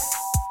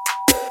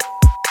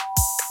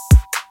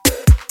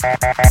Sometimes,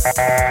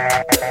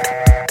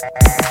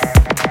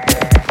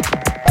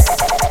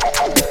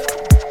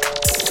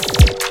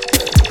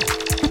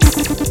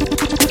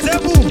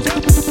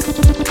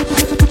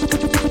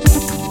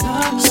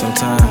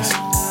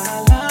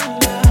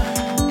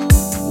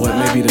 what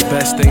may be the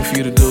best thing for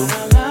you to do,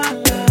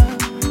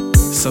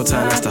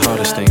 sometimes that's the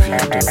hardest thing for you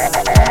to do.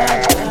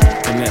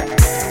 And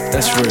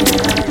that's real,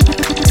 man.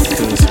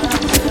 Because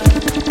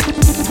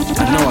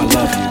I know I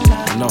love you,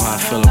 I know how I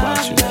feel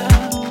about you,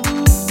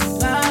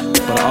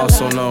 but I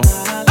also know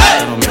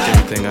I don't make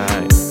everything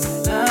alright.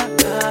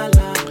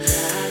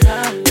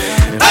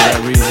 And for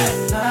that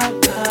reason, I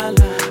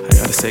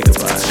gotta say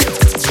goodbye.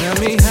 Tell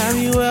me, have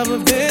you ever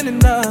been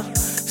in a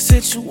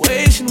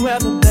situation where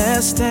the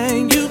best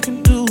thing you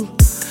can do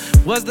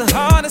was the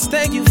hardest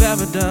thing you've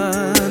ever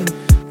done?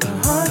 The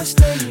hardest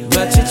thing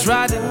but you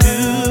tried to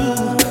do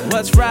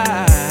what's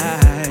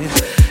right.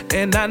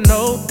 And I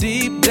know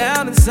deep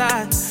down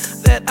inside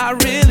that I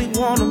really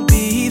wanna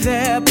be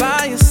there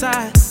by your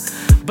side,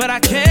 but I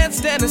can't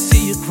stand to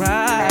see you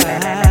cry.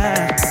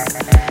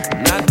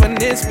 Not when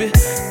it's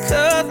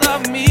because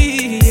of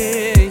me,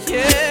 yeah.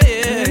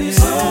 It's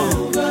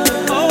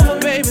over,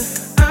 baby.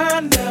 I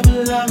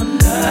never love another.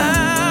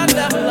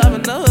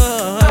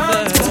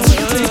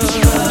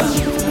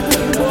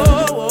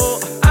 Whoa,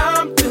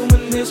 I'm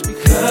doing this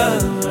because I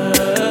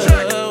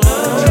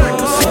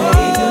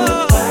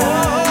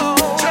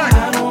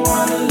don't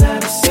wanna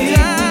let her see me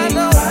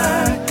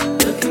cry.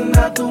 Looking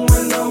out the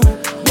window,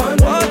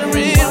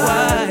 wondering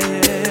why.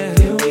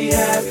 Here we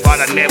have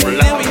Father Neville,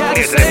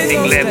 is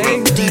everything level.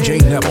 DJ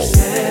Neville.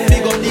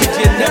 Big up DJ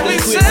Neville,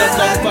 quit that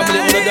song family,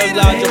 one of them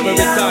large up every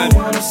time. I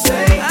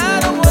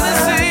don't wanna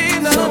say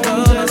no.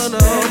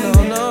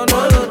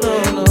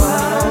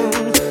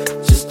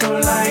 Just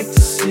don't like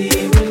to see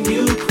when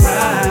you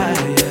cry,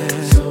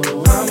 yeah. So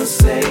I'ma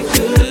say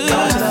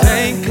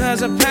goodbye.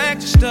 Cause I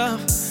packed your stuff,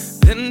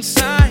 then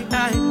inside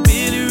I ain't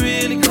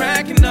really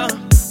cracking up.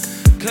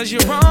 Cause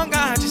you're wrong,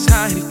 I just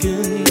hide it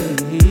good.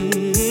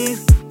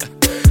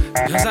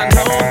 Cause I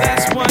know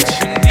that's what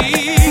you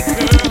need,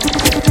 girl.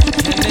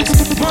 And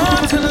it's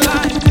more to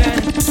life than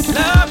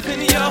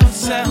loving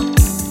yourself.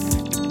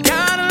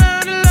 Gotta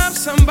learn to love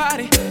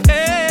somebody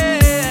else,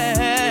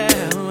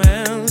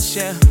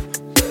 yeah.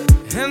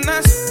 And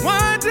that's why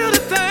I do the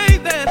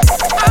thing that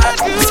I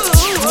do.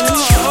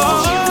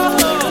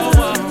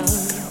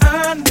 I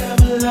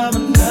never love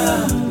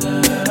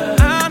another.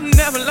 I'm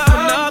never love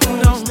another,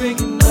 no.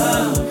 Thinking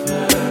of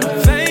her.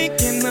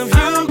 Thinking of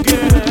you,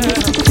 girl.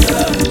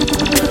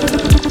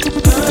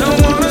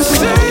 Don't wanna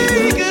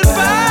say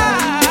goodbye.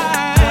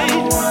 I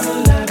don't wanna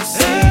let her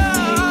see me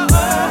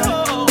cry.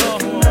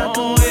 Looking out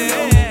the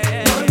window,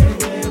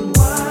 wondering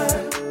why.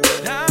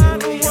 I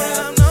don't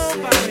want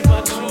nobody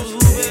but you,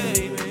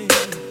 baby.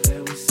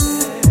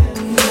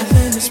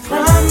 Nothing is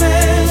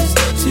promised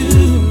to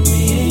me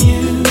and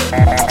you,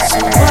 so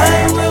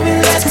why will we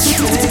let this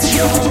thing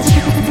go?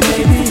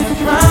 Baby, I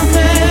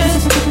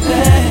promise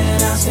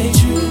that I'll stay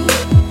true.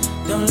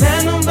 Don't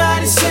let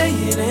nobody say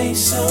it ain't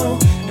so.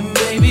 And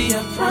baby,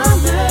 I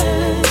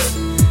promise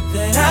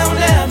that I'll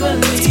never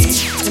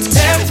leave, and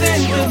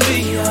everything will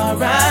be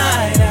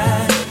alright.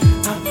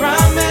 I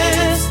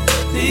promise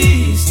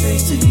these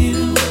things to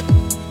you,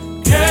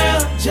 girl,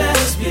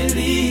 just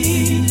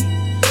believe.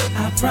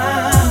 I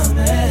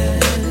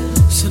promise.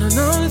 Should I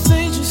know the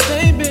things you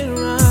say been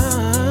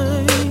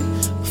right?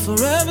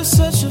 Forever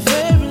such a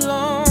very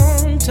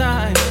long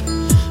time.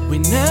 We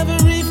never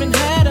even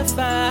had a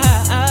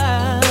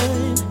fight.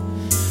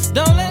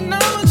 Don't let no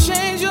one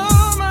change your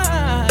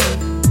mind,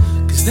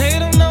 cause they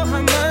don't know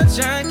how much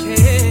I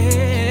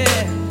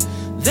care.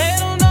 They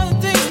don't know the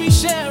things we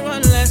share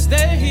unless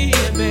they're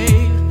here,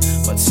 babe.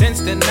 But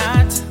since they're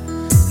not,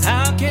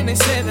 how can they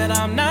say that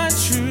I'm not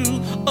true? If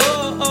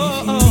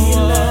you need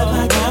love,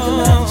 I got the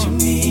love you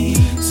need.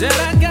 Said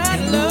I got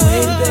love. No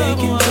way they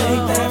can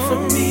take that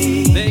from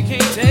me. They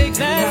can't take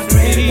that from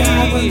me.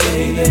 God, one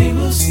day they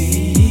will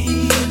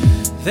see.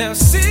 They'll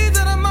see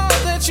that I'm all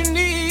that you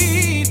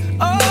need.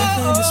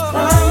 Nothing is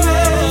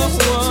promised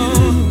to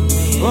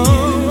me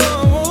and you,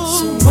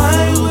 so why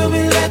will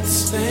we let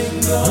this thing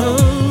go?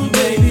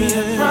 Baby, I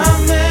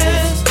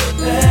promise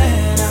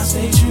that I'll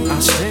stay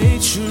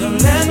true.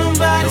 Don't let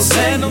nobody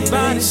say it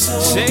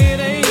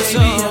ain't so. Baby, I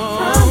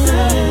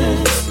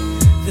promise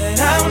that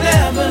I'll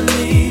never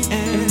leave,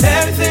 and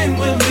everything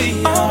will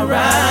be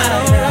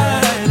alright.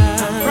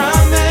 I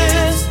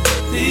promise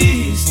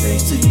these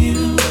things to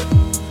you,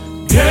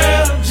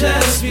 girl,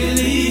 just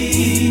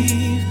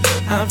believe.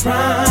 I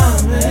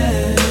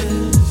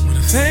promise. When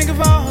I think of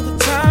all the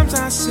times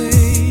I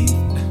say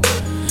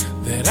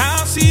that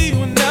I'll see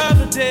you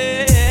another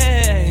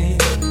day,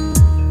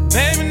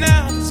 baby,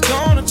 now it's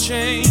gonna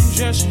change.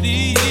 Just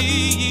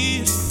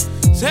leave.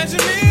 Said you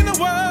mean the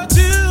world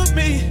to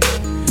me,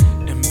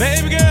 and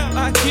baby girl,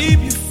 I keep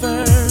you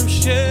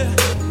first, yeah.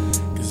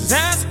 Cause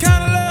that's the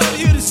kind of love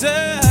you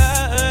deserve.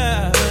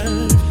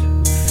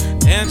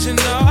 And you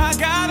know I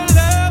gotta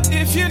love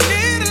if you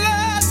need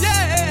love,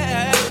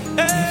 yeah.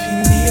 If you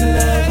need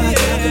love, I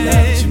got the love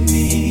that you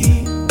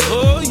need.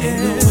 Oh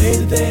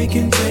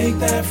can take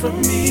that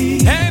from me.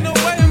 Ain't no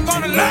way I'm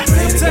gonna let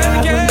them take it.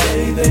 One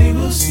day they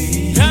will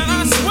see. And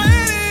I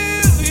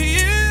swear to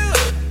you,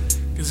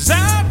 'cause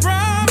I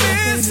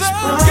promise to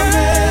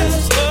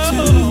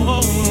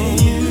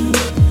you.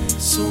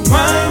 So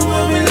why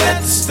won't we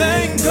let this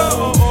thing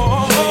go?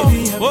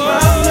 Baby, I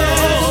promise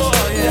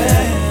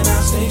that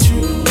I'll stay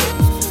true.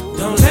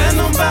 Don't let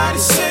nobody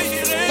say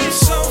it ain't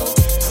so.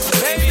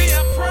 Baby, I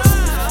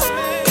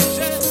promise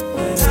that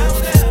I'll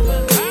never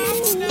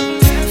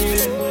leave you.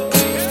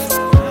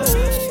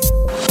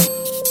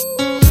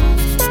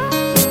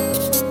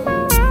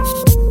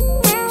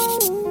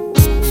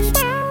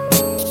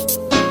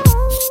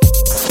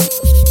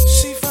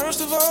 See, first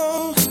of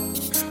all,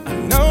 I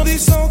know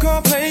these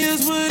so-called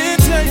players wouldn't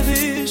tell you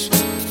this,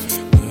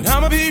 but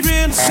I'ma be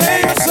real and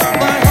say what's on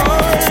my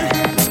heart.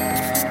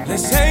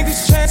 Let's take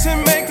this chance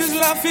and make this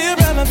love feel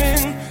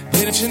relevant.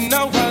 Didn't you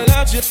know I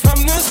loved you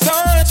from the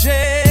start,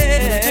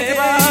 yeah? Think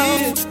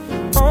about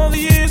all the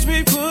years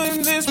we put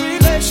in this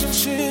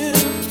relationship.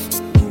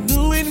 Who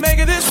knew we'd make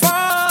it this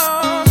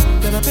far?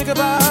 Then I think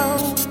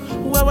about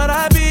where would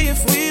I be if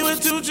we were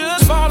to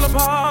just fall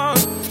apart?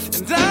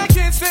 And I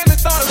can't stand the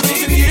thought of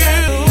losing you.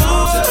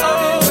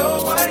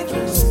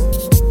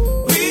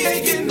 We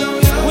ain't getting no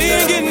younger. We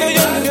ain't getting no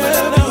younger.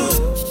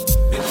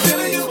 Been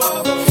feeling you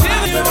all the while.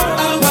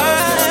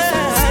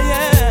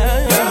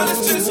 Girl,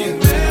 let's just get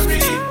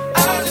married. I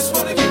just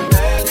wanna get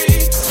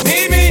married.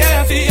 Meet me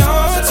at the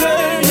altar,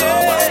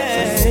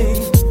 yeah.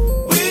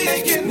 We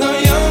ain't getting no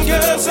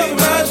younger, so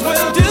might as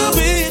well do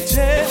it,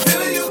 yeah.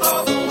 Feeling you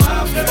all the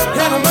while, girl.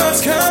 And I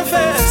must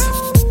confess,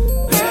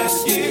 let's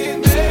get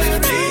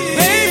married.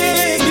 Baby,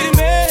 let's get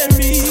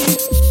married.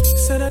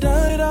 Said I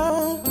done it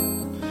all.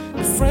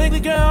 But frankly,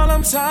 girl,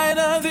 I'm tired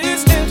of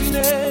this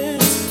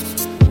emptiness.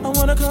 I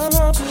wanna come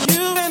home to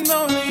you and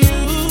only you.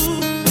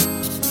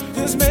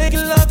 'Cause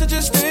making love to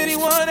just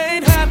anyone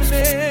ain't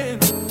happening.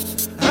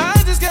 I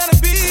just gotta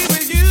be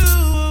with you.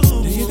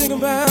 Do you think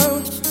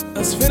about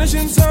us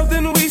finishing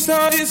something we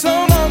started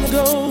so long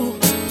ago?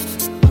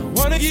 I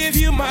wanna give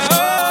you my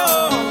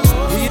all.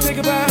 Do you think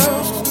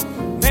about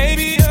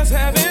maybe us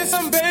having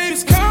some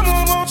babies? Come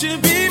on, won't you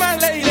be my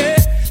lady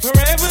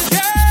forever,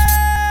 girl?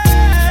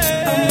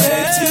 I'm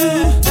ready to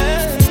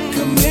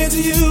commit to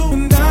you,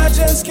 and I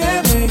just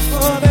can't wait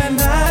for that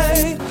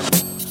night.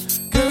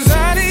 'Cause I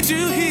need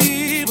you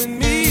here with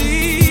me,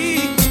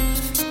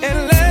 and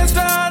let's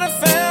start a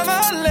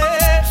family.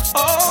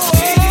 Oh,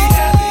 meet me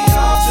at the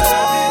altar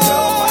in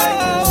your white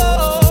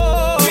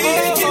dress. We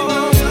ain't getting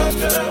no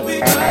younger. We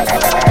might as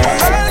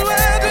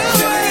well do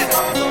it.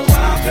 On the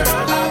wild,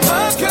 girl, I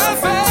must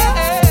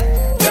confess,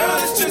 girl,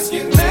 let's just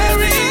get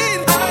married.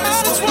 I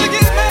just wanna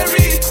get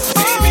married.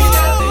 Meet me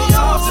at the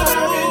altar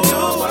in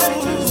your white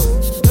dress.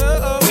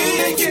 We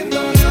ain't getting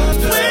no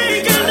younger. We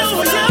ain't getting no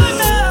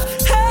younger.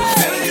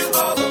 Feeling you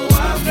all the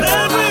while,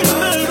 girl. Married.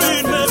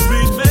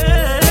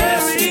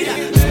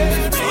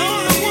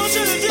 All I want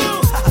you to do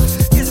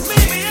is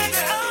meet me at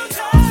the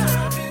altar.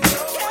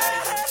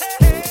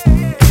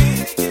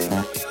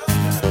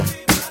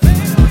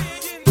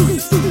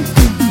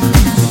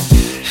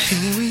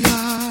 Here we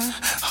are,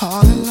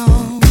 all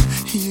alone,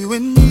 you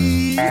and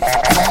me,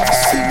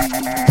 privacy,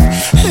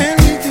 and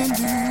we can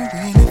do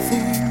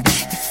anything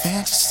you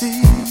fantasy.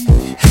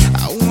 I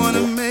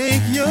wanna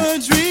make your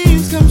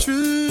dreams come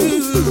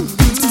true.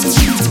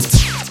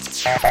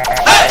 Check.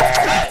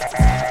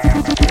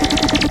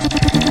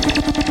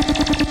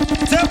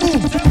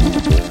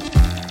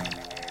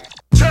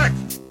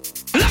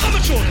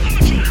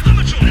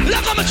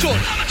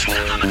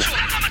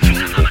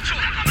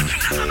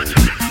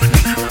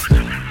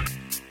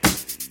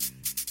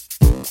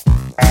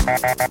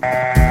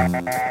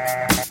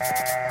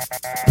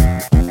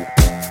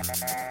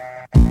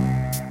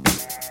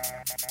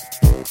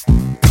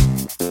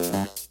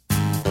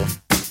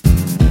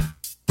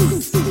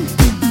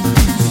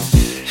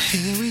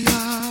 Here we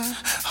are,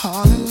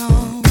 all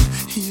alone,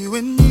 you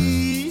and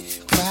me,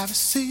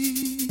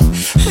 privacy,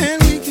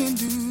 and we can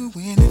do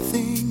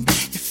anything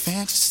you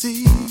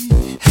fantasy.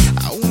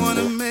 I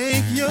wanna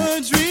make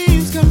your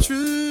dreams come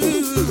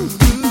true.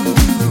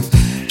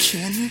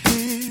 Can you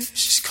hear?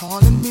 She's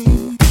calling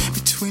me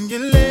between your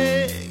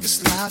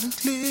legs, loud and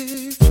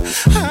clear.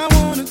 I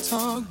wanna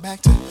talk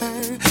back to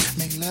her,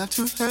 make love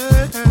to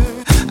her.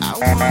 I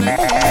wanna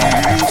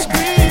hear you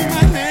scream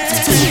my name.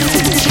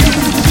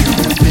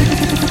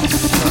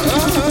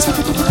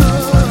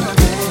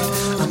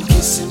 I'm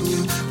kissing you,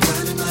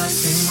 running my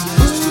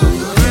fingers through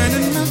your hair.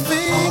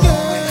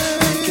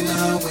 Making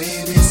our way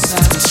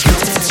beside the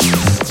strand.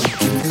 We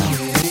can do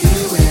it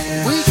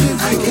anywhere.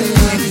 I can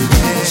love you in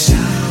the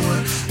shower.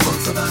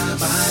 Both of our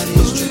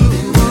bodies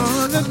dripping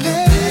on the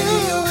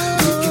patio.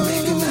 We can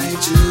make a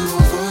night you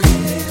won't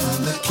forget. On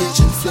the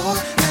kitchen floor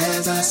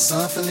as I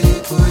softly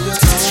pull your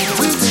hair.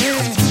 We can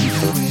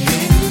do it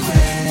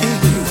anywhere.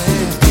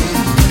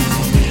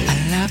 I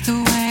love the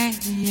way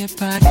your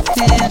body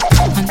feels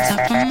on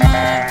top of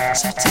mine.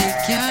 So take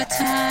your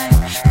time.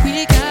 We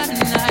got a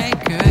night,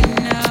 girl, you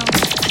know. I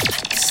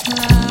like it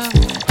slow,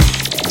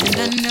 and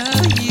I know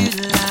you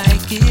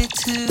like it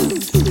too.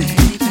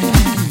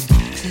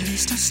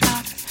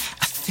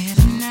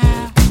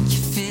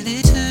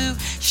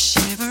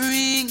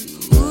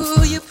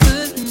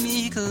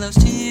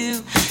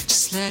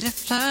 just let it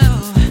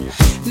flow.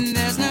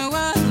 There's no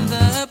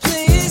other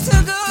place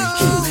to go.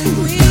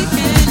 We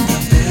can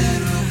do.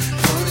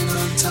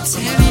 Tell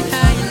me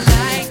how you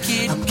like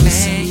it,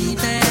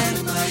 baby.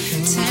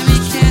 Tell me,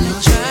 can I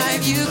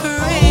drive you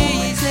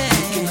crazy?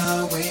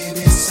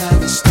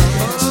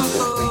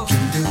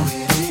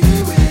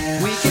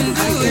 We can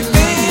do it,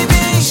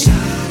 baby.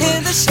 In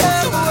the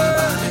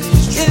shower,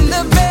 in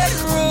the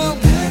bedroom,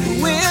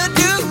 we'll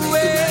do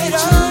it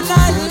all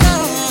night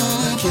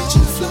long.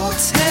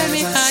 Tell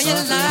me how you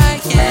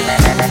like it.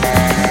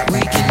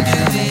 We can do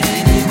it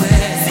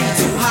anywhere.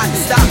 Too hot to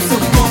stop, so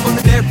we going from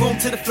the bedroom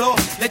to the floor.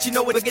 Let you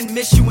know we're gonna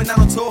miss you when I'm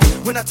on tour.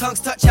 When our tongues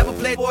touch, have a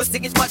play boy,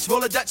 stick as much,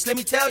 roll a Dutch. Let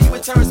me tell you,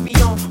 it turns me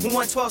on. When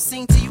 112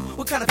 sing to you,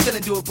 what kind of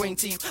feeling do it bring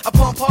to you? I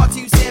pump hard to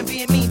you, saying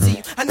being mean to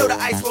you. I know the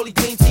ice rolly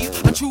gleam to you.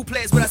 A true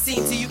player is what I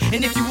seem to you.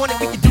 And if you want it,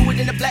 we can do it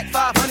in the black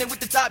 500 with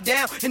the top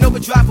down. In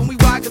overdrive when we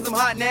ride, cause I'm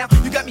hot now.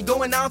 You got me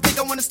going, I don't think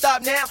I wanna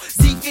stop now.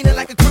 See, feeling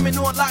like a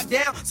criminal on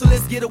lockdown. So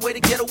let's get away to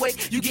get away.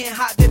 You getting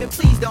hot, baby,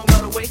 please don't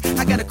run away.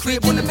 I got a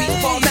crib on the beat,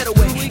 fall that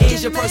away.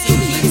 Here's your personal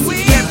keys,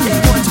 we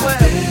everything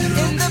 112.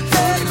 In the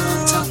bedroom,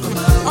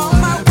 on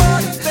my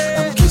water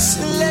bed,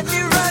 let me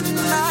run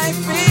my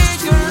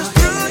fingers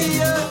through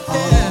your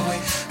hair.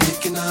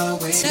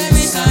 Tell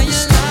me how you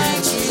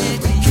like it.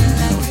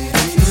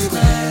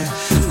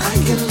 I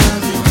can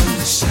love you in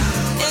the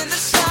shower. In the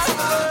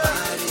shower,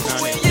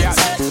 when you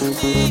touch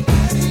me,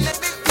 let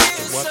me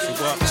feel so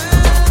good.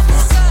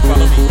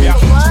 Follow me, yeah.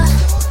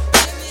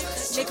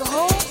 Nigga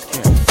who?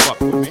 Can't fuck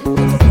with me.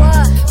 Nigga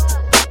what?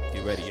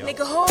 You ready, yo?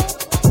 Nigga who?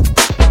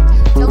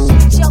 Yo,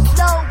 switch your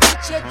flow,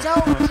 get your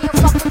dough. Can't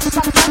fuck with you,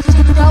 fuck your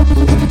shit, though.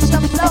 Switch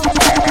your flow,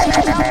 get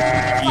your dough.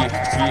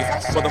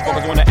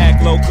 Motherfuckers wanna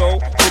act loco.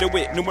 Hit it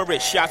with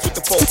numerous shots with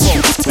the fofo.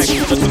 Like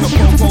you wanna took a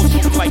popo,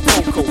 smoking like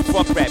cocoa.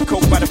 Fuck rap,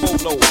 coke by the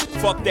boatload.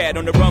 Fuck that,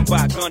 on the run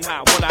by, gun high,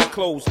 one eye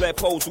closed. Left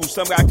pose, who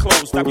some got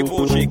closed. Stop your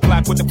bullshit,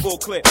 clock with the full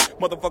clip.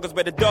 Motherfuckers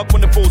better duck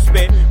when the full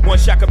spin. One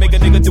shot can make a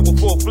nigga do a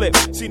full flip.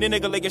 Seen a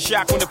nigga laying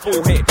shock when the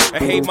full hit. I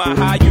hate my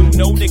high you,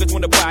 no niggas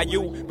wanna buy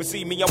you. But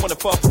see me, I wanna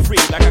fuck for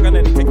free. Like I got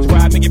anything to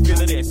try, make you feel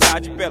it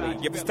inside your belly.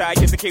 If it's tight,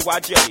 get the KY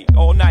jelly.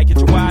 All night, get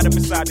you wide up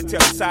inside the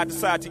telly. Side to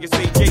side till you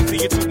say Jay-Z,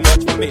 you're too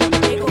much for me.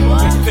 Nigga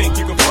what? Make you think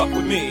you can fuck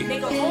with me.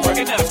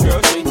 Recognize,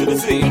 girl, J to the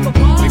Z.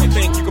 Make you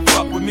think you can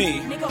fuck with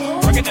me.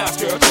 Recognize,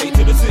 girl, J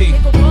to the Z.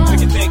 Make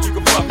you think you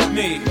can fuck with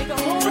me.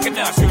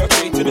 Recognize, girl,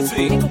 J to the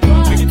Z.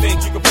 Make you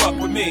think you can fuck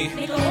with me.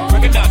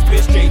 Recognize,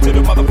 bitch, J to the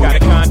motherfucker. Got a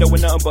condo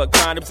with nothing but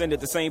condoms in it.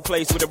 The same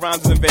place where the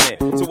rhymes was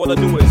invented. So all I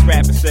do is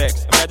rap and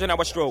sex. Imagine how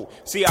I stroll.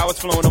 See how I was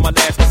flowing on my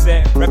last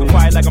cassette. Rapping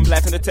quiet like I'm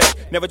blasting the tech.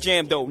 Never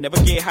jam though,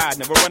 never get high,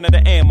 never run out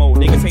of ammo.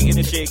 Niggas hating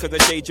the shit cause I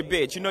shade your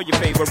bitch. You know your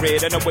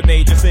favorite. I know what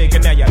made you sick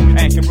and now you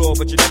acting raw,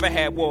 but you never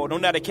had war.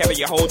 Don't know how to carry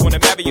your hoes, wanna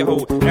marry your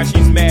hoe. Now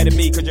she's mad at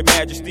me cause your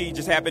majesty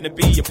just happened to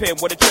be your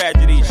pimp. What a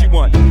tragedy. She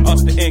want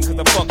us to end cause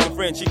I fucked her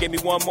friend. She gave me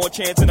one more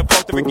chance and I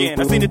fucked her again.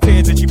 I seen the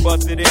tears and she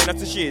busted in. I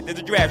said shit, there's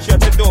a draft, shut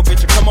the door,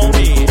 bitch, come on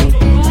in.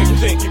 Make you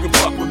think you can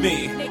fuck with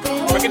me.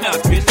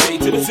 Recognize, bitch, J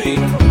to the Z.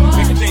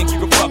 Make you think you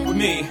can fuck with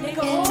me.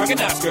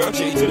 Recognize, girl,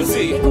 J to the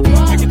Z.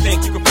 Make you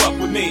think you can fuck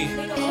with me.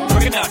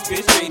 Recognize,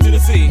 bitch, J to the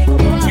Z.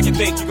 Make you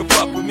think you can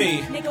fuck with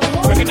me.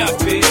 Recognize,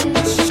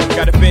 bitch.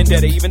 Got a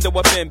vendetta, even though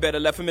I've been better.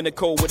 Left him in the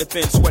cold with a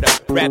thin sweater.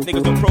 Rap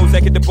niggas don't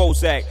Prozac at the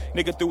Bozak.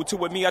 Nigga threw two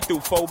with me, I threw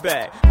four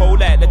back. Hold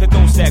that, let the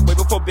dough sack. Way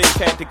before Biz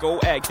had to go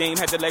act. Dame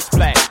had the legs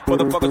flat.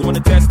 Motherfuckers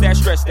wanna test that,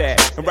 stress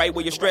that. And right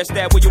where you stress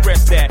that, where you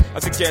rest at. I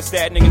suggest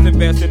that niggas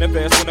invest in the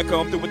best. When I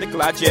come through with the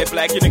Glide Jet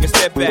Black, you niggas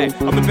step back.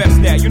 I'm the best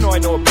at, you know I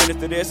know a business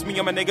to this. Me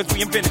and my niggas,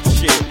 we invented the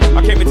shit.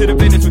 I came into the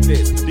business with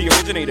this. The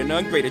originator,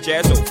 none greater.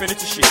 Jazzo, finish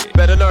the shit.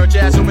 Better learn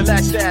jazz or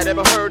relax that.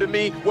 Ever heard of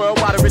me?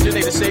 Worldwide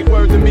originator, say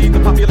word to me. The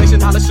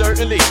population holler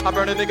certainly. I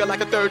burn a nigga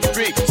like a third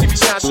degree. See me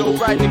shine so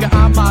bright, nigga,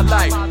 I'm my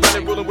light.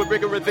 Running, ruling with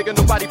rigor and vigor.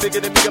 Nobody bigger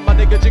than me and my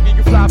nigga Jiggy.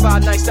 You fly by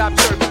night, stop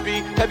serving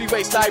me.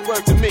 Heavyweight light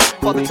work to me.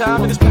 All the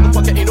time in this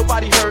motherfucker, ain't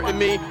nobody hurting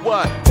me.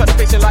 What? Cut the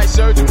patient like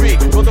surgery.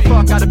 Roll the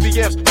fuck out of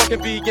BMs. Fucking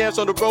BMs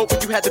on the road,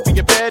 but you had to be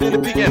in bed in the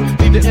PM.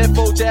 Leave the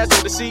info, jazz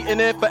on the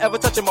CNN. Forever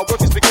touching my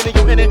work is beginning,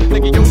 you in it.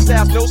 Nigga, your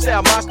style's no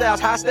style, my style's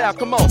high style.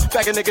 Come on,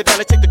 back a nigga down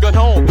and take the gun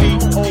home.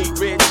 B.O.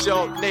 Rich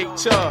on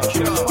nature.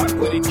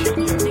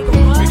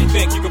 Make you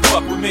think you can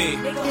fuck with me.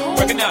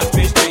 Recognize,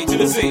 bitch, J to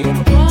the Z.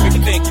 Make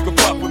you think you can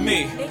fuck with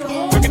me.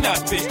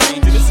 Recognize, bitch, J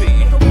to the Z.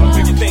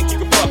 Make you think you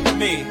can fuck with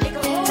me.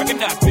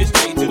 Recognize, bitch,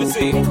 J to the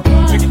Z.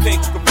 Make you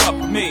think you can fuck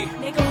with me.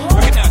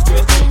 Recognize,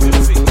 bitch, J to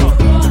the Z. Fuck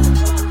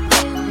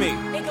with me.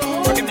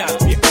 Recognize,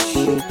 bitch.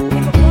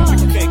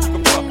 Make you think you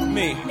can fuck with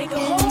me.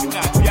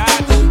 Recognize,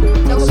 bitch.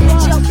 Yo,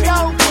 switch your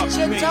flow, get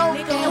your dough.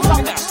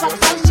 Can't fuck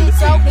with you,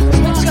 fuck your shit, though.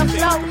 Switch your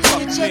flow,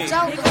 get your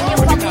dough. Can't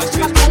fuck with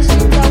you, fuck your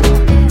shit, though.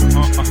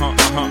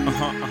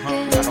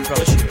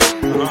 Rockefeller shit.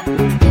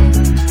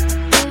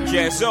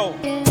 Jazzo,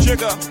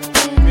 Sugar,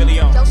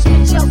 Million. Yo,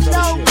 switch your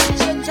flow, get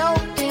your dough.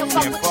 Can't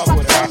fuck with you, fuck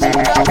your shit,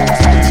 though.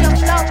 Switch your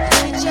flow,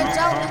 get your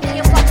dough.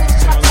 Can't fuck with you,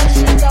 fuck your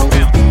shit, though.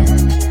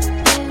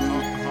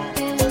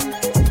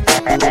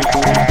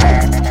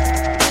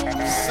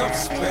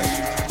 Something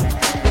special.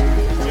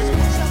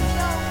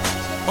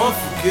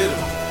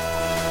 unforgettable.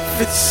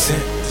 50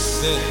 Cent,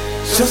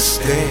 just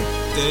stand,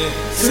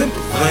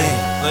 simple plan.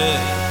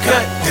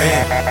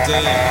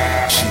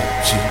 Goddamn,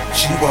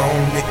 she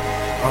want it.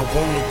 I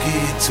wanna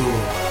give it to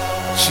her.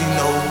 She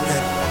know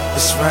that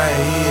it's right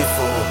here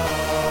for her.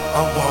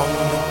 I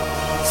wanna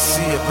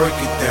see her break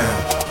it down.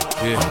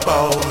 I'm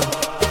ballin'.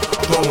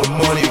 Throwing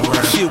money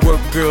around. She a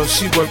work girl,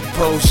 she work the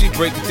pole, she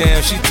break it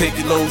down, she take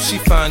it low, she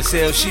fine as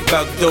hell, she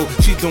bout the dough,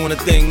 she doing a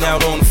thing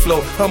out on the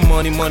floor. Her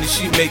money,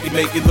 she make it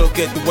look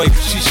at the way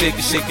she shake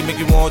it, make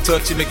you want to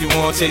touch it, make you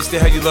want to taste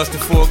it. How you lustin'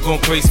 for it,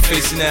 going crazy,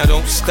 face it now,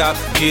 don't stop,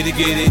 get it,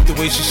 the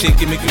way she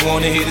shake it, make you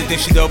wanna hit it. Then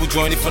she double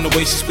jointed from the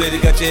way she split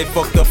it, got your head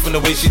fucked up from the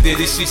way she did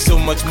it. She's so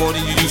much more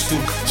than you used to.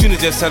 She knows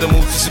just how to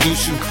move to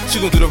seduce you.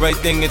 She gon' do the right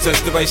thing and touch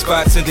the right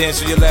spots and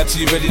dance on your lap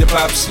till you ready to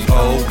pop. She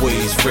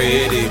always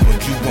ready when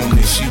you want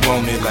it, she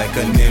want it like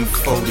an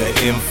info, the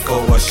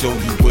info. I show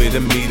you where to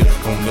meet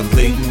her on the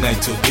late night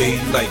till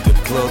daylight. The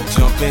club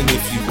jumping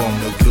if you want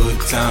a good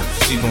time.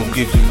 She gon'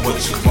 give you what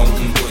you want.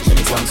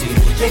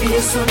 Baby,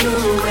 you're so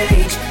new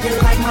age, you're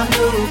like my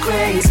new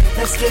craze.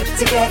 Let's get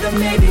together,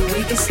 maybe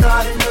we can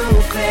start a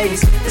new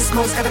phase. The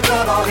smoke's got the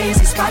club all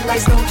hazy,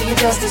 spotlights don't do you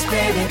justice,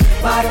 baby.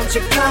 Why don't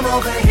you come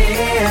over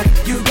here?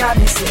 You got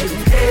me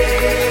saying,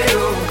 hey,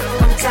 oh,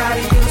 I'm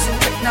tired of using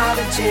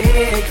technology.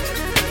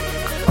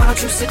 Why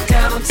don't you sit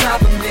down on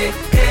top of me?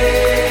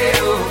 Hey,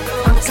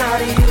 oh, I'm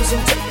tired of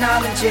using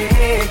technology.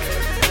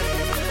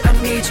 I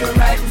need you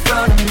right in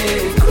front of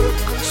me.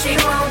 She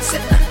won't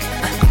sit,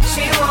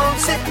 she won't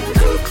sit,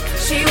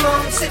 she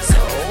won't sit, so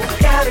I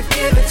gotta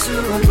give it to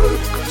her.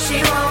 She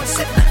won't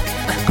sit,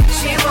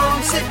 she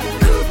won't sit,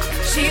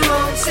 she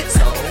won't sit,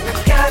 so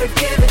I gotta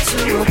give it to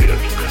her. Your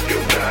hips,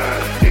 your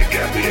thighs, it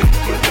got me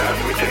hypnotized.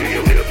 Let me tell you,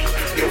 your hips,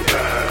 your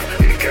thighs,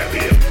 it got me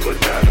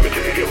hypnotized. Let me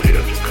tell you, your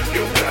hips,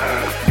 your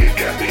thighs, it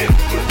got me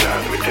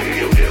hypnotized. Let me tell you,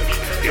 your hips,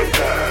 your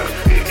thighs,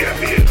 it got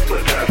me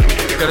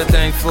hypnotized. Got a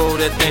thing for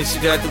that thing she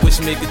got, the way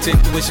she make it tick,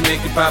 the way she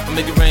make it pop, and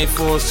make it rain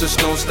for us, just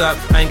don't stop.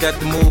 I ain't got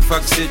the move, I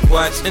can sit,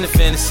 watch, in the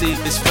fantasy,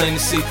 it's plain to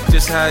see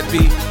just how it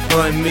be,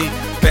 her and me.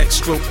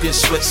 Backstroking,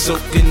 sweat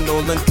soaking,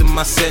 all into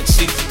my set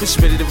sheets. When she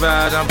ready to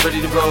ride, I'm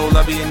ready to roll.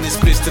 I'll be in this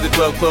bitch till the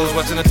club close,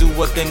 watching her do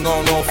what thing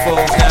on all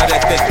fours. Now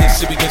that thing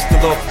should be against the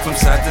law, from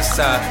side to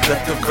side,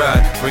 left to right,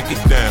 break it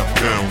down,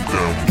 down,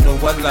 down. You know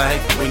I like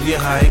when you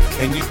hype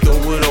and you throw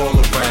it all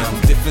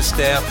around. Different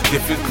style,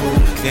 different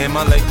groove. Damn,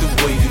 I like the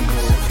way you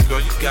move. Girl,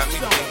 you got me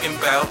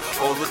thinking about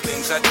all the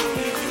things I do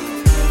to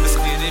you. Let's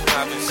get it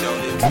poppin', show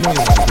it. I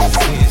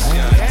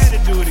had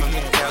to do it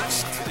again.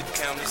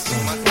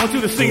 I want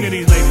you to sing to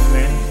these ladies,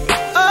 man.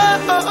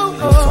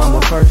 So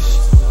I'm first.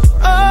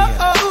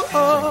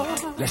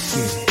 Let's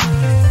get it.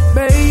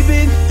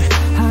 Baby,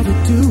 how you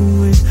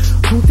doing?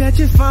 Hope that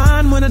you're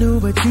fine. Wanna know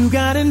what you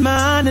got in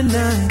mind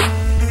tonight.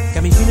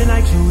 Got me feeling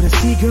like you to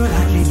see, girl,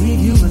 I can't leave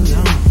you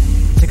alone.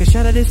 Take a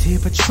shot of this here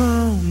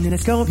Patron, and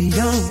it's gonna be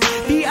on.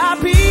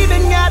 VIP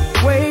then got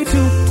way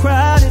too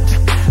crowded.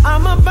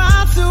 I'm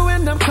about to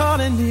and I'm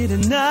calling it a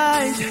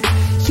night.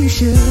 You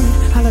should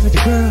holler at the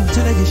girl,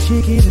 tell her you're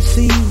shaking the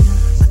scene.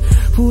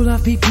 Pull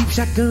off beep beep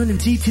shotgun and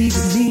TT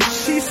with me.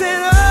 She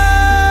said,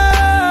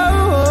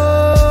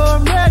 oh,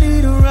 I'm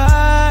ready to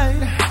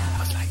ride. I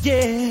was like,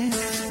 yeah.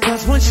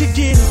 Cause once you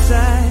get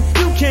inside,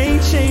 you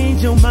can't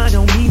change your mind.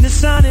 Don't mean to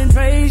sound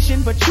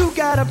impatient, but you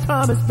gotta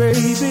promise,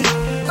 baby.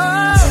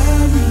 Oh,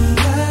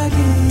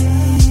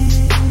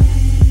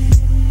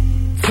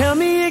 tell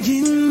me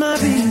again, my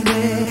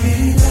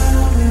baby.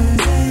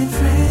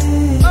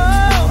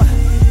 Oh,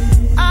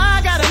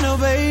 I gotta know,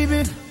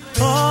 baby.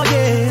 Oh,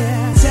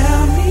 yeah.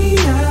 Tell me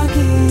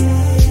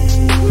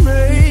again.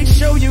 Make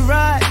sure you're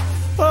right.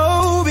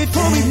 Oh,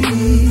 before we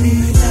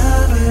leave.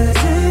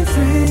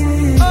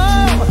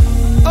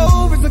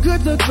 Oh, it's a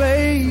good look,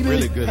 baby.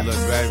 Really good look,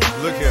 baby.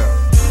 Look here.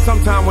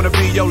 Sometime wanna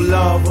be your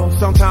lover,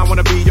 sometime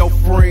wanna be your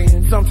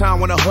friend, sometime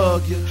wanna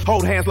hug you,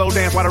 hold hands, slow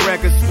dance while the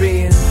record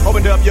spin.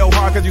 Opened up your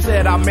heart cause you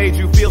said I made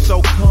you feel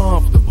so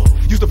comfortable.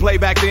 Used to play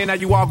back then, now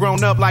you all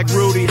grown up like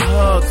Rudy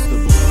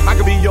Huxtable. I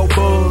could be your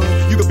bud,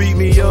 you could beat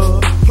me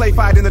up. Play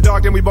fight in the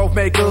dark, then we both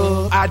make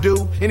up. I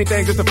do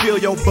anything just to feel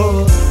your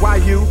buzz. Why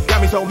you got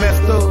me so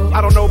messed up?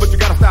 I don't know, but you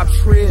gotta stop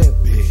tripping.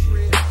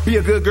 Be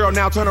a good girl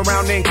now, turn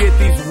around and get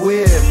these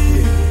whips.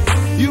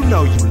 You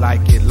know you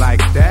like it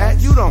like that.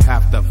 You don't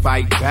have to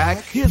fight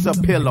back. Here's a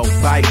pillow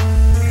fight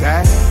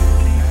that.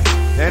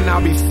 And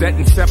I'll be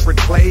setting separate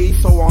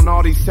plays, so on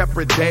all these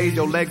separate days,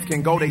 your legs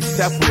can go their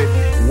separate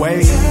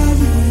ways.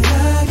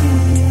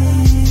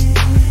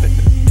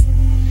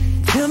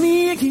 Tell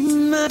me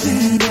again, my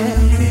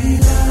baby.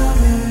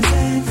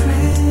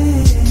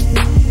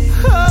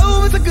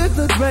 Oh, it's a good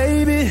look,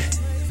 baby.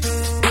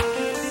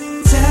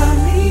 Tell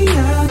me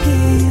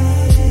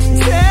again.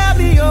 Tell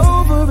me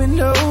over and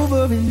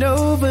over and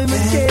over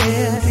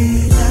again.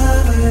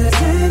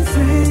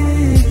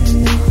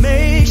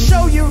 Make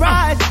sure you're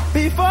right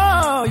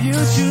before you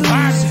choose.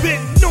 I've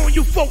been knowing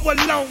you for a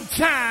long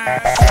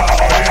time,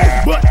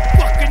 but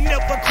fucking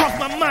never crossed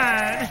my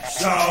mind.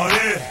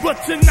 But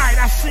But tonight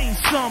I seen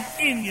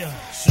something in you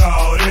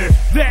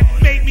that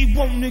made me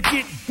wanna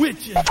get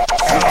with you.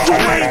 You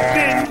ain't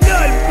been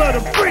nothing but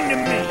a friend to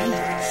me,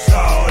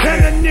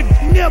 and a nigga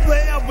never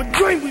ever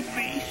dreamed we'd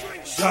be.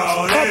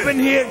 Up in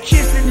here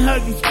kissing,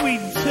 hugging,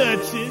 sweet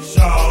touches.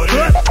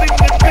 Up in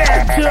the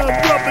bathtub,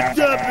 rubber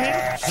dubbing.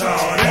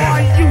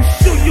 Are you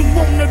sure you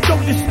wanna go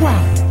this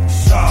route?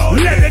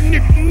 Let a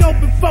nigga know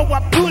before I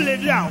pull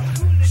it out.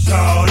 I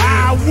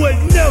would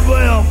never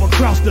ever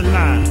cross the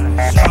line.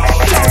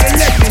 Shawty,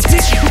 let me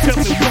hit you, tell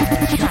me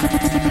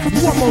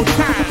one more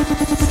time.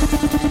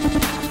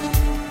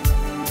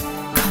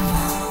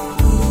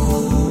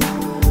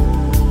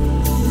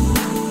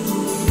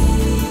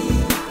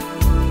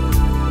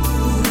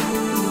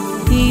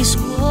 These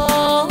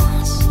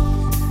walls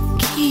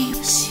keep a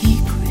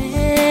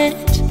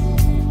secret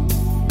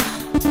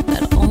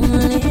that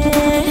only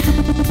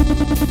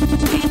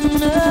we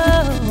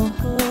know.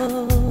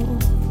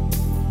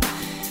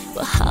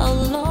 But how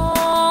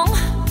long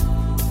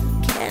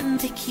can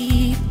they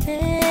keep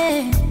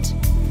it?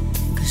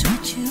 'Cause when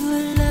two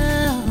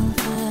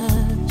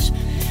lovers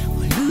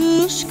will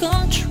lose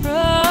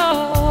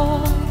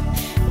control,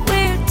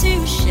 we're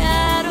two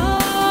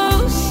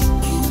shadows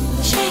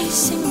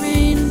chasing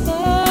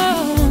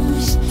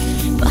rainbows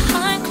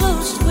behind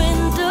closed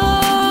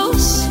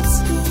windows,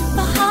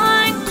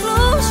 behind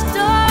closed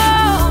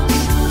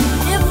doors.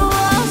 If it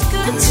was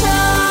good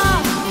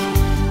time,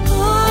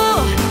 oh,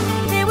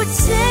 they would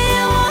say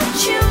I want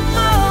you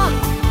more.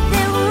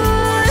 They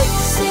would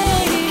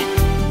say,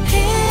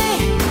 hey,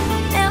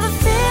 never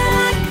felt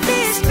like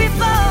this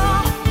before,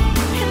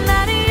 and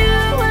that you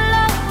will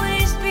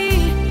always be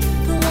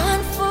the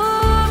one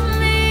for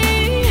me.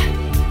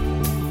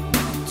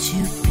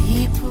 Two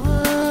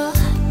people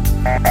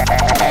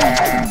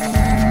making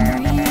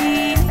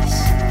memories,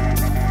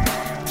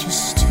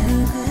 just too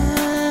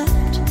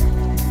good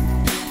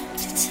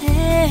to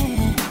tell.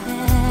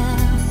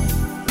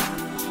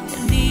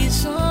 And these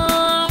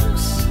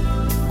arms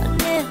are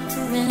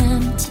never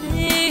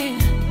empty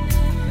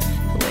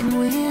when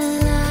we're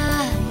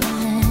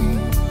lying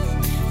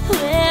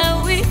where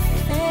we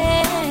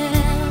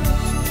fell.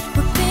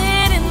 We're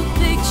painting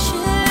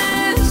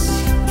pictures,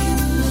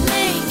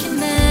 making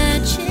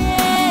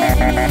magic,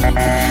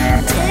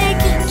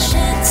 taking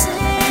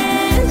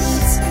chances,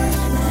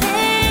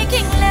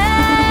 thinking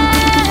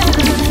loud.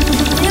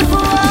 If it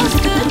was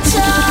good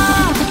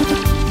time,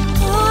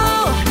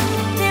 oh,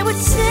 they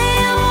would say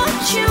I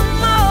want you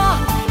more.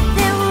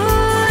 They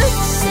would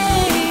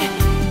say,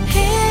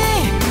 hey,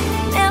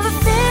 never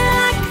felt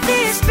like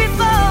this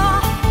before,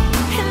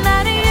 and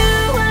that you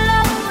will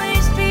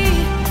always be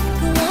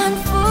the one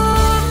for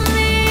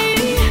me.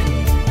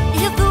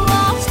 If the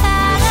walls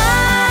had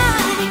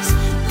eyes,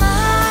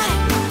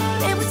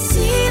 they would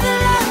see the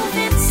love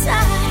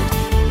inside.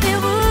 They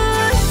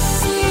would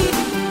see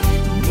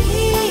me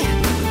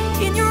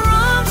in your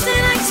arms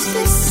in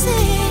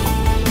ecstasy,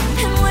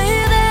 and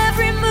with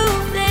every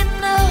move they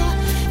know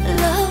I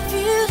love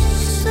you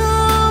so.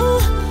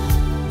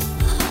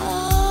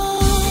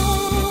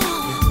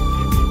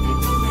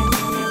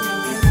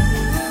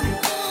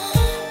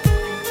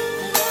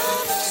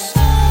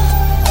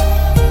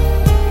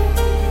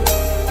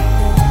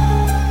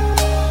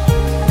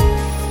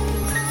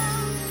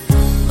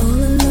 All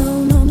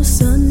alone on a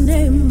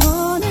Sunday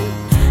morning,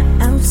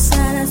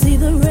 outside I see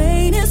the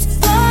rain is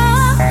falling.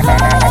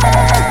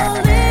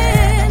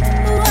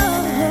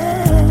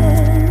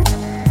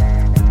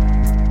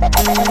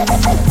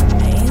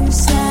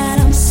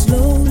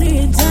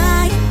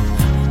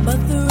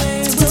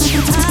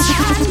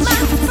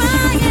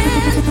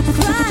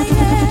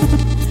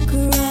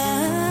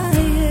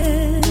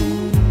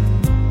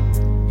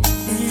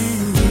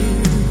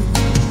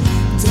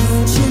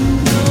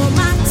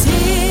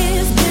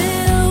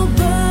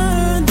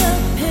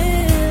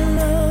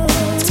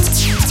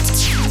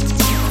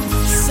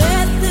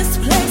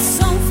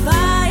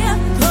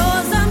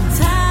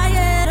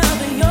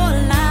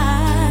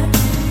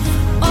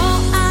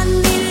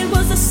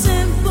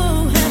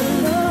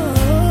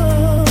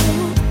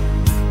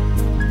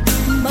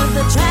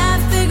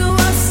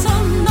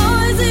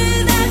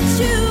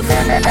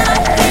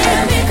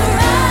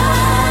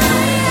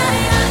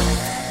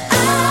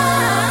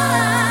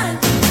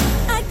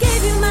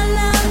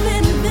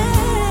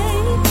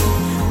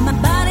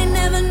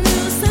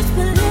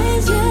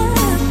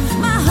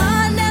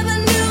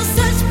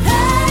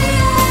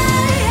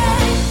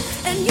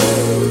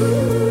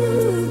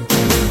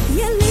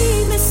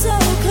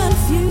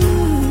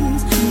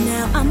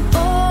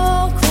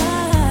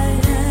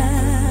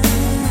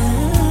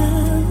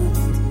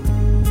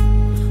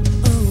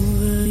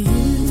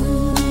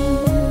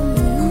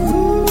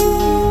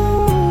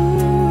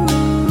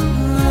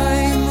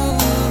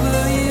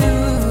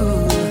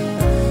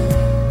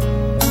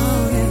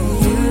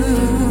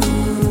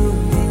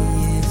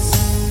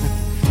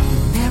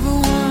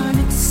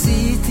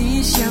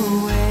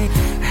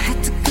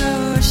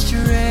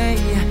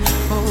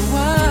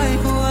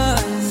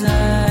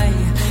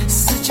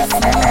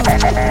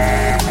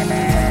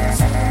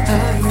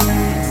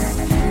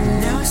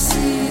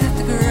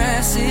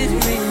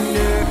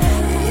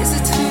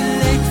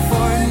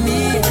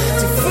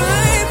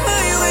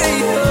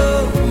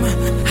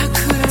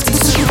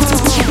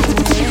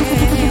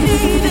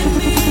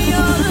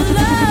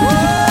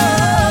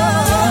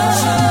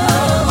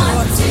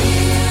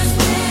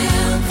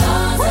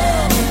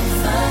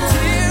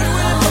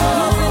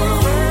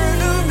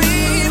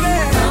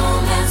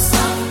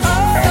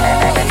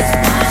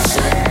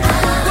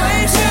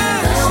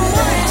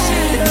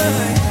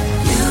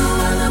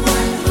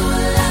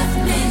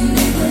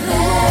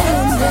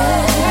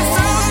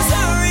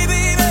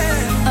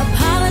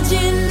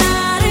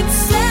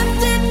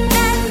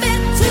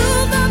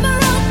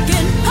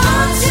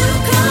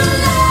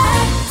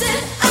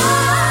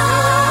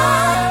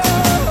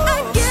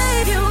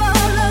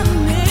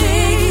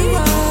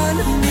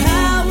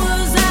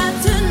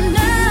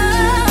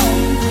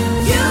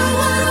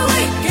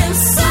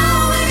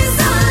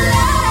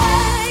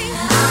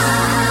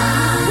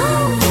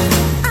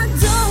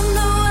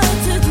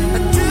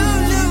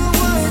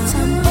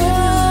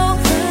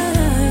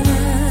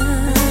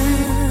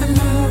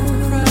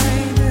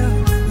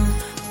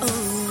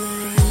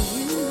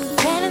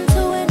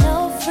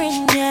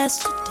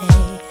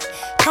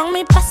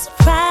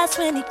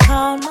 when he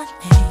called my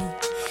name.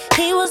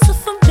 He was a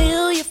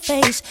familiar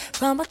face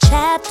from a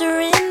chapter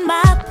in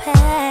my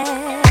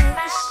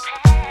past.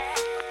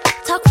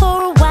 Talked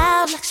for a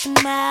while like some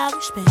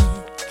Irishman.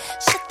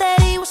 Said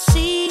that he was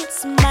seeing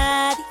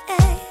somebody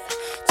else.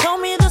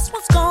 Told me this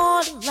one's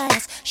gonna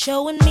last,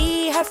 showing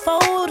me her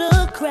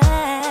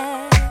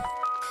photograph.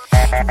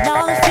 And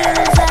all the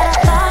feelings that I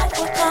thought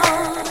were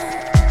gone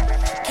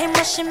came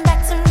rushing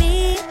back to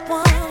me at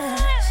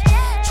once.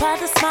 Tried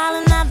to smile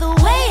and not the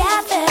way I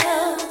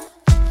felt,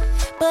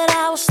 but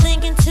I was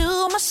thinking to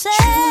myself,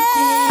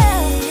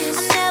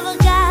 I never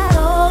got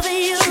over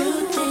you.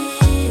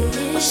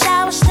 Wish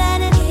I was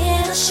standing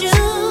in the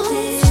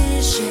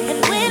shoes. And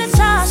when it's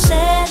all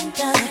said and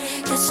done,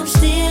 guess I'm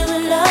still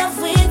in love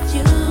with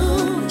you.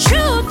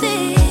 Truth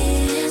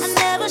is, I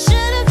never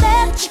should have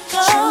let you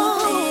go.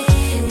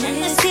 And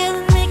it's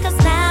killing me 'cause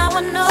now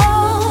I know.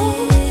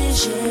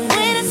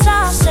 When it's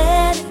all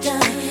said and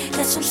done,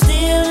 guess I'm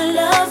still in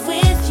love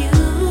with you.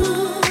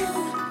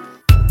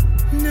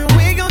 Now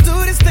we gon' do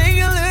this thing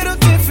a little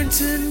different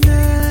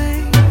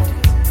tonight.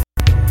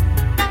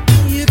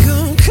 You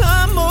gon'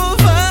 come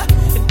over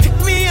and pick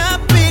me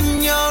up in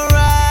your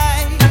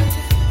ride.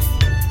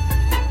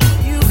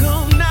 You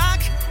gon'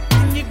 knock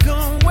and you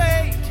gon'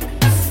 wait.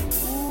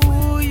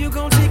 Ooh, you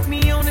gon' take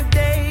me on a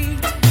date.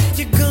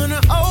 You're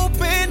gonna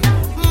open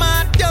my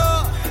door,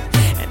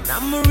 and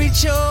I'ma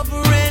reach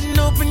over and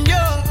open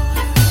yours.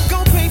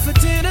 Gon' pay for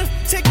dinner,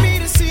 take me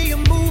to see a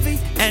movie,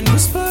 and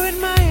whisper in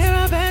my ear,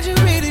 I bet you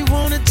really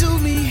wanna do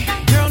me.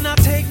 Girl, now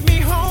take me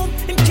home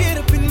and get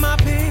up in my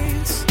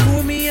pants.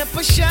 Pour me up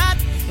a shot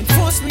and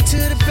force me to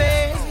the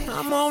bed.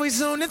 I'm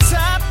always on the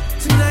top,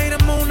 tonight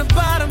I'm on the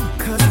bottom,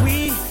 'cause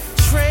we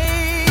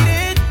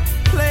traded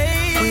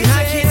places. When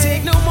I can't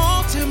take no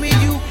more, tell me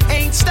you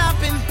ain't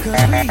stopping,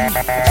 'cause we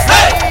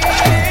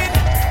traded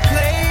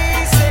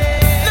places.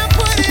 Now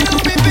put it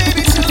on me,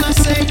 baby, till I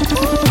say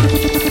ooh,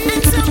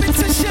 and tell me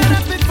to shut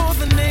up before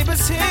the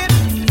neighbors hear.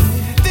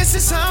 This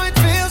is how it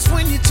feels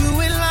when you do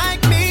it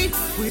like me.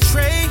 We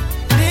traded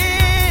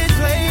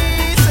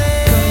places.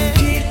 Go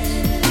get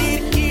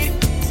it.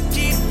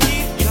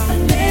 I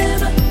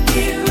never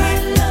hear I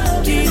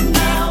love you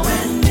now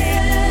and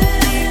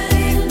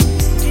then.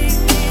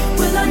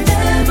 Will I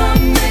never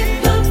make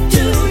love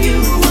to you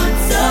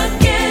once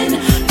again?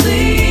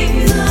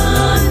 Please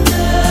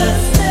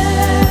understand.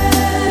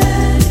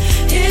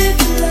 If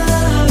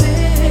love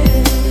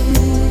is,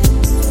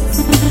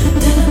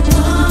 then I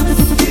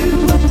promise you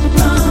that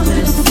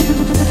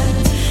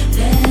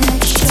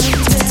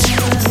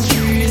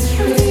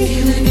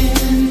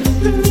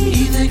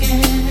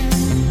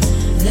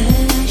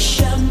I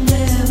shall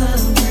never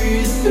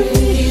breathe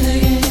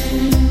again.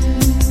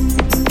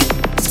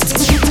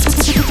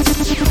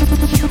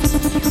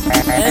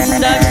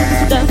 And I can't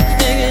stop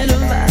thinking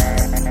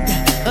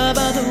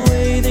about the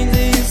way things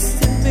used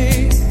to be.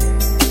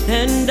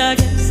 And I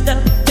can't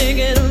stop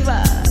thinking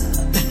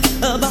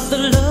about the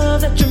love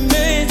that you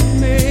made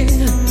me.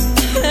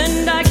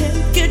 And I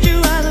can't get you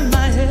out of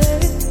my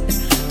head.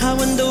 How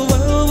in the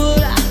world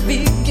would I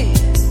begin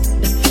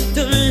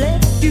to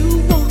let you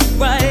walk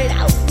right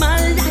out my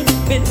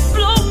life and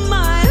blow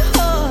my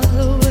heart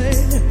away?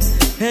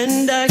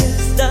 And I can't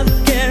stop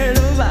caring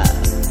about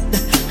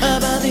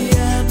the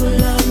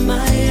apple of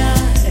my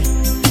eye.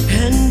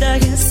 And I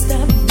can't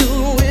stop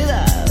doing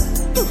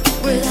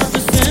without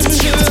the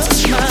center of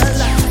my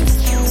life.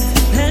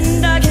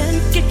 And I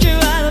can't get you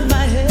out of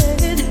my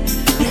head.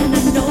 And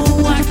I know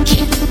I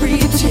can't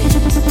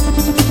pretend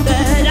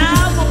that I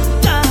won't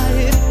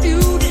die if you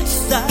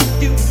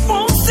decide you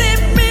won't see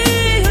me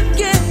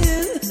again.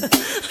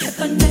 If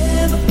I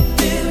never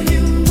feel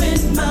you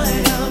in my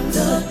arms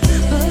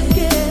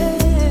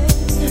again.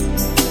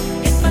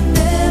 If I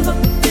never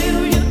feel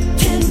your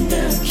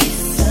tender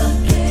kiss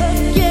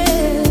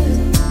again.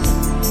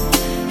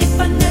 If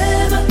I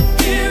never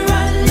hear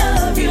I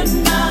love you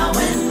now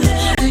and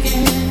then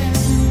again,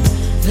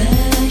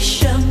 then I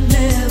shall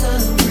never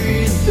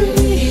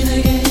breathe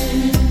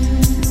again.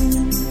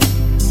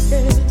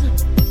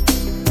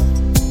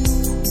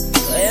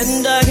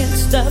 And I can't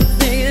stop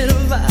thinking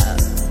about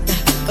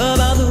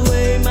the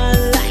way my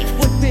life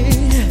would be.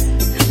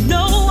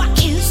 No, I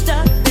can't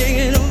stop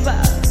thinking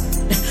about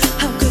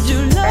how could you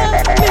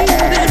love me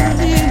then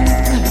leave.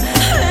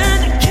 And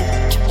I can't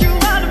get you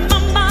out of my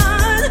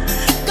mind.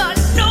 God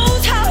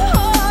knows how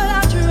hard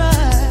I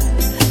try.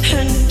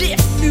 And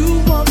if you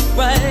walk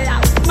right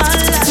out my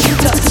life,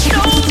 God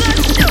knows I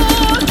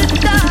don't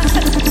die.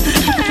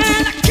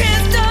 And I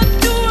can't stop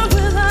doing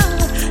without.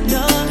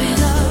 No,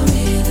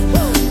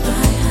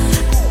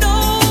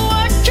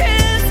 I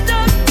can't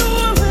stop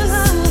doing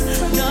without.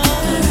 No,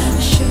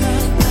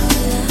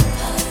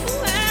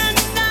 and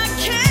I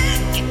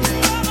can't get you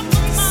out of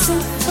my mind. So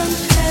from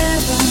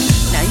heaven,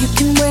 now you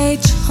can wait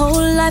your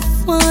whole life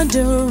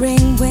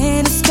wondering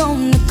when it's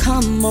gonna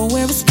come or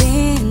where it's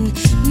been.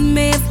 You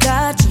may have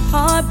got your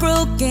heart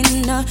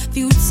broken a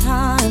few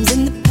times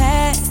in the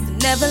past.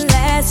 It never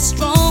lasts as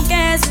strong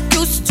as it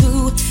used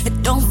to. It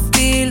don't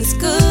feel as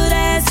good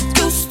as it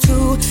used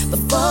to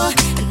before.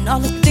 And all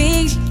the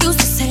things you used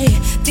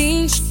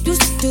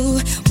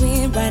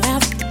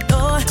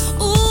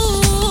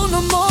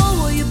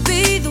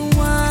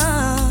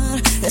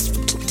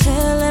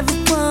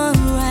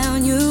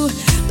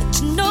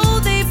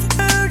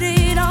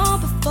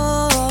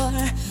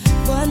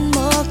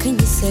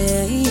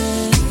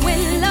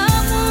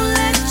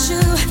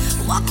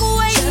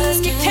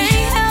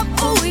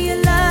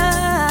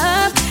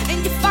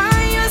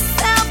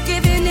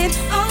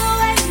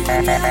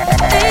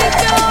think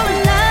you're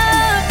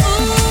alive.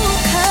 Ooh,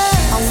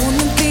 'cause I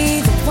wanna be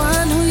the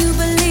one who you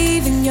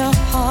believe in your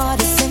heart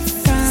is sent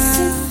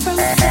from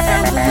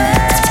heaven.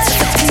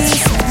 The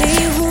piece of me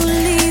who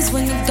leaves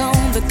when you're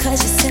gone because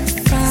you're sent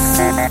from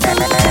heaven.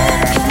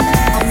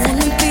 I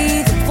wanna be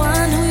the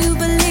one who you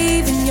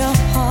believe in your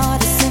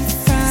heart is sent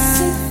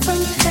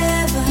from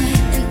heaven.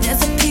 And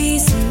there's a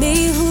piece of me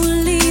who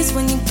leaves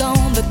when you're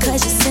gone because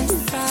you're sent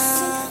from.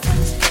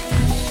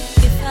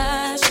 If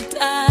I should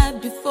die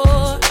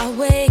before I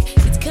wake,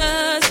 it's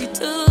 'cause you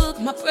took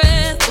my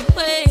breath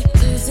away.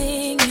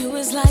 Losing you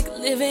is like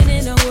living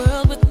in a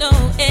world with no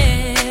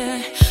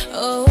air.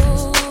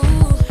 Oh,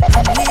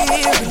 I'm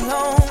here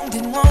alone,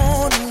 didn't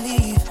wanna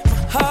leave.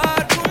 My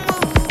heart will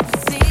move,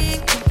 it's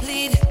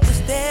incomplete.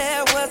 'Cause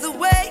there was a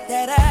way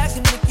that I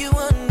can make you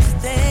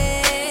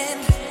understand.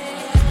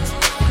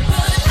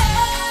 but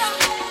how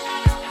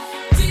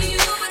do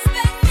you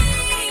expect me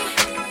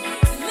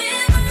to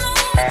live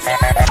alone with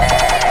just me?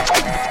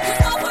 'Cause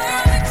my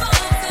world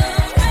revolves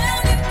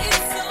around you,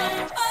 it's so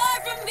hard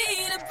for me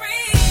to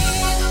breathe.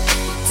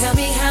 Tell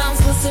me how I'm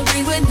supposed to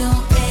breathe with no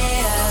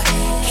air.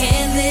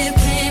 Can't live,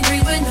 can't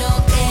breathe with no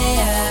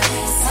air.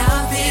 It's how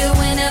I feel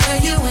whenever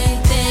you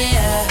ain't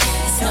there.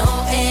 It's no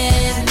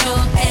air, no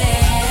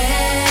air.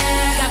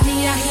 Got me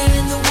out here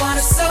in the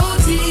water so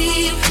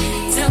deep.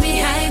 Tell me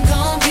how you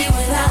gon' be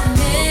without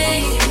me.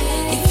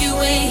 If you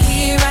ain't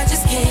here, I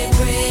just can't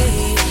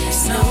breathe.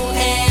 It's no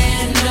air,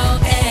 no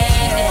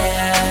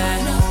air.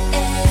 No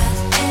air,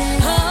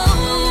 oh,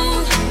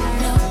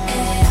 no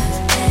air,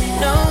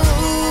 no.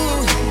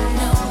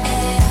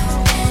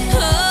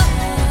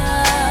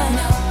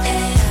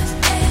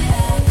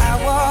 I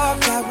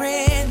walked, I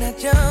ran, I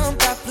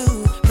jumped, I flew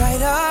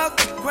right off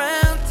the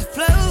ground to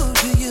flow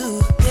to you.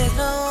 There's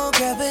no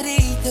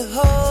gravity to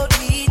hold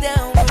me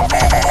down for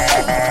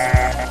real.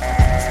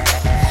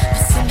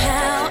 But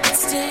somehow I'm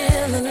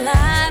still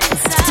alive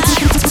inside.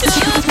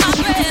 Took my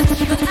breath,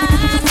 but I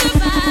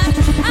survived.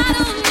 I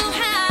don't know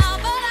how,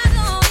 but I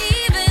don't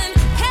even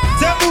care.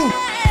 Taboo.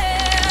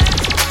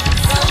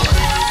 So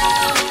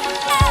how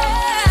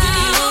Do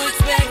you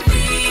expect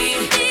me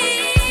to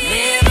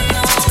live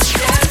alone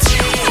just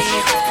me?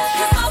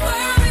 'cause my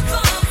world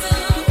revolves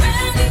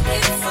around you,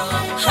 it's so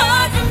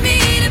hard for me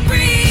to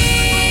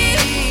breathe.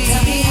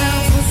 Tell me how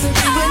I'm supposed to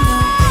breathe with no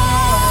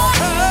air.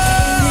 Can't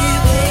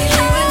live, can't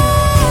breathe with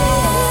no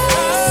air.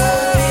 It's how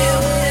I feel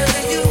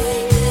whenever you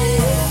ain't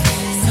there.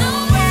 It's no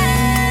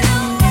air, no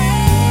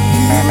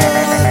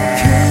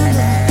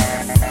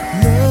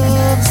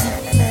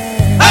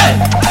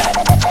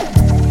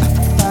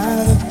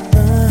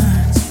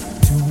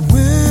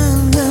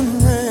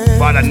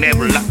Father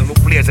Neville, lock the new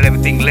place and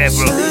everything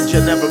level. DJ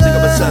Neville, big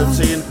up myself,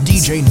 saying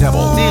DJ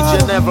Neville. DJ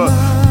Neville,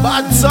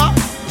 bad sir.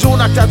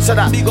 Jonathan said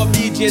that. Big up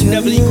DJ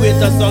Neville,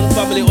 Equator Sound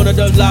Family, one of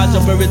the large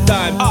of every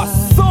time. Ah,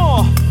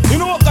 so, you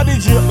know what the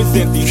DJ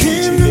representing?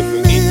 DJ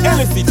Neville in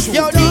LSD Tuesday.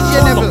 Yo, DJ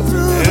Neville.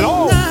 Hello.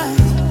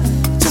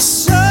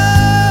 Just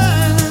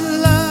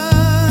shining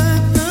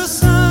like the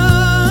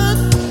sun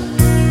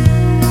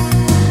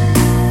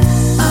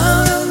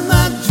out of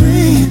my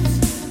dreams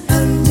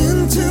and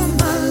into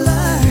my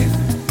life.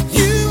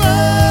 You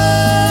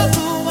are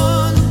the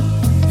one.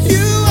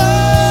 You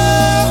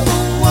are the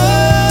one.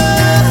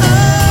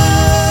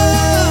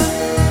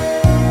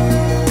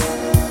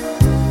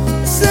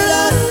 Said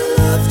I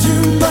loved you,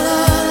 but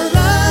I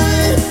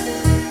lied.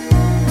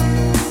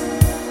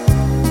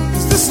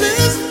 'Cause this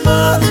is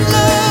more than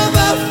love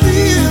I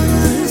feel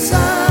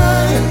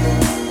inside.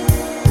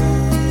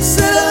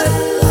 Said I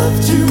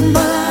loved you,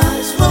 but I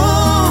was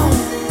wrong.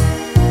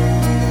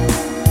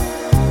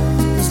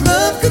 'Cause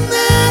love could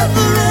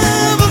never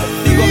ever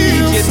Big up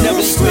feel DJ so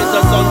Neville, Equator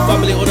Sound strong.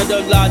 Family, one of the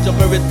large of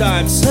every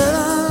time. Said I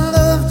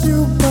loved you,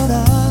 but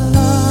I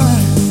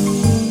lied.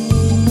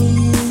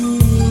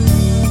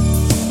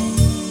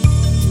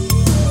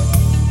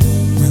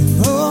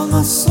 With all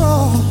my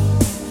soul,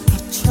 I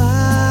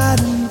tried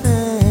in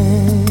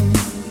vain.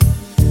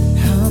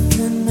 How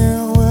can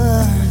mere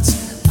words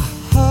my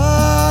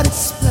heart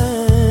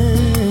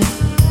explain?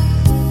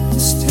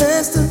 This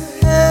taste of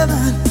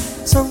heaven,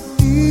 so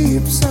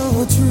deep, so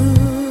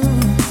true,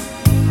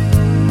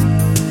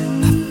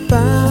 I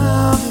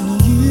found in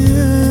you.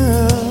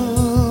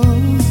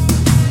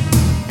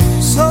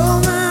 So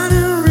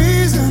many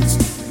reasons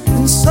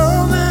and so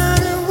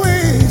many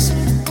ways.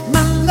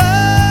 My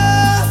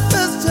life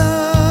has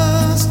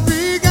just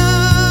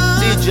begun.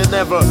 DJ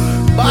Neville,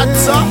 bad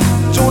sir.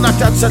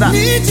 Jonathan said that.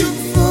 Need you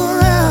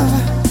forever,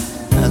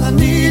 and I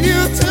need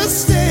you to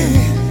stay.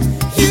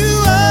 You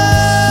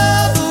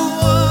are the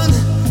one.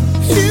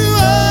 You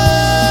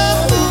are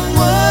the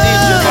one.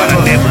 Father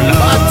Neville,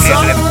 lock the new place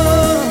and everything.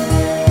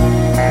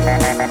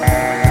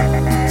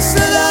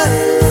 Said I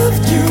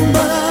loved you,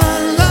 but I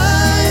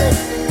lied.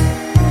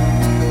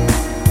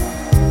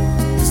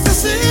 'Cause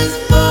this is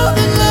more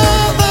than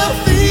love I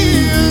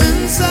feel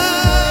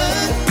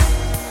inside.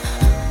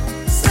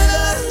 Said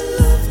I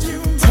loved you.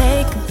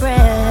 Take a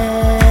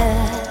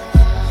breath,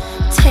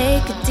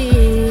 take a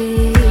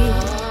deep,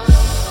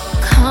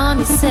 calm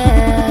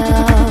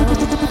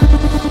yourself.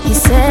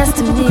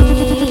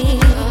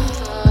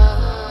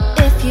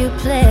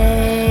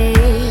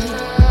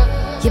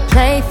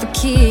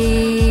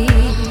 key.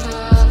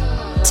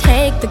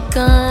 Take the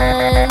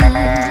gun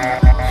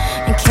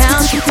and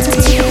count to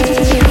 3.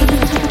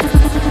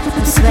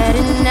 I'm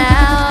sweating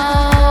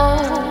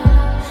now,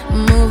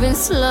 moving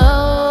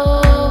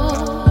slow.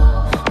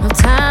 No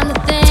time to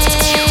think,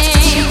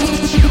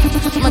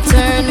 my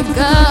turn to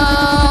go.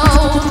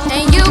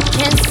 And you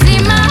can see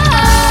my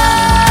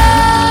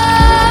heart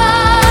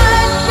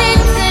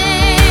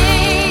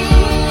beating.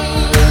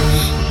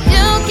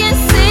 You can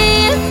see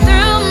it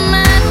through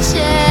my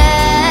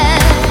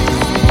chest.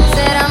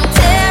 Said I'm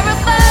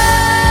terrified,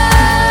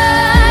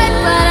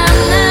 but I'm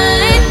not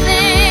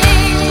leaving.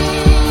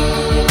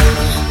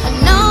 I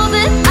know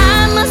that I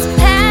must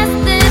pass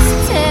this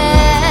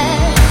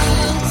test.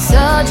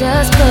 So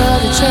just pull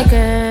the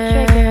trigger.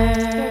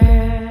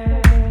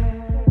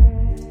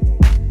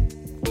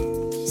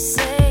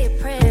 Say a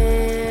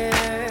prayer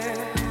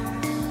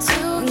to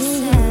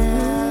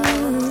yourself.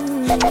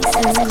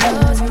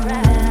 Close your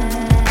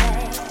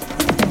eyes.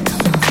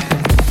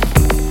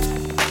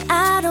 I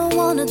don't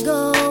wanna go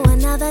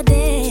another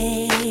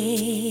day,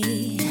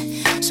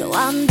 so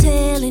I'm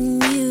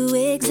telling you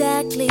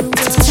exactly what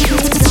is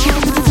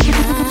on my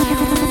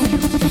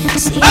mind.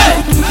 See,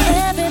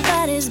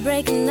 everybody's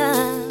breaking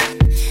up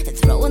and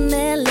throwing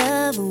their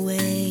love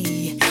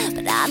away,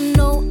 but I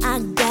know I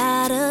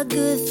got a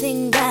good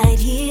thing right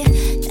here.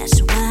 That's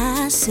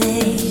why I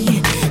say,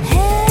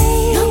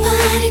 hey,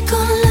 nobody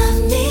gonna love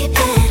me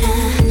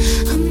better.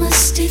 I must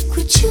stick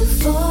with you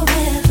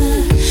forever.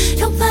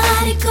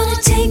 Nobody gonna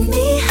take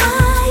me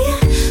higher.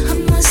 I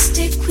must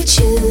stick with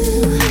you.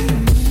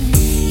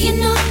 You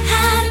know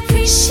how to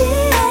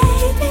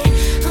appreciate me.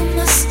 I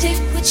must stick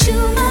with you,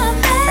 my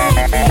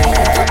baby.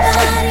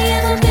 Nobody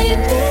ever made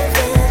me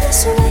feel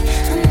this way.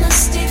 I must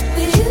stick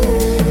with you.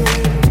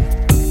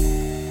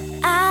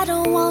 I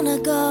don't wanna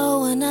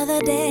go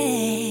another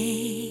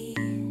day,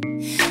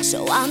 so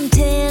I'm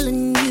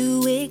telling you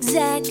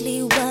exactly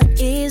what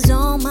is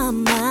on my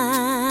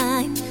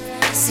mind.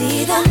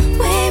 See the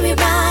way we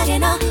ride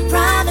in our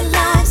private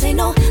lives, ain't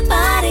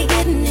nobody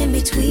getting in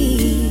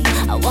between.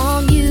 I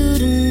want you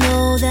to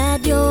know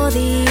that you're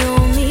the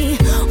only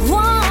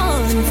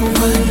one for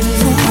me.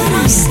 For what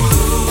I say,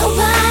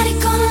 nobody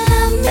gonna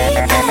love me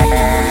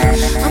better.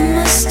 I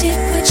must stick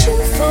with you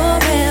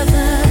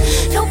forever.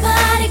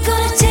 Nobody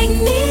gonna take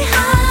me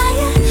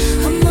higher.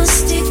 I must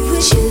stick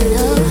with you.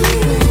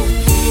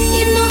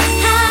 You know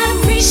how to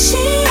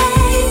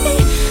appreciate me.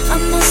 I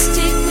must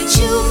stick with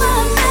you, my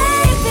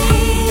baby.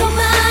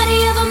 Nobody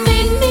ever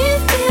made me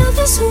feel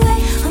this way.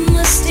 I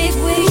must stick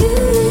with you.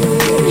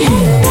 And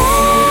now,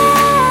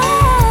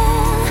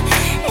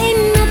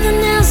 ain't nothing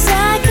else I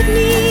could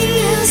need.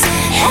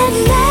 And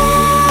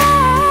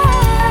now,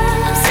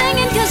 I'm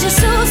singing 'cause you're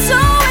so, so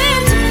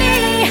into me.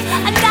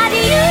 I got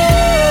you.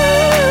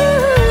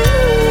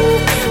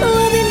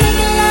 We'll be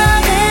making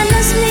love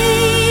endlessly.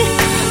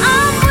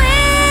 I'm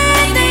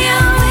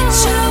with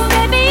you,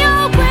 baby,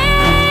 you're with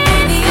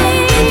me.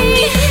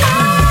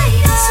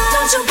 So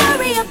don't you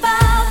worry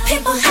about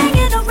people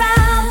hanging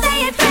around. They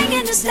ain't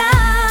bringing us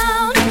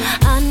down.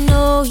 I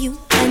know you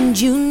and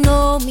you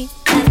know me,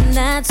 and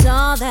that's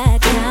all that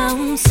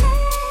counts.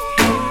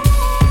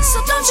 So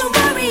don't you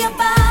worry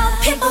about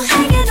people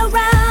hanging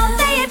around.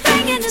 They ain't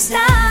bringing us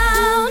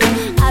down.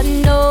 I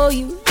know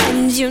you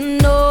and you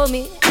know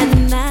me,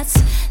 and that's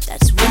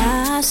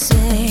why I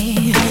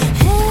say,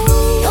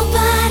 hey,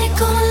 nobody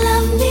gonna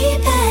love me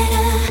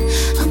better.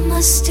 I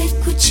must stick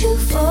with you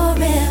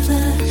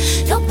forever.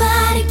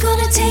 Nobody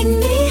gonna take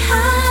me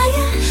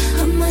higher.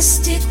 I must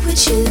stick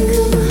with you.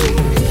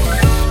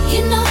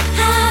 You know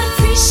how to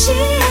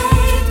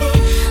appreciate me.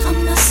 I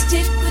must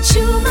stick with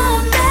you, my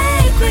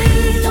baby.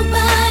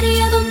 Nobody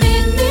ever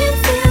made me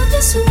feel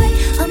this way.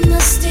 I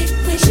must stick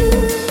with you.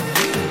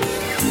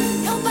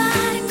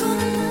 Nobody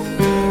gonna love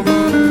me.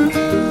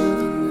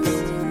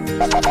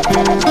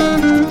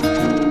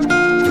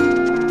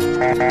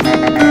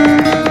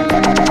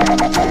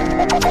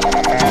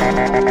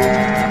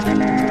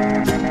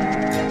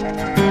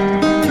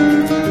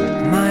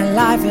 My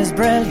life is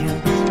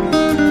brilliant.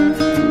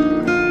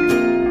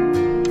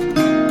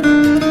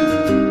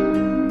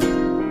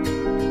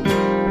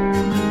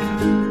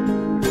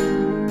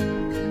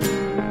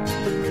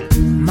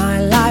 My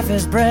life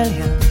is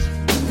brilliant.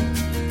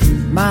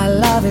 My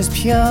love is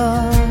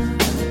pure.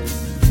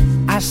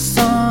 I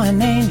saw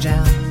an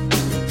angel,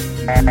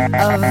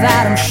 of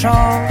that I'm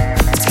sure.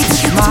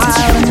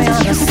 Smiled at me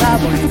on the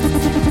subway.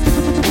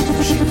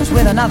 She was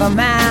with another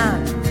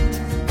man,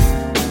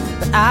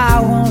 but I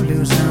won't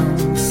lose no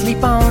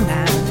sleep on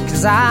that,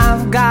 'cause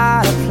I've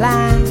got a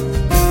plan.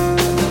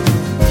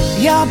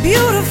 You're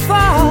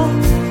beautiful.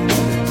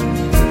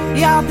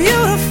 You're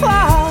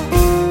beautiful.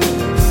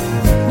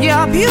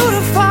 You're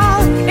beautiful,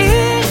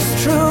 it's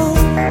true.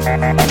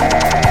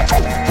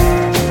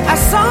 I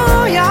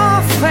saw your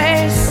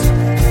face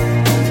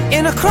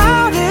in a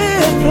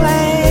crowded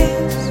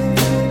place,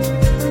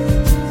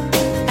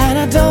 and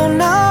I don't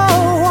know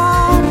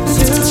what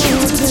to do,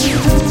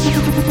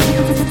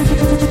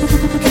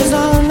 'cause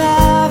I'll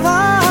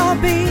never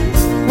be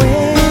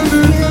with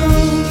you.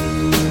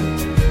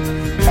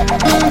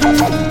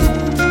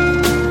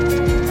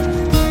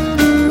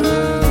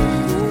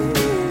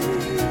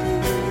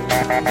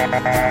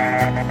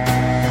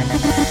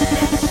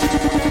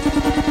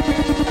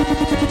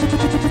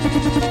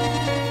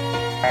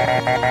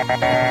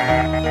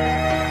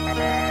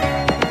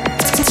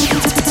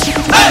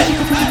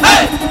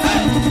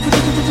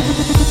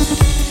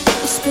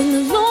 It's been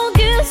the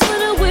longest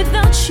winter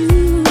without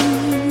you.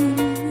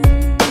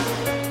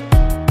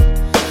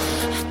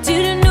 I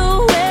didn't know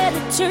where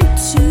to turn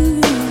to.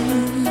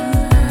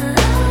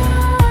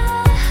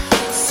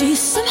 See,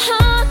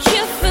 somehow I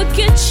can't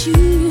forget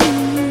you.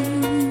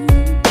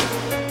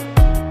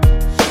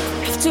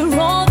 After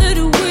all that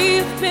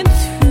we've been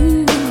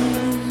through,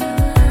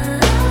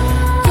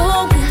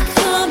 going,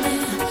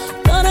 coming,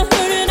 gonna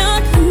hurt and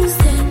I'll lose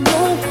that no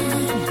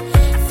one,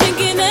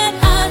 thinking that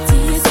I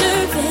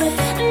deserve it.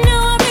 Now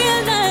I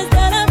realize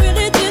that I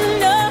really didn't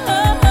know.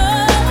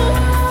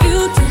 You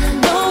didn't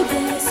know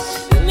this.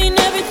 You mean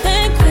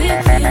everything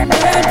quickly and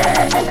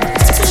burning.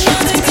 So now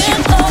they get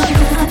all I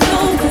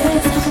know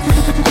is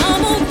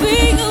I'ma be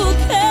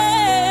okay.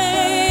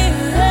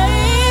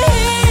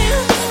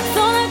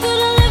 Thought I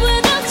couldn't live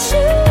without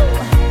you.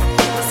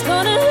 It's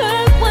gonna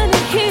hurt when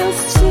it heals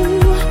too.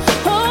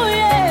 Oh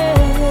yeah.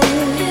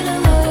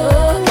 It'll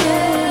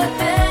get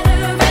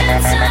better in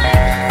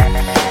time.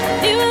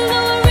 Even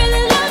though I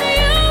really love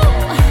you,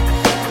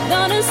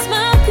 gonna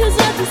smile 'cause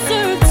I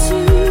deserve to.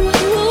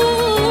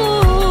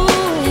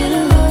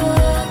 It'll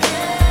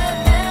get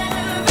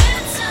better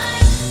in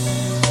time.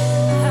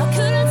 How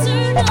could I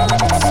turn on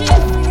the TV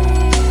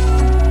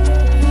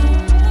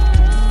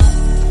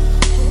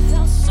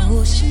without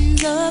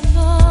oceans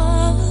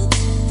apart,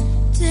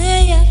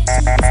 day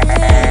after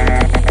day?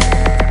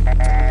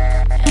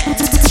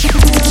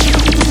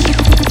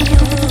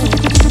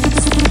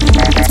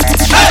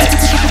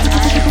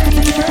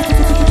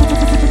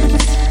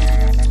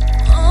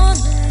 On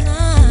the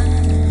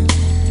line,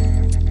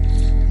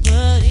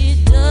 but it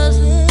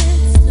doesn't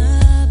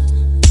stop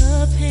the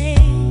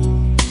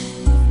pain.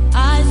 I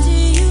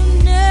see you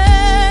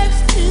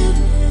next to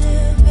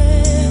me.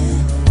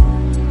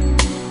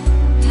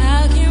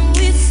 How can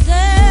we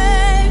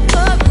stay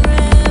forever?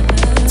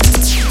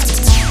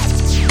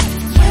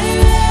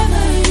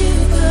 Wherever you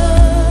go,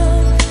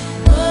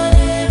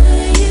 whatever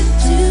you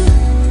do,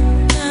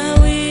 I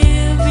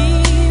will be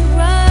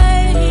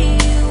right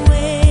here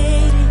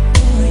waiting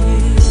for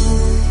you.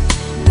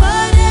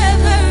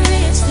 Whatever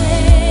it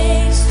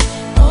takes,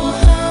 oh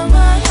how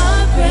my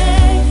heart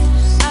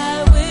breaks, I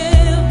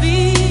will be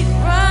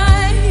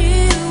right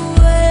here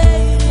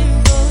waiting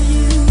for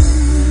you.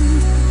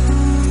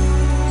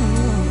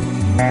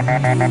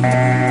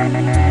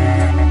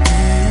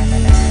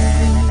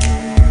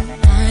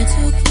 I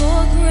took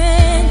for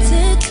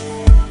granted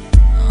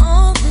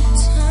all the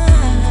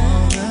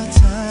time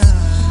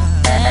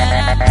that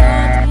I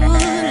thought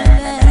would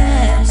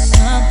last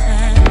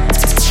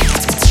sometimes.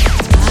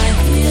 I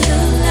hear the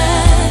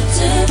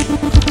laughter,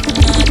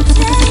 my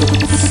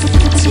days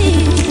and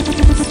tears,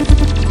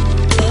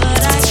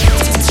 but I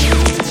can't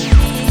see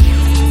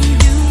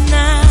you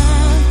now.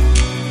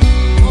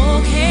 Oh,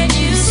 can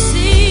you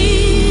see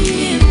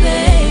it,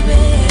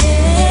 baby?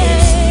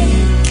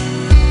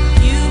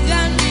 You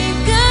got me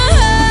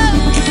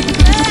going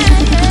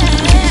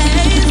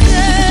crazy.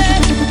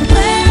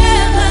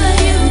 Wherever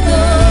you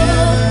go,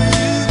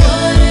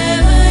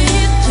 whatever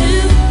you do,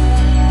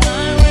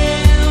 I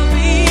will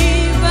be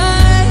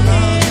right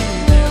here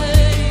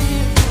waiting for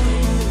you.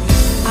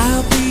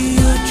 I'll be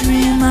your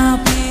dream, I'll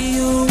be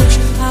your wish,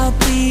 I'll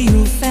be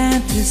your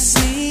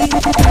fantasy.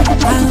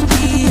 I'll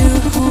be your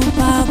hope,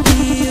 I'll be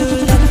your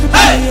love,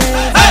 I'll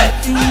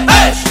be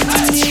everything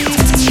that you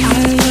need. I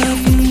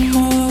love you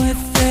more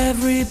with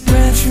every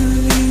breath,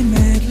 truly,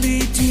 madly,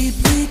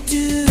 deeply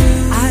do.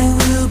 I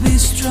will be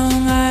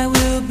strong, I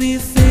will be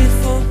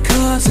faithful,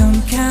 'cause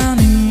I'm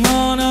counting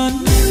on a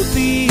new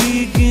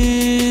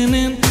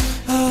beginning,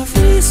 a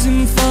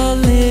reason for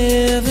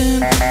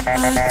living,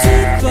 a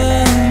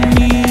deeper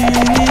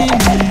meaning,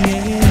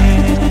 yeah.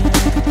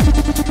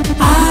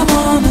 I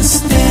wanna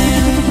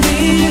stand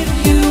with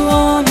you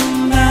on a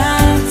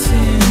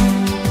mountain.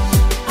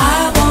 I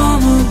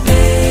wanna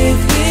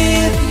bathe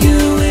with you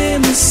in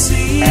the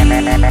sea.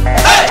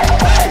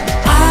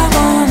 I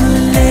wanna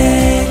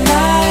lay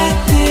like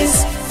this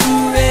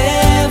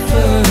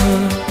forever,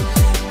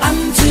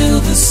 until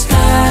the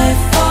sky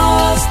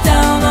falls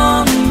down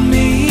on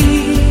me.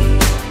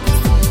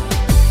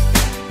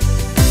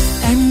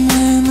 And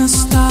when the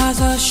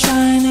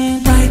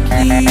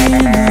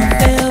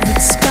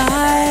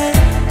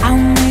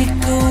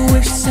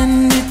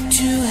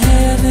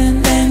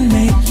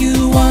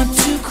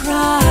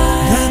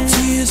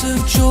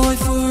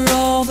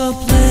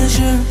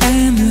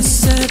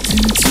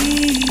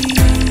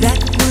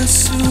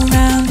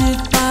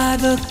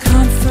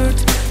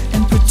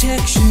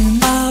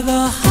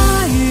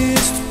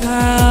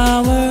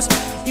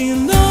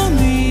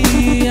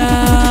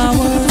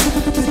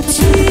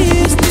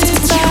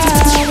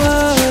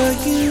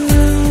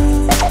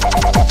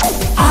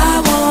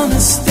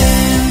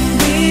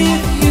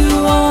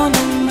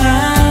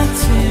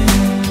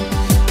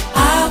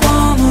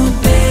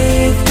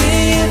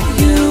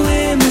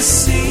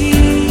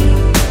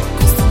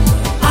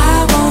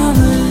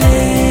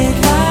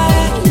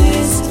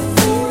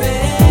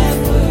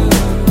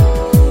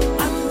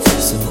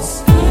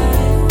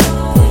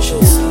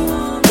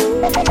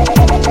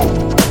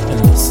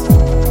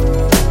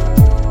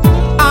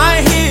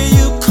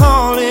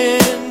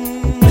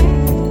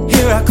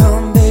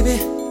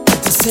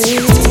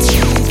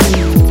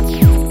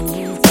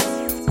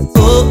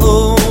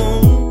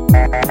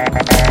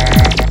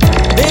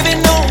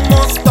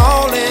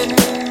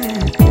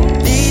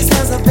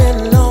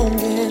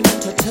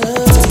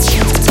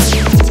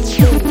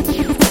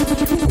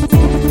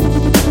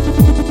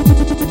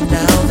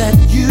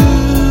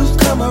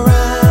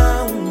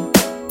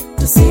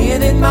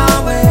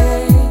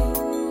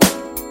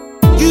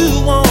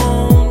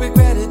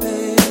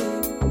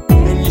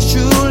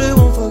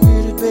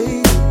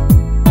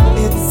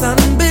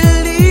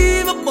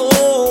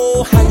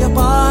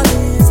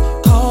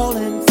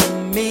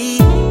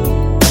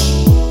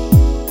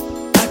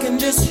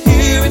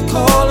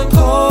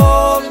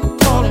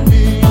calling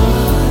me.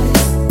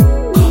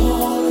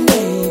 Calling,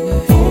 baby,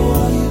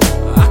 for you.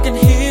 I can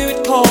hear it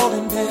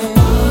calling, baby.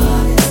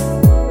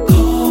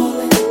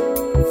 Calling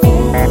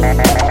for you.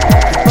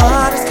 Your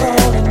body's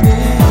calling me.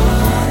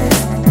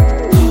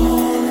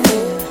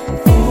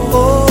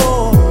 Oh,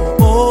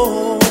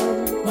 oh,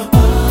 my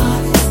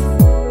body's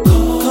calling.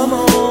 Come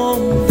on,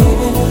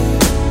 baby,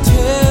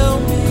 tell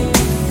me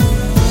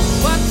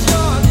what's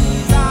your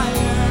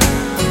desire.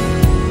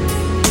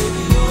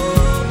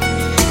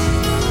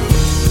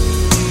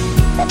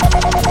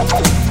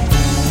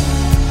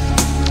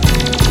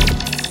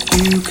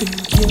 You could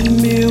give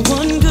me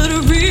one good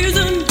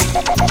reason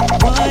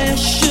why I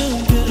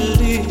should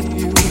believe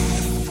you,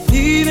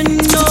 even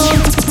though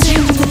the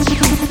things that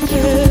you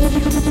said.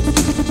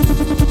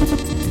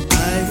 I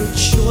would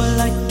sure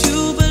like to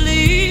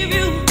believe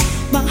you.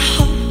 My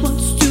heart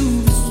wants to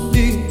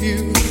receive you.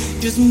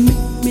 Just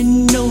make me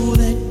know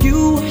that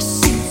you are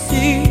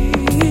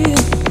sincere.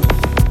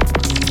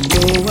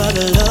 Oh, I'd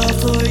love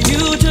for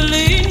you to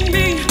lead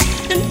me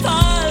and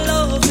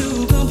follow you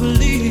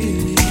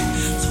completely.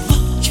 So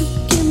won't you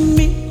give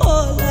me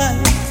all I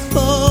ask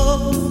for?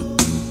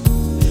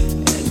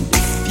 And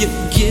if you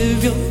give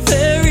your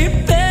very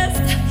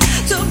best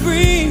to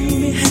bring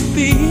me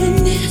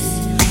happiness,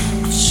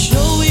 I'll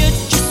show you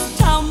just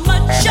how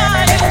much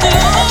I do.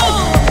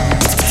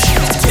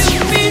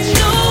 You mean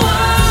the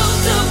world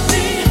to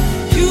me.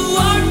 You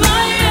are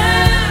my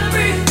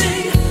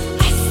everything.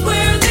 I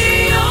swear the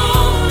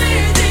only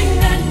thing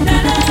that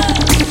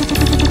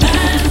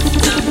matters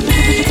to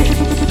me.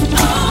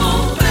 Oh,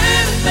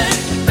 baby,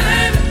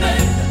 baby,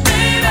 baby,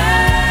 baby,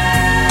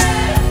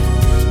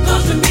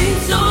 'cause you mean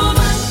so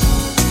much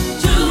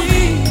to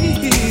me.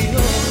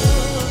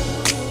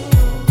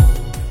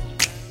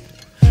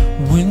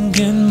 When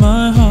can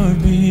my heart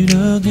beat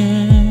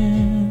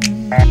again?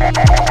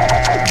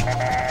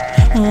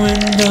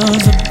 When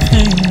does the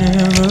pain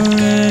never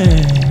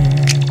end?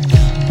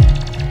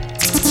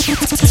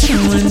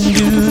 When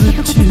do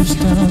the tears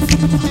stop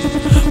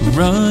from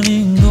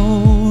running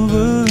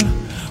over?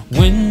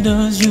 When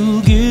does you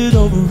get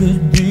over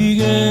it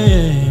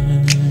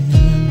begin?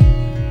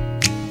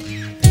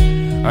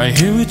 I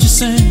hear what you're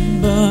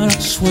saying, but I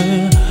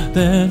swear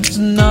that it's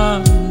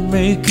not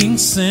making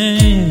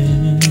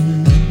sense.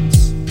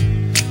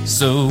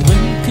 So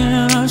when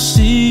can I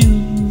see you?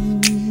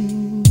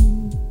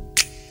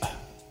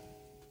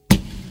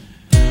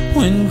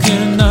 When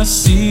can I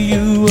see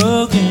you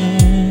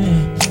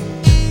again?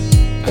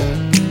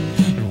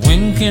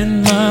 When can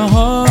my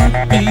heart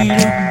beat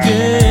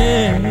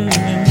again?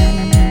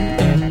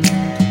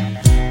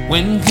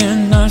 When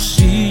can I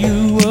see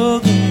you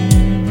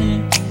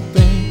again,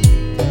 babe?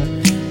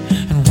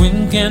 And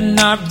when can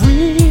I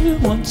breathe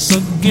once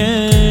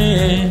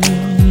again?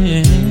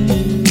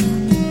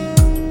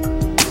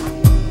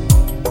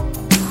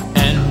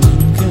 And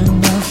when can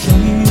I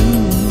see you?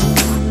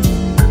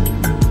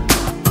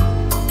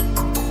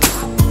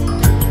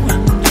 When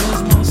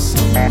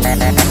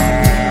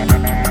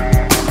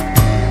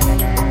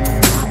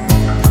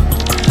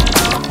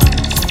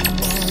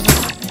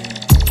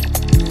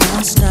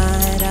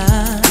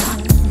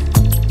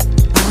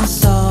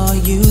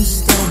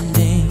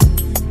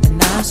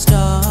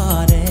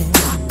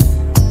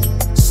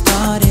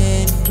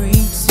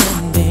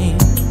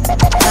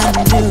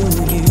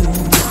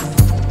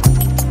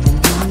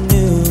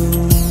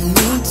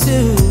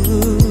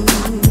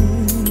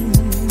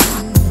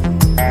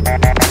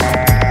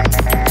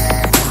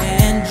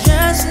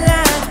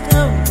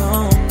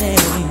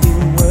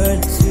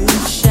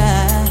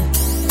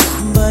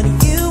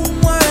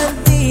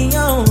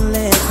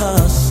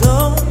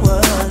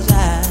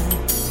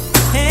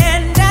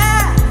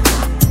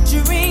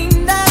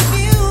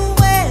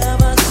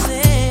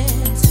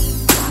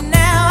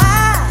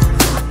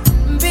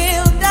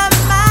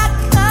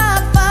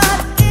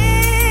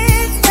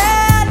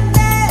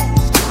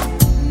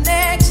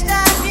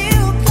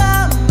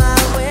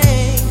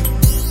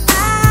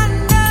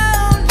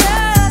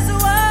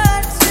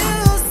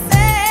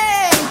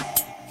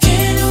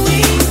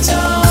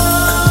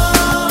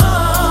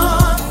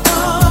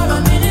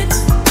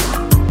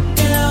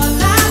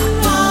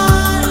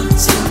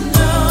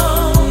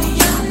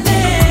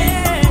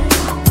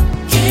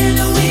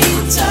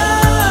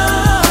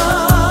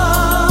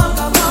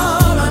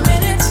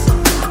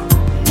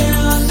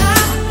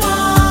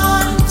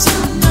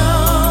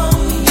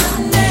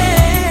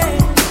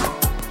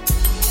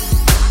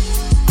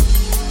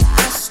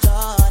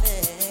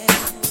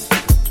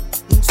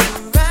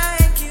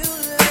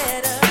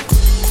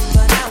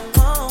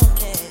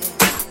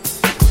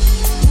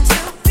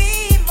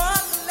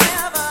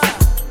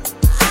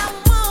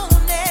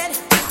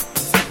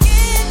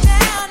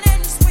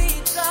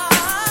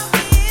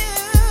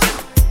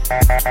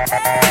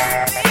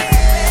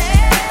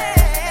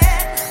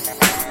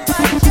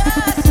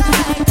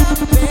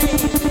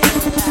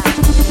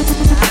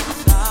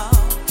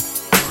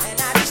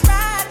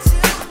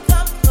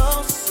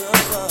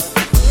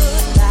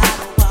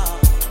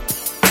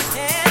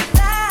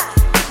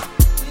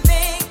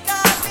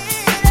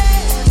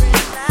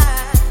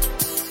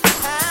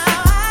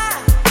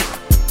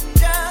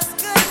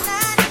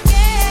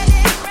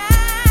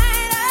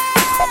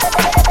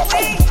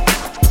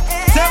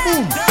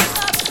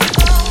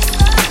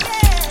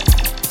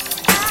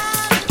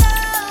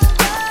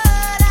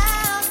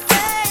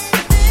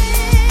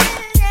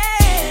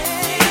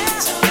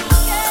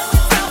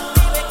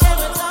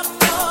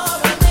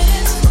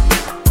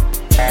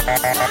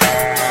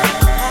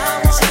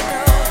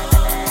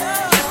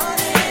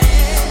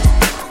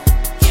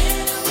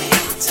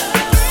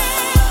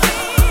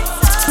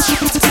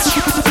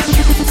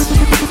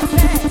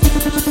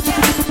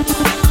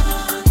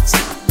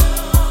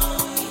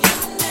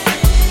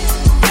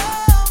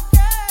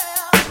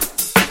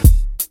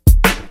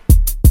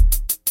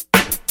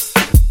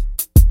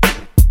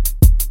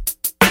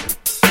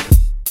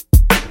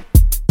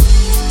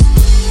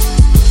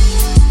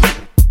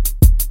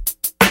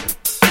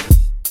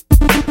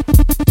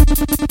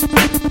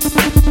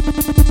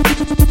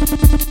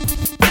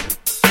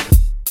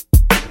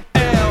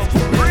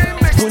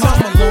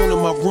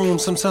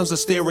sometimes I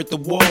stare at the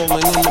wall,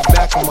 and in the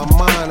back of my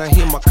mind I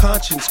hear my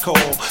conscience call,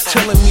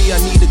 telling me I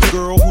need a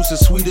girl who's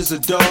as sweet as a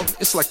dove.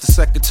 It's like the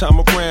second time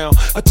around,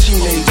 a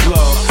teenage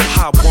love.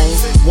 I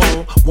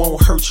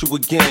won't hurt you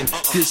again.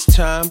 This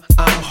time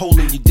I'm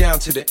holding you down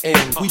to the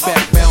end. We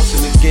back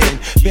bouncing again,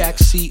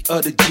 backseat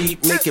of the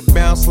Jeep, make it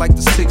bounce like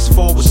the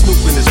 6'4" with Snoop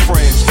and his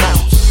friends.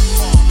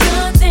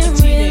 Nothing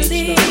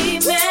really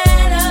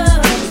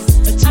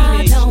matters.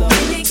 I don't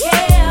really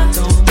care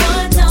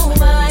what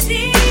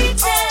nobody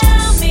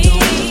tell me.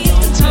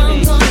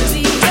 I'm gonna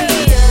be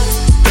here.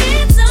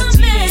 It's a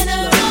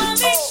matter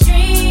of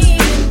extreme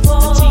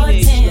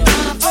importance.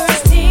 My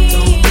first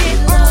teen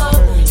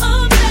love,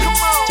 oh babe.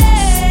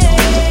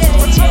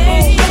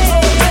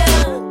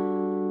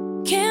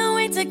 Can't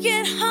wait to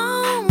get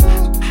home.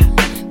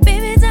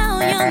 Baby,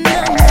 dial your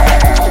number.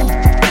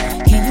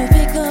 Can you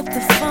pick up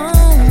the phone?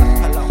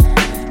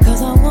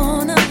 I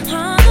wanna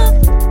holler,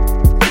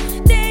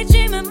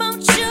 daydream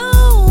about you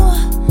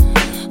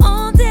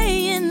all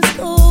day in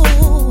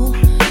school.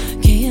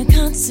 Can't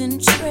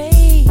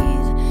concentrate,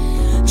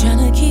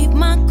 tryna keep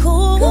my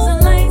cool. 'Cause the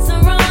lights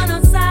are on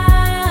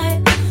outside.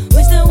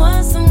 Wish there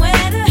was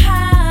somewhere to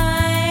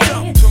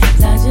hide.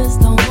 'Cause I just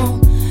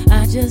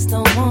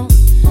don't want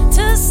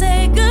to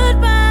say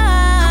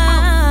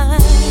goodbye.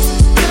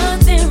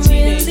 Nothing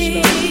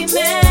really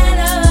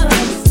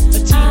matters.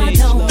 I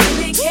don't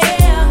really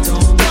care.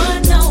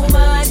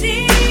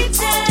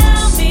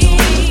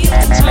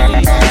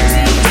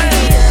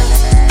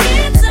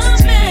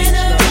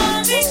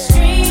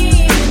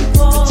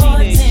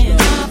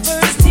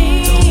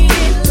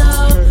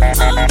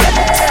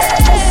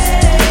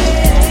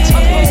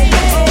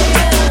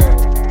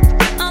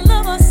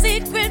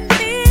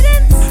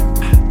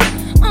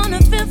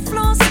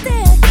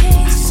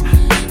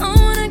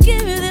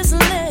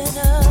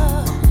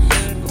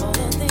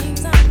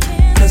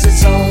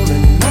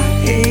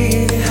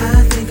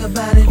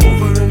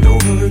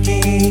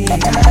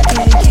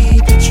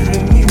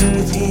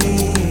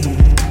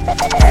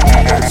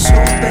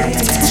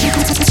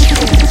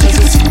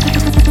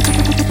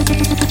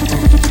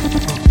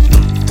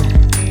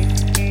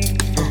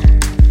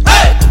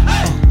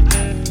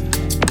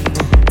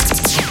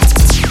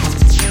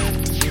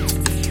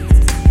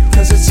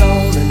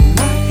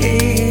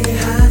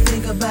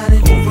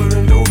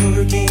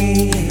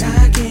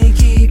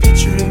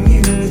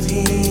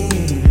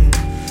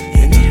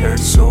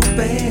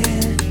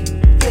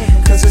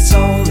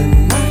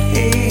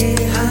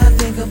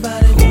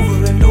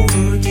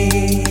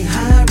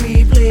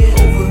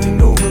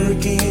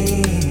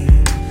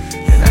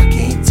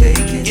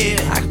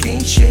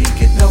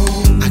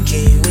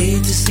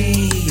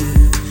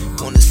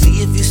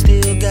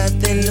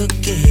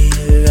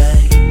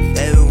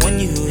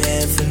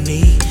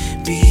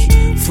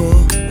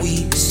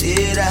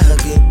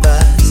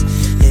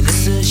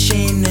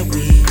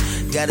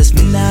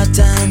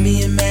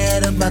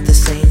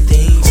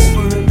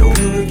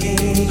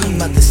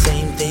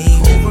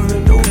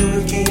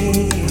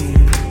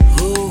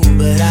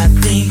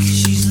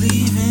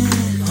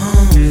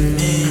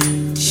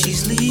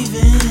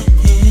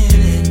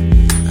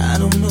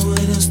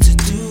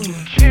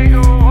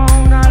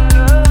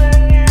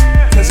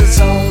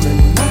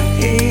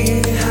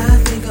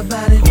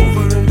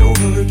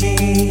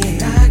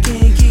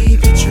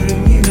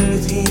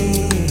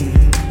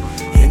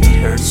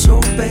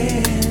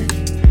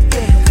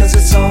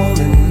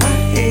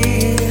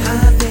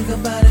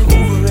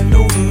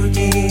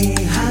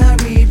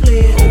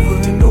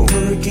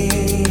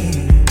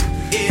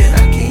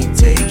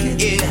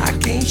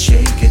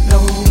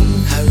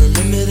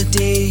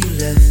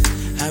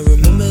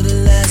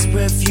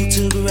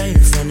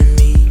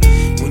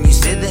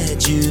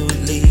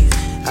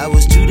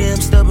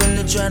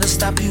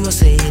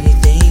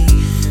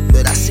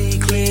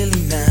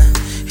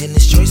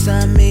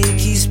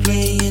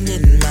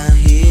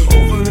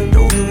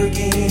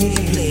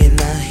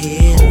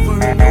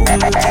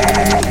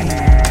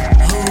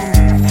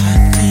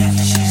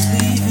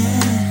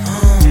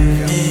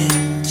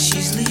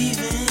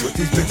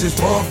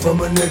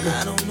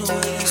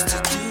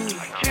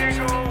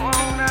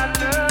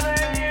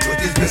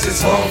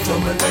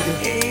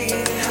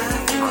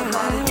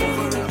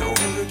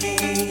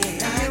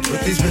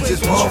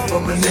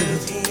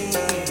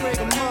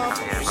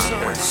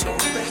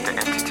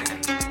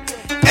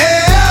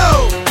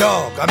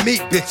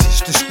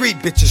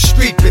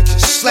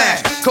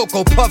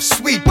 Cocoa Puff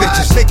sweet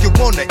bitches make you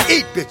wanna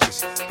eat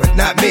bitches, but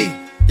not me.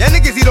 Y'all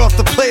niggas eat off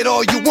the plate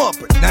all you want,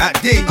 but not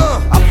D.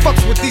 I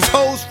fucks with these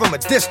hoes from a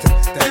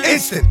distance. The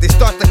instant they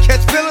start to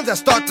catch feelings, I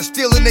start to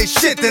stealing they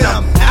shit. Then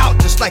I'm out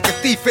just like a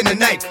thief in the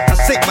night. I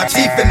sink my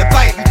teeth in the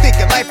bite. You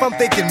thinking life, I'm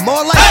thinking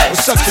more life.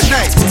 What's up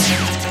tonight?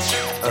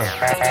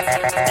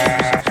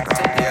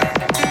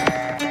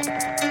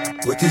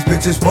 What these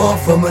bitches want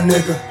from a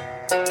nigga?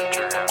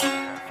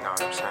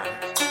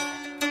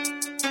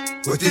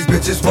 What these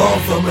bitches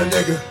want from a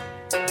nigga?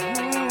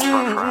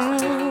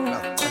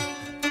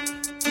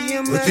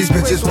 What these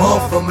bitches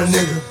want from a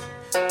nigga?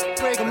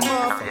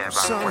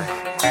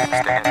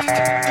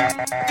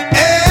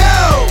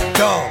 Ew,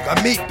 dog, I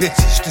I meet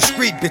bitches,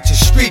 discreet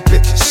bitches, street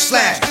bitches,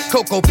 slash,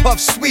 Cocoa Puff,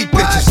 sweet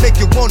bitches, make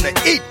you wanna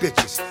eat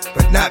bitches,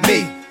 but not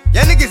me.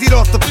 Y'all niggas eat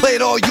off the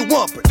plate all you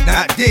want, but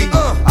not D.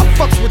 I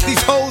fucks with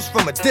these hoes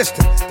from a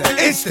distance. The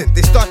instant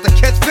they start to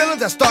catch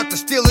feelings, I start to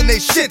stealing they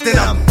shit. Then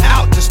I'm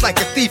out just like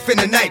a thief in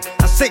the night.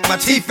 I sink my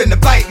teeth in the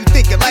bite. You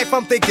thinking life,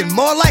 I'm thinking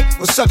more like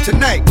what's up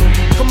tonight.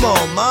 Come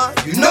on, ma,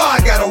 you know I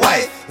got a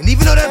wife. And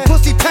even though that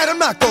pussy tight, I'm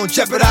not gonna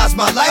jeopardize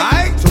my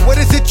life. So what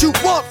is it you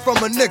want from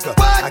a nigga?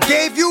 I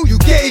gave you, you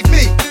gave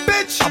me.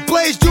 Bitch, I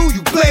blazed you,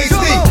 you blazed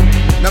me.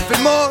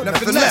 Nothing more,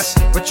 nothing less.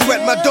 But you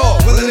at my door,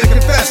 willing to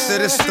confess that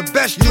it's the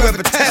best you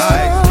ever tested.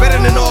 Better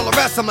than all the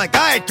rest. I'm like,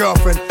 alright,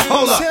 girlfriend,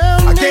 hold up.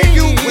 I gave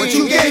you what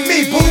you gave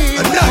me, boo.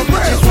 Enough.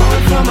 What you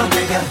want from a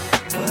nigga?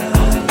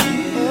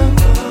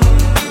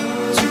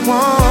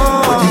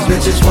 What these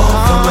bitches want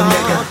from a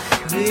nigga?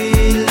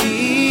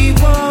 Really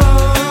want.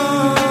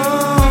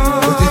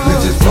 What these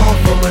bitches want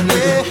from a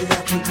nigga?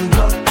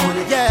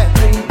 Yeah.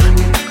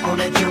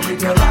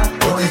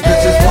 What these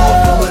bitches want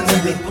from a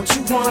nigga? What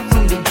you want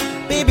from me?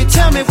 Baby,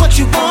 tell me what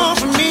you want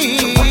from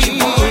me.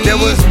 There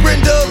was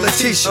Brenda,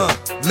 Leticia,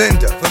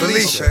 Linda,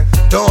 Felicia,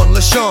 Dawn,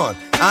 LaShawn,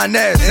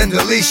 Inez, and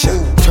Alicia,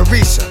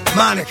 Teresa,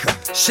 Monica,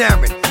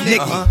 Sharon,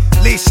 Nikki,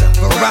 Lisa,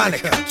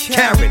 Veronica,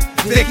 Karen,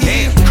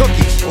 Vicky,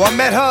 Cookies. Oh, I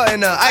met her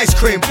in an ice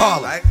cream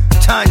parlor.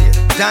 Tanya,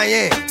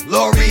 Diane,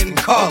 Lori, and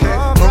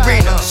Carla,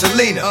 Marina,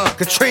 Selena,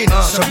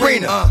 Katrina,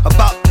 Sabrina,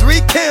 about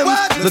 3 Kims,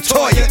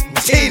 LaToya, and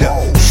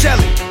Tina,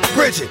 Shelly,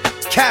 Bridget,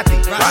 Kathy,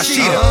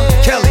 Rashida,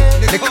 Kelly,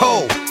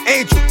 Nicole,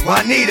 Angel,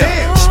 Juanita,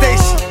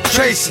 Stacy,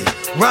 Tracy,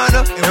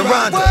 Rhonda and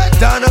Rhonda,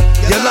 Donna,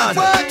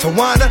 Yolanda,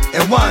 Tawana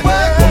and Wanda.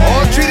 We're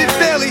all treated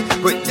fairly,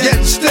 but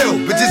yet still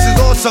bitches is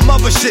on some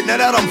other shit now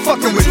that I'm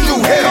fucking with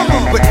you here.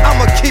 But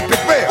I'ma keep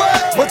it real.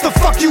 What the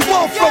fuck you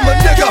want from a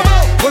nigga?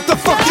 What the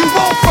fuck you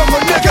want from a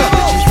nigga?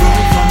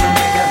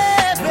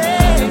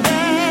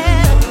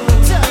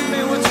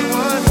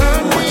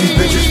 What these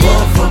bitches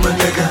want from a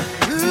nigga?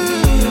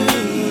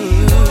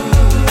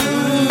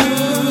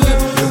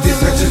 What these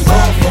bitches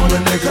want from a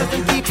nigga?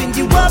 Keeping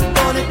you up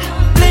on it,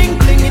 bling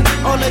blinging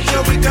on the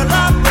jewelry, girl,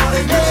 I'm on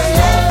it.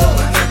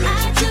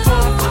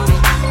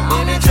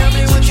 Baby, tell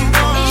me what you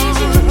want.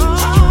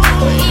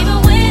 Even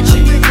when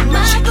you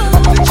my boo,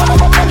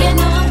 you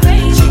know I'm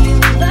crazy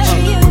for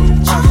you.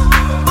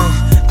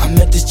 I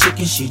met this chick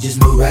and she just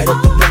moved right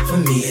up the block for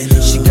me. And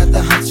she got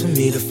the hots for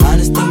me, the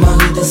finest thing my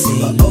hood has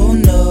seen. But oh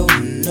no,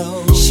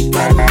 no, she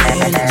got a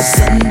man in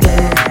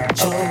December.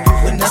 Oh,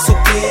 but that's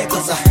okay,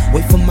 cause I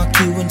wait for my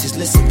cue and just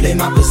listen, play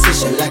my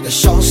position like a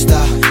show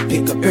star.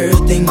 Pick up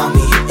everything,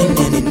 mommy, and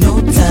then in no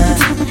time,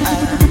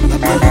 I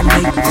better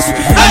make this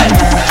with her.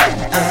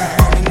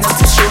 And that's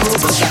for sure,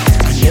 but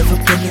I never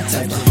been the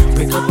type to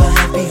break up a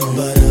happy home.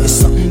 But it's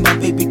something about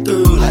baby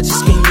girl, I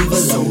just can't leave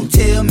alone.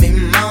 Tell me,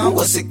 mom,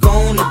 what's it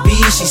gonna be?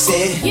 She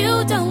said,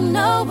 you don't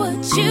know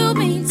what you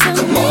mean to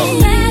come me.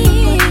 on.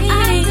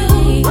 I do.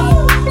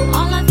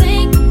 All I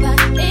think about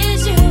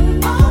is you.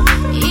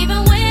 Even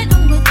when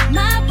I'm with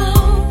my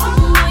boo,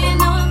 you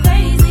know I'm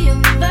crazy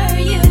over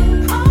you.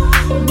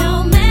 No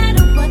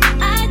matter what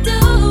I do,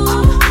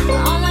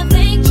 all I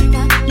think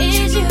about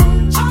is you.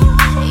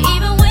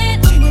 Even when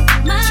I'm with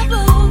my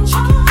boo,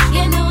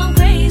 you know I'm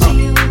crazy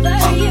over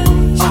you.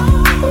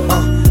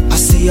 I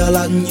see all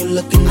out and you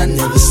looking, I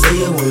never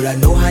say a word. I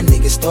know how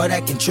niggas start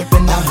acting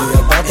trippin'. I heard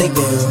about they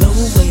girls. No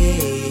way,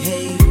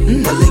 hey,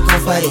 no they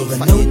gon' fight over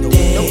no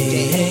day,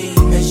 hey,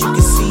 as you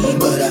can see.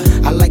 But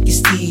I like your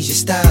steez, your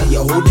style,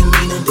 your whole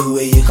demeanor, the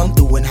way you come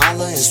through and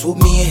holler and swoop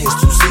me in his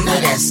 2-seater. Now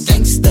that's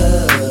gangsta,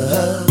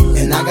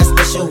 and I got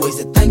special ways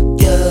to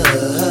thank ya.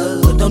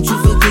 Don't you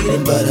forget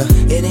it, but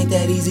it ain't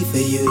that easy for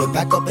you to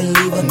back up and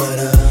leave him. But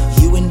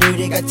you and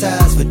Dirty got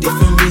ties for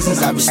different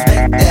reasons. I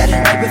respect that.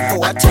 And right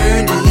before I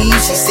turned to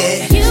leave, she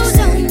said, you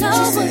don't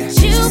know what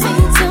you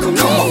mean to me.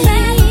 Come on.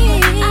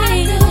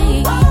 I do.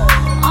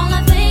 All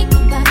I think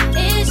about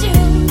is you.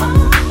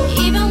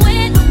 Even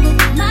when I'm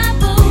with my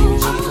boo,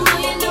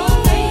 you know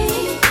I'm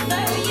crazy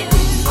for you.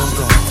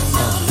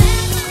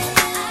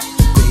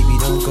 Baby,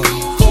 don't go.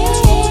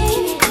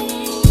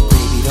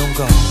 Baby, don't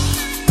go.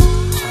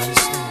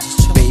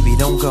 Baby,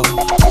 don't go.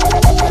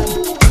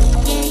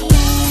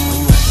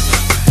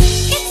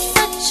 It's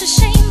such a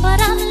shame, but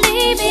I'm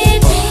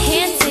leaving.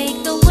 Can't take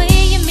the way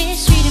you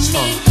mistreated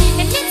me.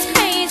 And it's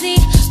crazy,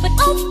 but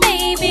oh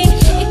baby,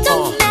 it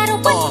don't matter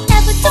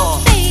whatever,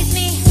 don't faze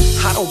me.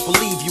 I don't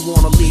believe you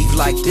wanna leave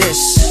like this.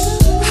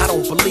 I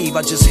don't believe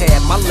I just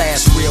had my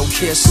last real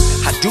kiss.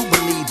 I do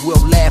believe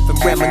we'll laugh and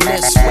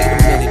reminisce. Wait a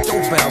minute,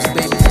 don't bounce,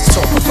 baby, let's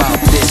talk about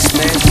this,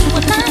 man. You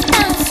are not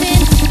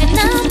bouncing, and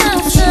I'm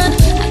bouncing.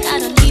 I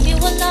gotta leave you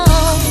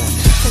alone.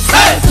 Cause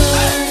I'm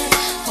good,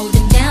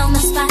 holding down the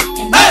spot,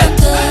 and I'm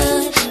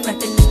good.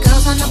 Repping the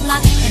girls on the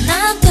block, and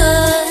I'm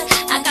good.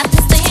 I got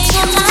this thing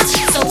on lock,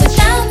 so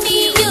without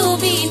me you'll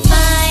be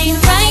fine,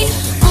 right?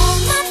 All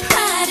my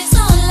pride is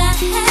all I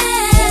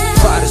have.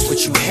 Pride is what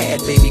you had,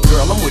 baby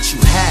girl, I'm what you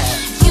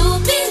have. You'll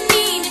be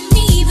needing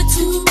me, but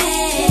too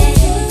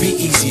bad. Be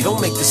easy,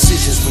 don't make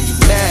decisions when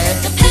you're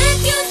mad. The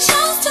path you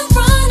chose to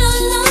run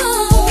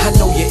alone. I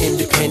know you're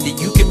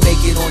independent, you can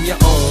make it on your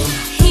own.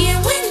 Here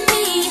with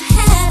me, you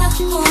had a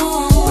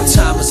home. But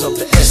time is of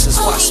the essence,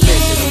 why spend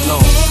it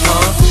alone,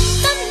 huh?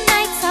 Some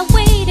nights I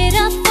waited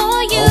up for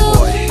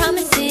you.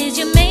 Promises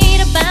you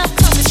made about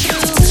coming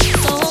through.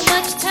 So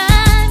much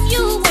time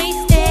you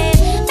wasted.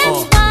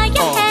 That's why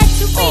I had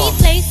to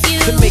replace you.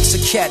 It makes a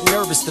cat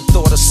nervous, the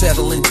thought of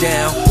settling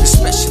down.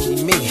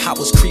 Especially me, I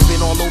was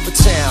creeping all over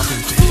town.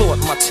 Thought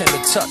my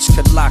tender touch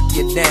could lock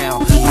you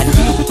down. I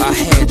knew I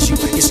had you,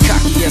 as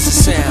cocky as it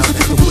sounds.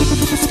 The way you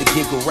used to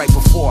giggle right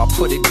before I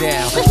put it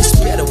down. It's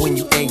better when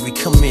you angry,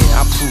 come in,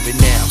 I'll prove it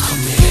now. Come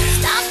in.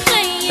 Stop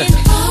playing,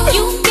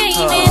 you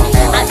gaming.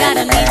 I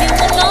gotta leave you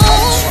alone.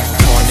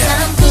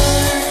 I'm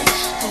good,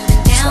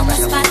 holding down my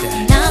spot,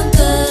 and I'm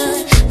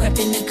good.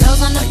 Repping the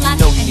girls on the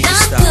block, and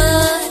I'm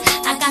good.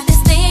 I got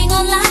this thing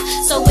on lock,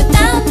 so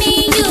without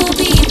me you'll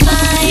be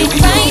fine,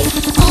 right?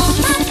 All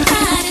my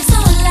pride is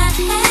all I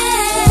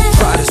have.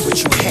 Pride is what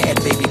you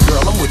had, baby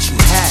girl, I'm what you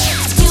have.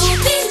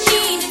 You'll be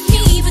needing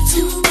me, but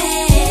too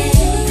bad.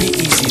 Be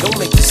easy, don't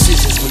make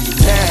decisions when you're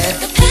mad.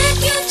 The path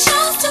you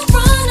chose to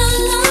run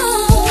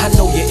alone. I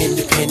know you're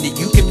independent,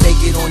 you can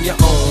make it on your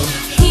own.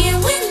 Here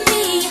with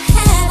me, you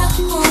had a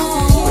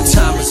home. But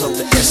time is of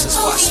the essence,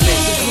 why spend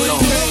it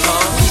alone,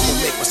 huh? Don't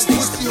make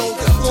mistakes to make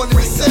up.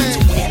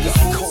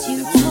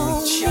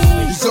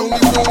 There's only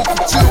room for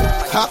two.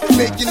 I'm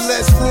making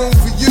less room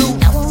for you.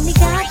 Now only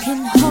God can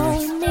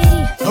hold me.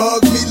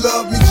 Hug me,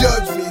 love me,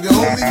 judge me. The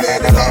only man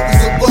that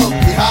hovers above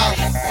me. How?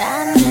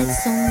 I met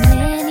so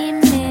many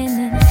men,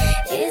 and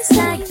it's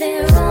like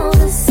they're all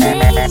the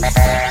same. My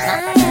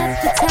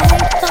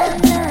appetite for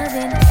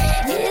loving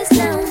is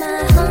now my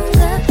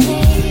hunger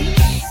pain.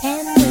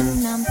 And when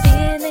I'm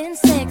feeling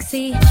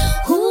sexy,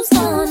 who's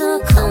gonna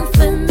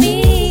comfort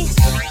me?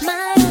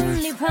 My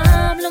only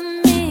problem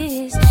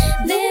is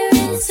their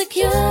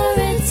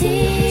insecurity.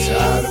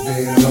 Tired of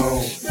being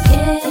alone.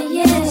 Yeah,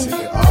 yeah. Sick of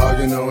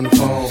arguing on the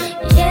phone.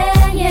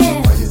 Yeah,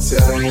 yeah. While you're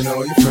telling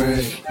all your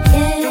friends.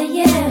 Yeah,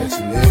 yeah. That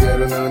you nigga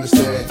don't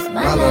understand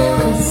my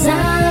love. 'Cause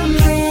I'm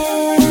real.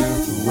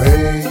 The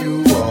way you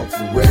walk,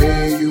 the way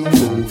you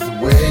move, the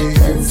way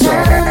you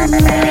talk.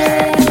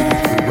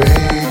 The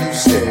way you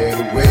stare,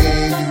 the way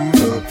you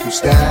look, your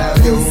style,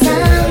 your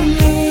hair.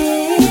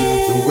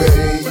 The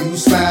way you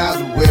smile,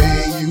 the way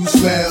you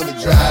smell, it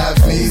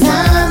drives me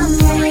wild.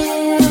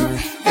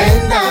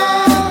 And I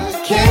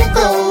can't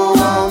go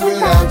on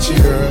without you,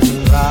 girl.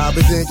 I've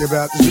been thinking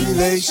about this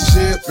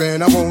relationship,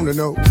 and I wanna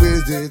know,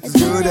 is it as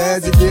good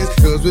as it gets?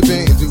 Cause we've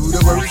been through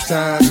the worst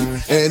times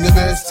and the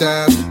best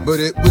times, but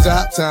it was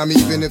our time,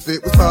 even if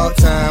it was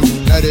part-time.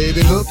 Now they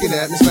been looking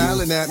at me,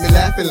 smiling at me,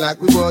 laughing like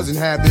we wasn't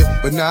happy,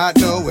 but not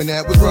knowing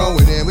that we're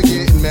growing and we're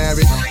getting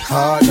married.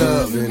 Hard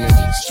loving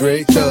and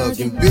straight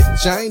thugging,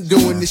 bitch, I ain't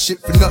doing this shit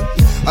for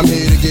nothing. I'm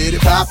here to get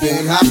it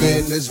poppin',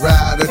 hoppin', let's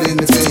ride it in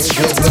the wind,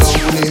 head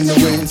blowing in the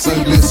wind,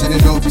 sun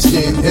glistening off your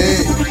skin.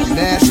 Hey,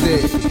 nasty,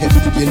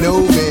 you know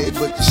me,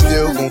 but you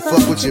still gon'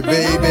 fuck with your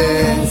baby.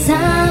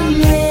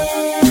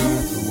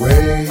 The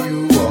way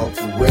you walk,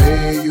 the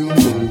way you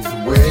move, the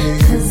way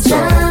you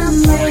talk,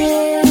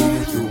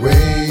 the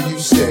way you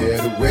stare,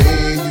 the way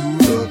you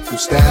look, your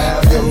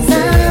style, your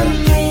hair,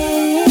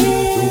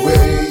 the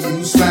way you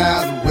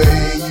smile, the way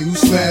you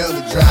smell,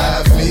 it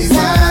drives me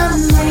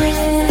wild.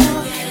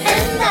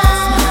 And I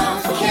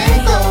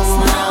can't go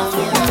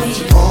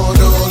on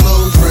all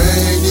those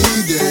rainy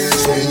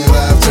days in your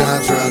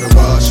lifetime trying to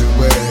wash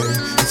away.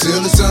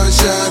 Till the sun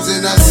shines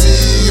and I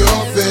see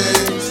your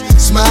face.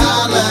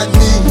 Smile at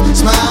me,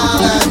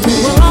 smile at me.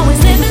 We're always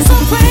living so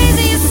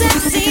crazy and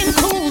sexy and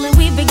cool, and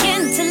we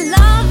begin to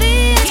love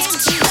it.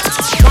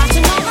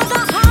 Watching all of the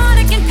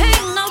heartache and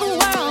pain of the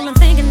world and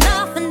thinking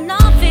nothing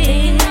of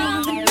it.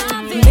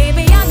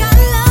 Baby, I got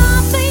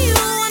love for you,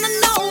 and I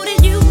know that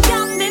you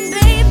got me,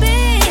 baby.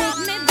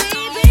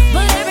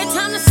 But every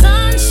time the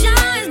sun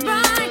shines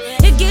bright,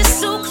 it gets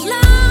so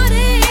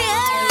cloudy.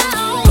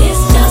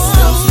 It's just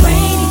those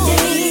rainy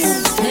days.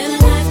 Spend a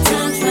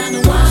lifetime trying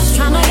to wash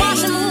them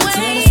away.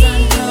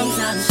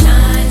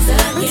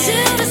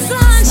 Until the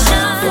sun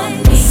shines,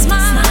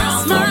 smile,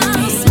 smile,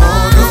 smile.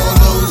 On all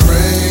those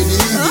rainy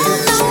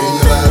days in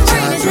your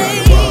lifetime trying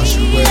to wash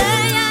away.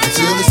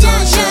 Until the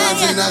sun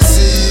shines and I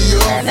see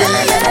your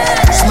face.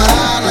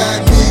 Smile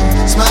at me,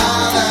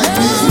 smile at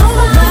me.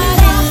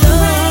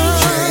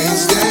 Can't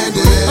stand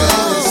it,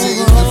 it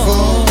seems to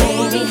fall.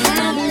 Baby, didn't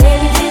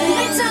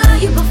I tell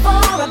you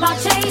before about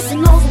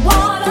chasing those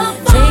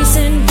waterfalls?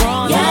 Chasing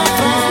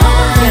waterfalls.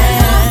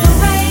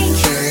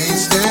 Can't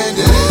stand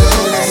it, it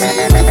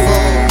seems to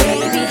fall.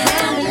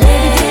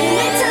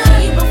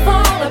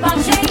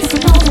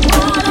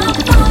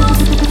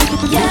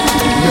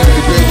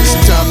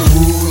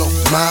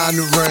 Mind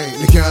the rain,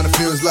 it kinda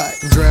feels like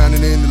I'm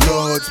drowning in the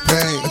Lord's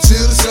pain.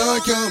 Until the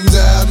sun comes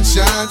out and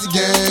shines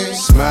again.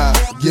 Smile,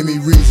 give me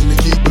reason to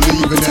keep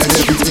believing that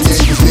everything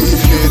ain't just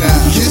needed. And I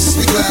kiss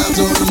the clouds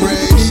on the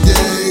rainy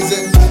days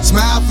and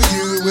smile for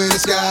you when the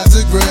skies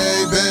are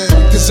gray,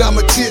 babe. Cause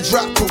I'm a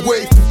teardrop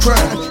away from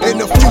crying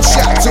and a few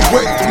shots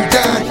away from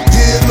dying.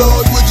 Dear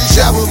Lord, would you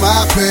shower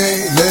my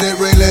pain? Let it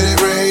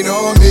rain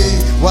on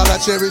me.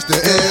 cherish the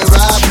air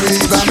I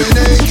breathe. I'm an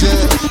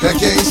angel that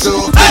came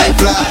so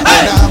fly,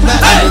 and I'm not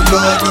the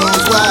Lord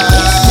knows why.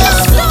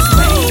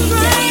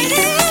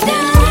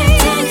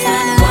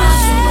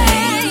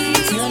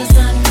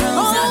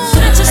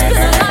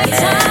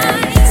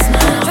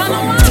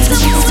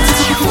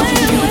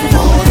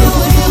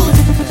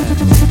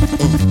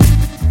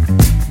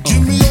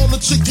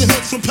 Chicken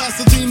heads from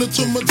Pasadena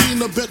to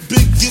Medina. Bet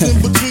big, get in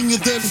between you,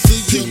 then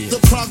see ya. The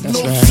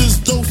prognosis,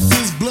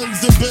 doses, blends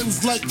and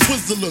bends like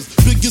Twizzlers.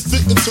 Biggest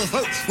fitting to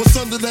hurt, what's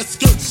under that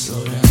skirt?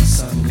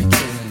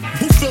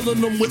 Who filling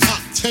them with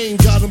octane?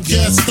 Got them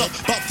gassed up,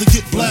 about to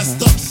get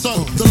blasted up,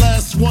 son. The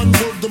last one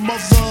word the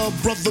mother,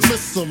 brother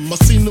miss him. I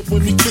seen it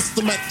when he kissed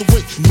him at the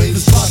wake, made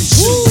his body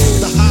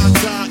shake. The high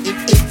guy in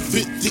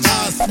 850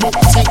 eyes, smoke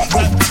tank,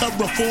 rap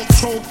terror, full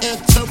chrome and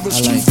terror.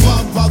 Street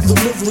five by the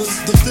rivers,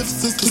 the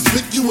fifth is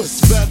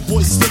conspicuous. Bad boy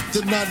slipped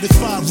in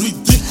 95,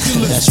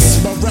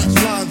 ridiculous. My rap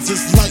lines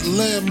is like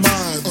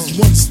landmines.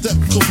 One step,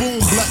 kaboom,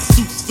 black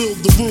suits fill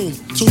the room.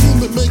 To whom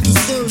it may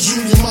concern,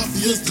 Junior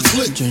Mafia's the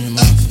click.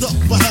 Act up,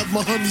 I have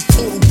my honey's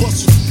total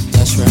bustle.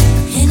 That's right.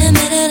 In the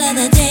middle of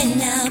the day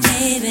now,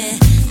 baby,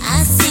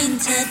 I seem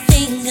to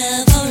think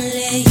of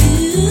only you.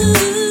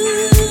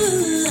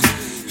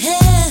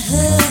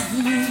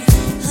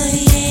 Oh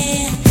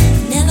yeah,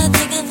 never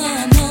thinking for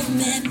a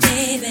moment,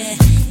 baby,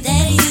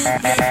 that you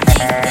be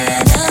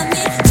thinking of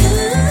me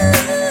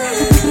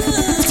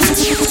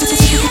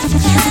too.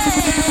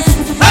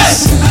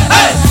 I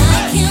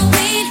can't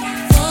wait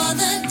for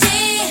the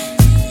day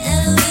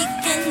that we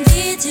can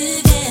be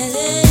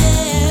together.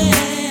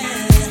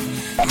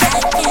 I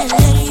can't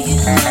let you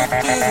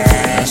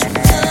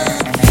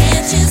up.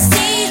 Can't you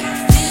see,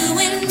 you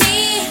and me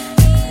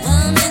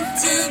were meant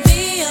to be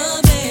your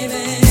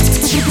baby?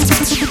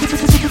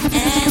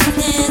 And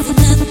there's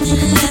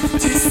nothing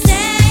left to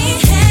say.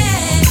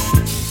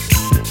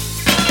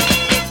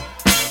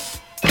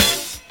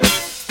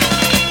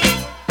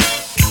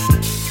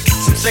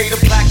 Some say the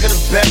blacker the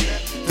better,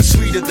 the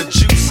sweeter the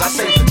juice. I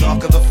say the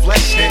darker the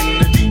flesh, then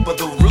the deeper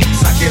the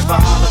roots. I give a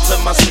holler to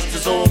my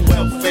sisters on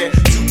welfare,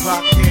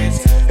 Tupac kids,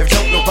 if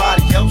don't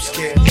nobody else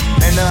care.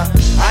 And I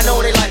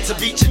know they like to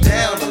beat you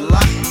down a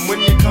lot. And when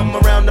you come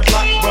around the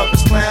block,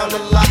 brothers clown a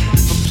lot.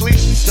 But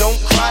please don't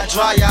cry,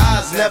 dry your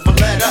eyes, never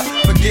let up.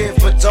 Forgive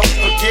but don't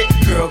forget,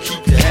 girl,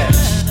 keep your head up.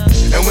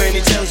 And when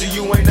he tells you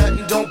you ain't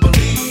nothing, don't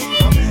believe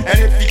him. And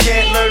if you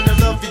can't learn to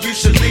love you, you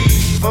should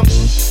leave him.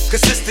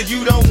 Cause sister,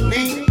 you don't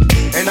need him.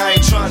 And I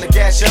ain't trying to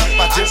gas you up,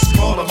 I just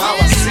call them how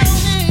I see.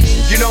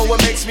 You know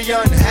what makes me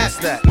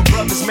unhappy? That when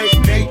brothers make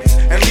babies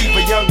and leave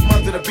a young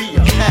mother to be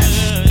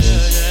unhappy.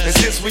 And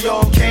since we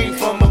all came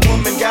from a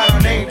woman, got our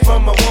name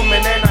from a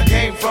woman, and I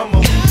came from a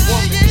woman.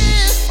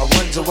 I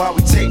wonder why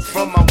we take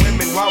from our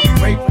women, why we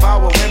rape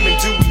our women,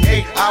 do we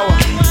hate our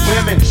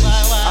women?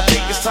 I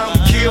think it's time to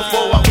kill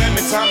for our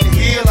women, time to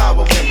heal our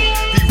women,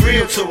 be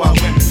real to our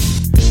women.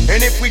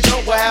 And if we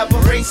don't, we'll have a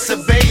race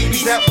of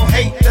babies that will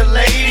hate the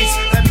ladies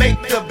that make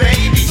the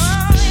babies.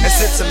 And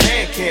since a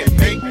man can't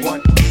make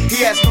one, he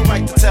has no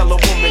right to tell a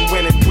woman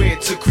when and where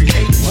to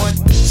create one.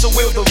 So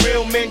will the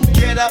real men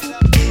get up?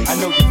 I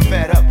know you're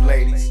fed up,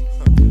 ladies,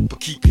 but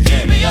keep your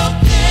head up. Keep your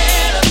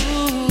head up,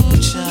 ooh,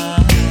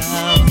 child.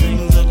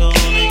 Things are gonna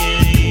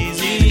get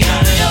easy. Keep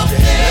your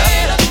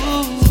head up,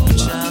 ooh,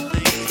 child.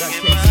 Things are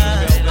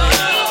gonna get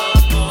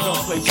right. Don't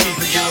play cheap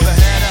and give a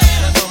head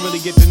up. Don't really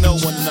get to know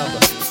one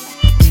another.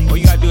 All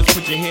you gotta do is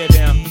put your hair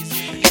down,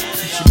 keep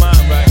your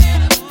mind right.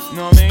 You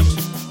know what I mean?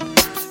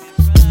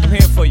 I'm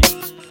here for you.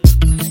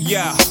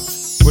 Yeah.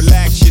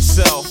 Relax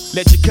yourself,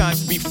 let your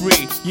conscience be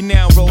free. You're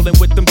now rolling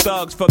with them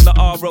thugs from the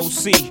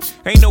ROC.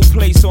 Ain't no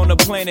place on the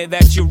planet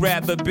that you'd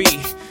rather be.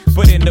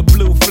 But in the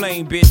blue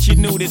flame, bitch, you're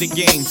new to the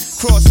game.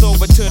 Cross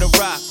over to the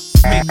rock,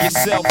 make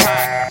yourself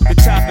hot. The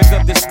topic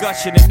of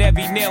discussion in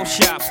every nail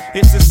shop.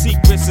 It's a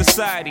secret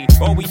society,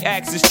 all we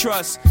ask is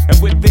trust. And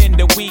within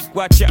the week,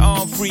 watch your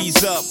arm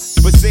freeze up.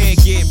 Bazaar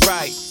get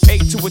right, A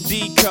to a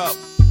D cup.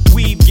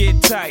 Weave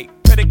get tight,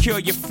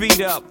 pedicure your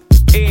feet up.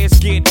 Ears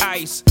get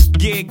ice,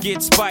 gear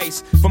get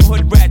spice. From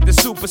hood rat to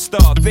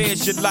superstar,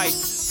 there's your life.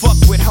 Fuck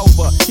with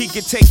Hova, he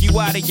can take you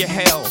out of your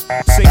hell.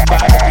 Say bye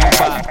to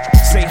Reebok,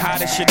 say hi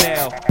to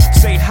Chanel.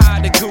 Say hi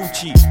to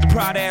Gucci,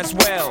 Prada as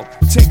well.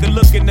 Take a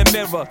look in the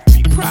mirror,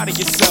 be proud of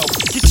yourself.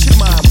 Get your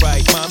mind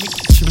right, mommy,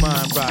 get your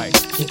mind right.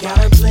 You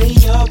gotta play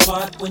your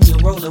part when you're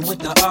rolling with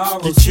the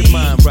ROC. Get your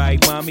mind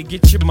right, mommy,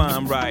 get your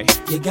mind right.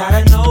 You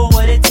gotta know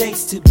what it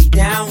takes to be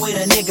down with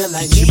a nigga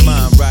like me. Get your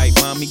mind right,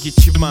 mommy,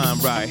 get your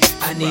mind right.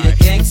 I need a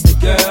gangster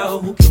girl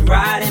who can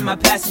ride in my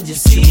passenger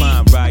seat. Get your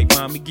mind right,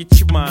 mommy, get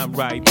your mind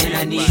right. And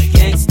I need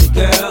gangster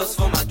girls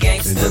for my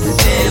gangster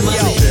family.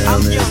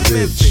 I'm young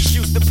Memphis,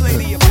 used to play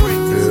the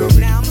apprentice.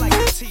 Now I'm like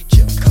a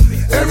teacher. Come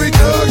here. Every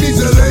dog needs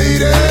a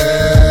lady.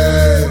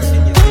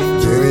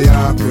 Give me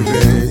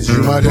opportunities,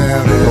 you my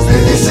damn best.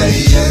 Baby say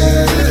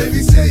yeah,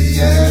 baby say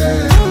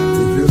yeah. If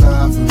you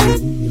lie for me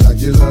like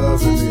you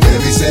love me.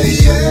 Baby say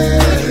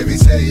yeah, baby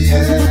say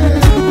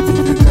yeah.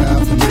 If you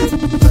die for me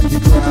like you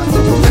cry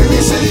for me.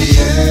 Baby say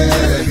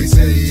yeah, baby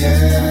say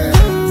yeah.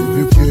 If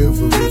you care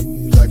for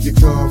me like like you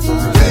come from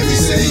me. Baby,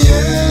 say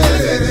yeah,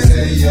 baby,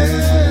 say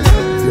yeah.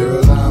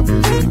 Girl, I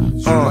believe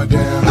you my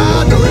damn.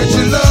 I know that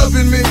you're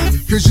loving me,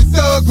 cause you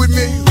thug with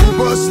me, who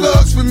bust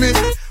slugs for me.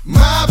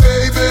 My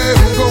baby,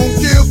 who gon'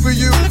 kill for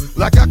you,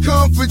 like I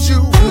comfort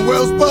you, who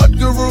else but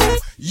the rule?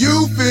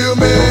 You feel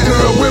me?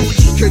 Girl, when we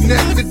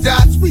connect the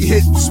dots, we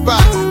hit the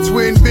spots.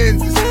 Twin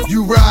Benzes,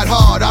 you ride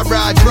hard, I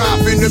ride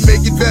dropping to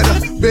make it better.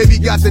 Baby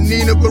got the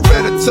Nina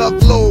Beretta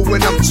tuck low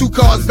when I'm 2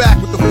 cars back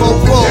with the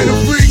 4-4. And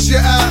it freaks you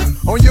out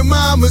on your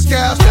mama's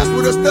couch, that's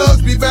what us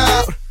thugs be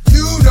bout.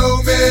 You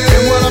know me,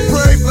 and while I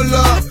pray for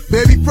love,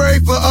 baby pray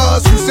for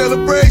us who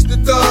celebrates the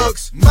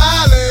thugs.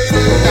 My lady,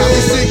 I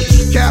be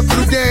singing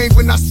capital game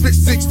when I spit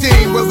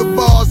 16. Well, the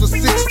bars are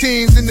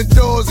 16s and the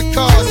doors are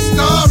cars. A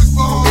star is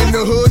born in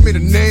the hood, may the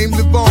name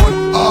live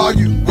on. Are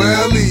you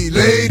welly,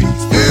 ladies?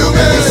 Feel me?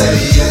 Baby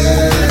say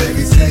yeah,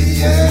 baby say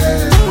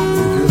yeah.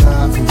 If you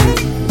lie for me,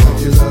 like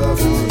you love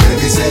me.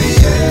 Baby say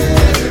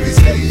yeah, baby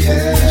say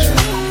yeah.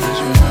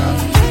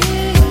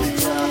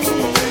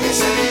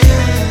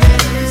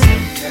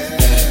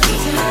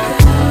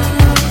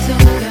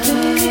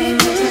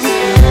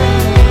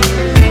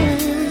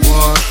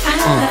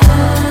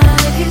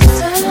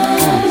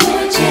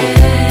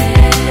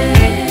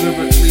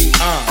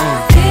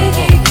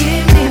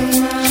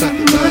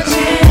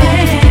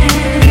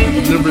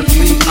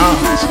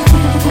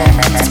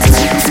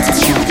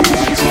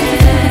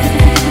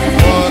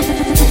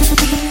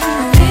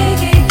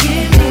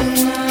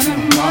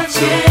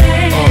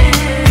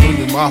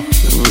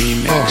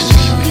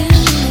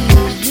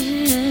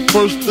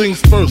 First things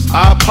first,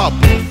 I pop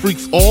up,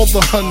 freaks all the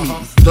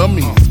honeys,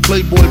 dummies,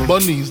 playboy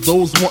bunnies,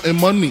 those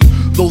wanting money.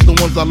 Those the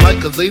ones I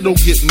like cause they don't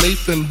get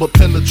Nathan but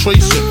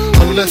penetration.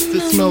 Unless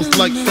it smells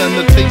like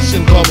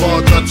sanitation.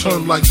 Garbage I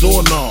turn like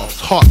doorknobs.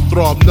 Heart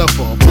throb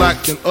never,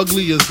 black and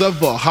ugly as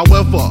ever.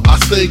 However, I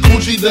stay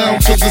Gucci down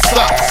to the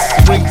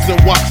socks. Rings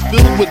and watch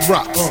filled with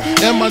rocks.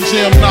 And my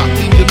jam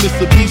knocking your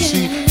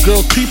Mitsubishi.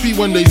 Girls pee-pee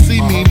when they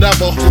see me.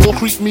 Never whore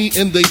creep me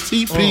in they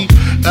teepee.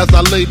 As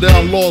I lay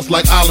down laws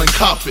like Island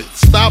Coppet.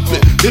 Stop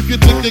it, if you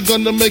think you're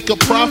gonna make a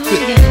profit.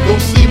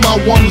 Don't see my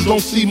ones,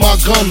 don't see my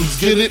guns,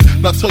 get it?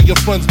 Now tell your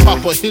friends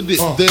Papa hit it,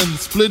 then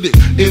split it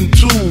in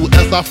 2.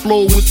 As I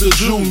flow with the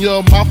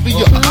Junior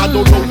Mafia. I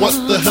don't know what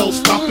the hell's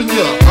stopping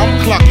ya. I'm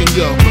clocking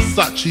ya,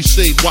 Versace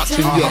shade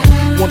watching ya.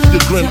 Once you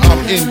grin, I'm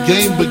in,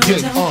 game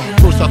begin.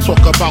 First I talk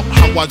about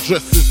how I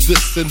dress is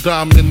this, and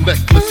diamond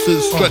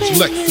necklaces, stretch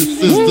Lexus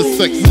is the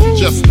sex is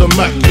just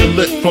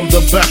immaculate. From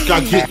the back I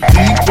get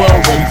deeper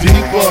and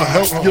deeper,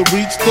 help you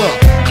reach the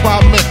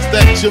climax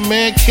that your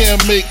man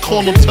can't make.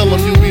 Call him, tell him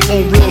you be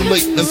home real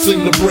late and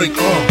sing the break.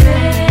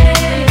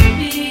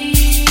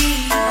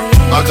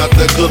 I got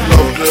that good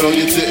love, girl,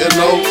 you didn't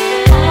know.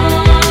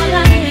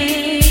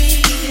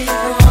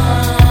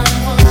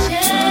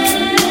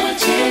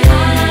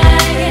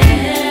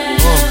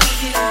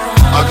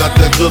 I got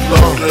that good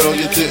love, girl,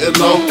 you didn't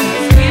know.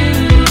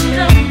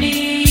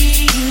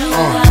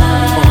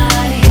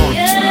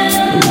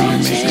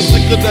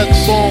 Sick of that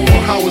song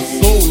on how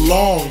it's so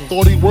long.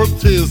 Thought he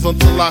worked his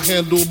until I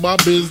handled my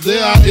biz.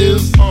 There I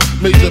is,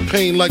 major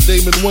pain like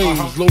Damon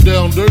Wayans. Low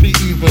down dirty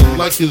even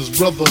like his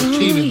brother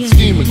Keenan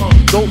scheming.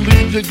 Don't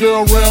leave your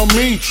girl around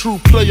me, true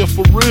player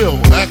for real.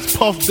 Ask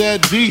Puff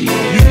Dad D.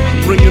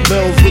 You ringing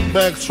bells with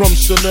bags from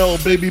Chanel.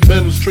 Baby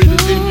Benz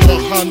traded in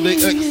your Hyundai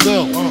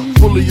XL.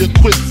 Fully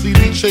equipped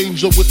CD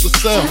changer with the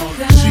cell.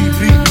 She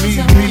beat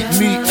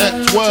me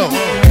at 12.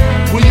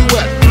 Where you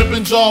at?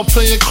 Flipping job,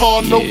 playing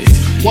car notes.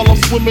 While I'm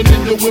swimming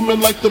in your women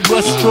like the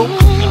breaststroke.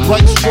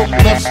 Right stroke,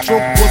 left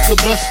stroke, what's the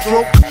best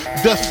stroke?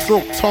 Death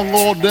stroke, tongue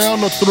all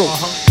down the throat.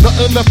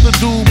 Nothing left to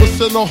do but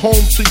send her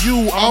home to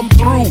you. I'm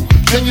through.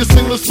 Can you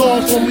sing the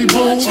song for me,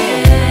 boo?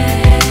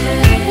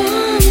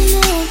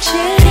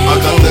 I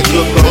got that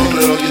good love,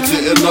 girl, you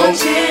didn't know.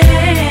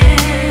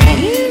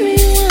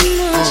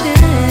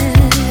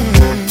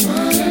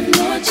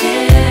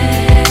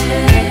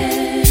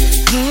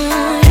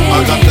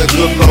 I got that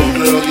good love,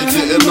 girl, you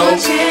didn't know.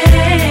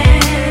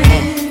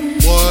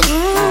 What?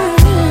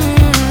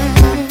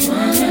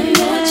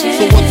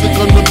 So what's it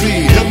gonna be,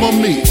 him or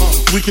me?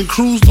 We can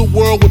cruise the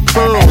world with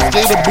pearls,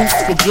 gator boots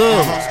for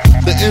girls.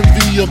 The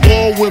envy of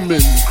all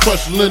women,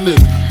 crushed linen,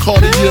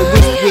 Cartier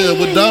wristwear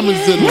with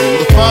diamonds in them.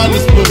 The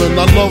finest women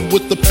I love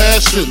with the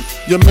passion.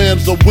 Your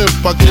man's a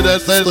wimp, I get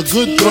as a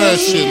good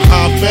thrashing.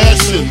 High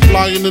fashion,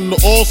 flying into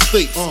all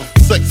states.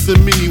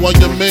 Sexing me while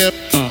your man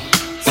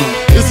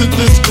isn't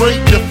this great?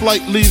 Your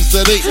flight leaves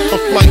at 8, a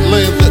flight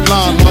lands at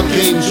 9. My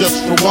game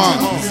just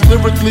rewinds.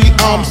 Lyrically,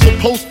 I'm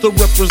supposed to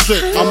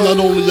represent. I'm not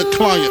only a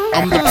client,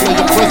 I'm the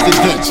player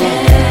president.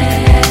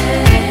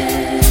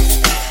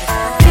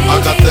 I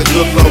got that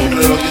good love,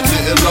 girl, you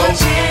didn't know.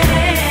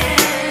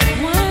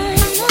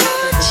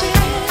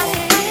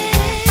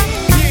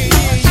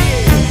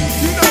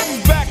 You know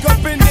who's back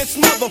up in this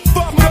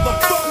motherfucker.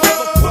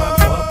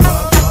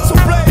 So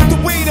blaze the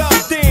weed up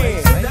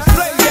then.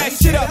 Blaze that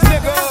shit up,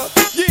 nigga.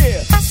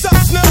 Yeah, sup,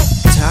 Snoop?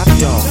 Top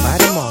dog,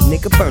 light 'em off,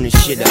 nigga, burn this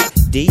shit up.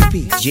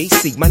 DP,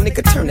 VYGC, my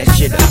nigga, turn that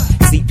shit up.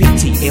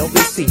 CPT,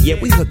 LBC, yeah,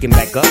 we hooking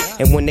back up.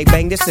 And when they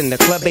bang this in the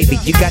club, baby,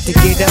 you got to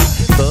get up.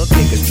 Thug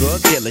niggas,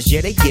 drug dealers,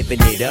 yeah, they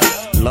giving it up.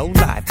 Low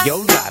life, yo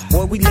life,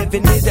 boy, we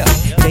living it up.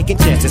 Taking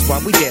chances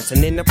while we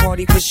dancing in the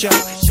party for sure.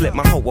 Slip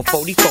my hoe a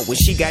 44 when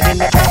she got in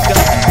the back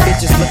door.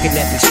 Bitches looking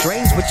at me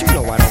strange, but you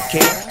know I don't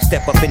care.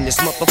 Step up in this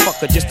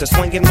motherfucker just to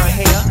swing in my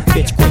hair.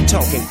 Bitch, quit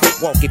talking, quit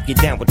walk if you're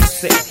down with the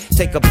sick.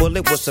 Take a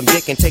bullet with some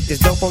dick and take this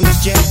dope on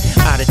this jet.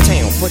 Out of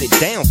town, put it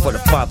down for the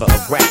father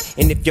of rap.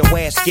 And if your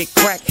ass get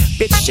cracked,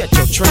 bitch, shut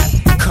your trap.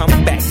 Come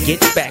back, get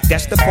back,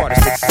 that's the part of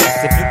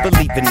success. If you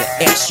believe in the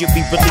ass, you'll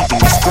be relieving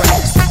the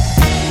stress.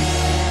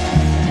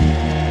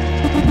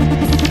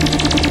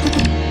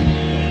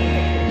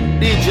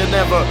 DJ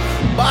Neville,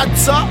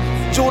 Batsa,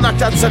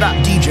 Jonathan said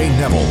that. DJ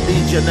Neville.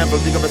 DJ Neville,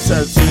 big up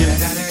yourself,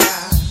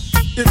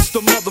 It's the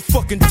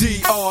motherfucking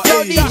D.R.A.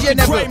 Yo, DJ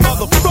Neville. Great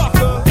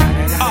motherfucker.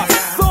 I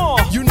saw.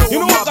 You know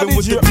I'm mobbing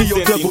with the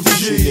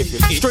D.O.G.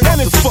 Straight out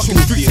the fucking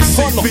streets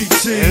of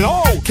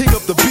CBT. King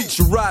up the beach,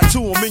 you ride to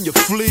him in your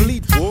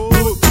fleet.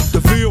 Whoop,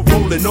 the field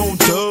rolling on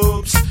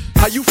dubs.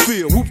 How you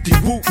feel?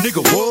 Whoop-de-whoop,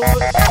 nigga, what?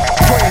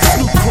 Praying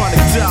Snoop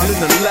Chronic down in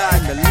the lag.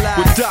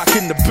 With Doc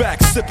in the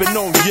back, sipping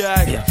on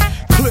yak.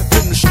 Clip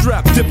in the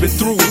strap, dipping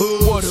through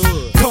hood.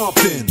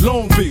 Compton,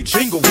 Long Beach,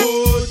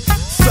 Inglewood.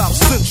 South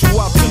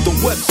Central out to the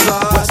west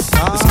side.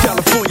 This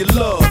California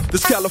love,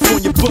 this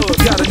California bug.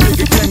 Got a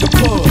nigga gang of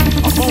pub.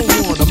 I'm on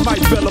one, I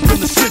might bell up in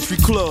the Century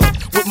Club.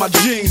 With my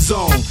jeans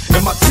on,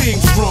 and my team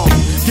strong.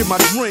 Get my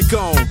drink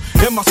on,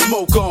 and my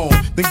smoke on.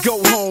 Then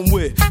go home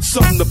with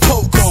something to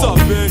poke on.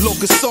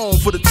 Locust on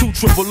for the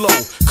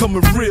 200.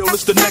 Coming real,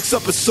 it's the next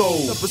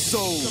episode.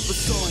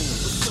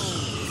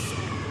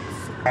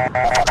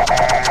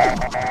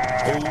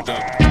 Hold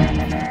up.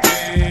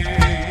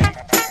 Hey,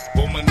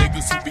 for my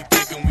niggas who be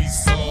thinking we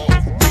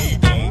soft, we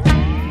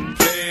don't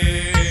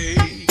play.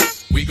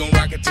 We gon'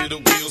 rock it till the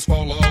wheels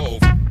fall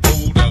off.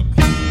 Hold up.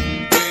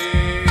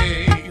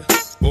 Hey,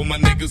 for my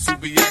niggas who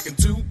be acting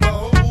too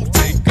bold,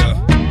 take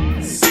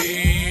a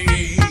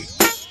seat.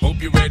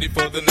 Hope you're ready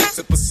for the next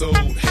episode.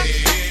 Hey.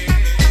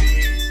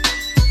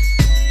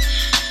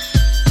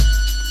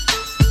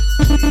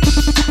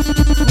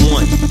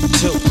 1,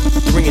 2,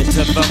 3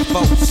 into the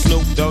 4.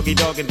 Snoop Doggy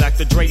Dogg and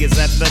Dr. Dre is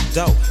at the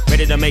door,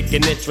 ready to make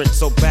an entrance,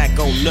 so back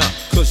on up.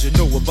 Cause you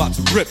know we're about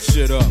to rip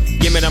shit up.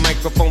 Give me the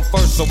microphone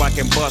first so I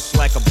can bust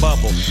like a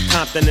bubble.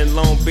 Compton and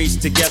Long Beach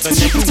together,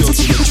 nigga, you know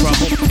you in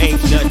trouble.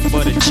 Ain't nothing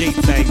but a G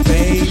thing,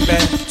 baby.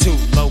 Too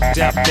low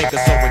death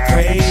niggas, so we're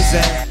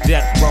crazy.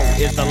 Death Row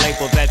is the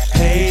label that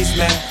pays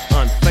me.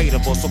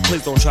 Unfadable, so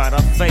please don't try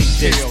to fake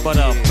this. But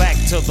back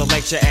to the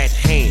lecture at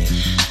hand.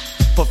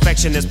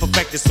 Perfection is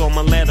perfected, so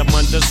I'ma let them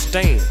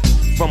understand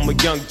from a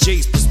young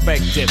G's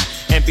perspective.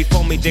 And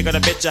before me dig on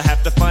a bitch, I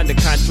have to find a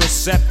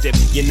contraceptive.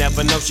 You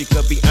never know, she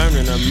could be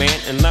earning her man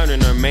and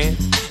learning her man,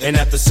 and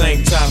at the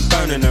same time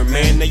burning her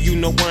man. Now you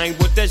know I ain't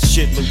with that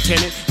shit,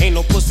 Lieutenant. Ain't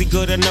no pussy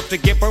good enough to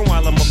get burned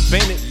while I'm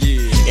offended.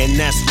 And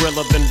that's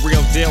realer than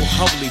real deal,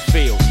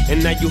 Holyfield.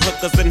 And now you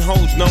hookers and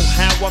hoes know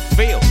how I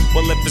feel.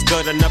 Well, if it's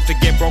good enough to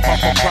get broke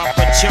off a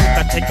proper chunk,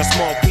 I take a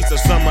small piece of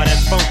some of that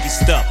funky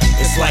stuff.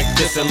 It's like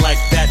this and like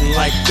that and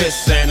like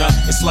this and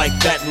it's like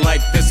that and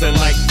like this and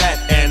like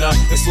that and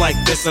it's like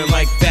this and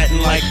like that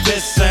and like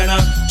this and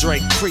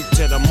Drake creep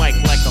to the mic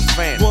like a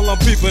fan. Well, I'm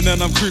peeping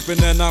and I'm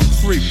creeping and I'm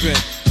creeping,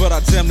 but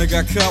I damn near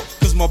got caught,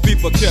 cause my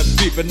beeper kept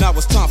beeping. Now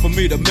it's time for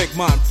me to make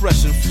my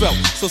impression felt.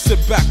 So sit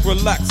back,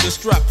 relax, and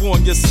strap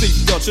on your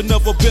seatbelt. You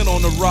never been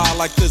on a ride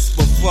like this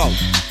before,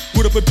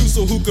 with a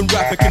producer who can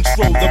rap and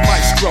control the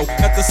maestro.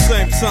 At the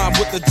same time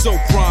with the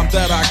dope rhyme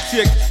that I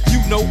kick,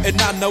 you know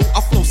and I know I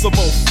flow some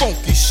old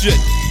funky shit.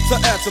 To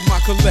add to my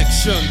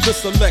collection,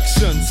 this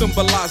selection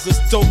symbolizes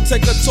dope.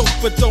 Take a toke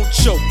but don't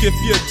choke. If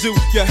you do,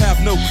 you have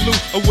no clue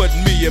of what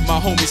me and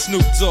my homie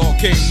Snoop Dogg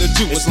came to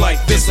do. It's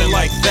like this and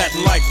like that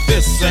and like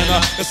this and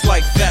it's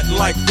like that and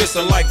like this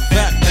and like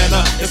that and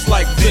it's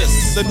like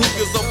this. And who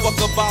gives a fuck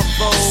about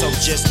those? So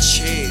just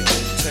chill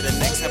to the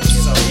next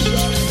episode.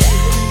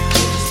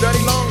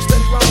 Steady long,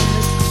 steady long.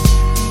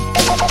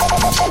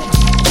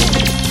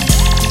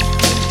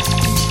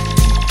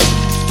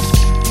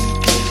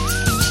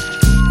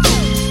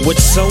 With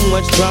so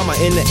much drama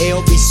in the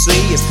LBC,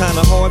 it's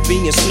kinda hard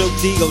being Snoop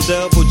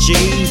D-O-double-G,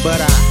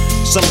 but I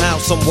somehow,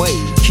 some way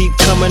keep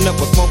coming up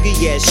with funky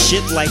ass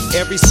shit like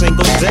every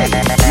single day.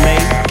 May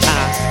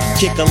I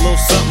kick a little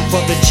something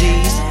for the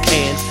G's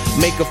and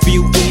make a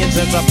few ends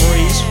as I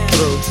breeze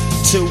through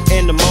 2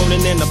 in the morning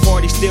and the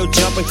party still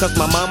jumping cause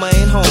my mama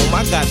ain't home.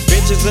 I got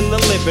bitches in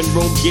the living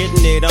room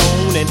getting it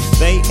on and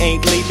they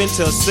ain't leaving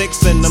till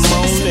 6 in the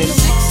morning.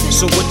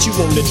 So what you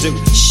wanna do?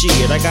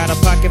 Shit, I got a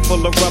pocket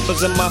full of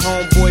rubbers and my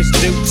homeboys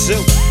do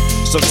too.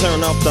 So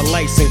turn off the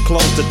lights and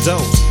close the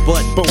doors.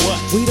 But what?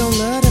 We don't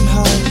love them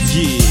hoes.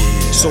 Yeah.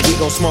 So we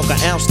gon' smoke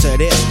an ounce to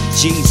this.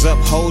 G's up,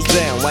 hoes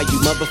down, while you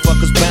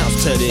motherfuckers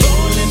bounce to this.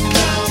 Rolling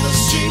down the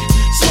street,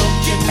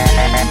 smoking.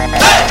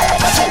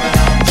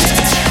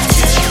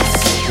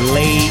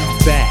 Laid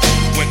back.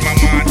 With my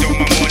mind on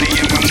my money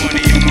and my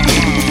money on my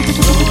mind.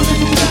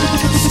 Rolling down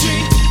the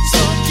street,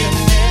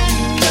 smoking.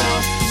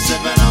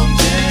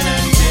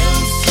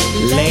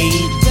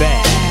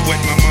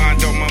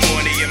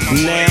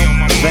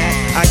 Now that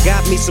I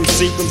got me some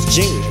Seagram's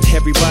gin.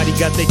 Everybody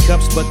got their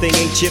cups, but they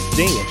ain't chipped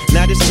in.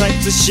 Now this type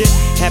of shit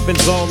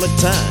happens all the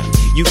time.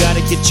 You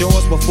gotta get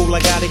yours, but fool,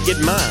 I gotta get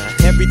mine.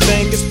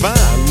 Everything is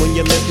fine when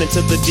you're listening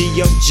to the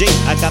D.O.G.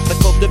 I got the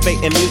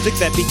cultivating music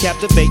that be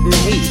captivating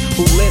he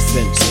who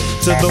listens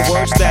to the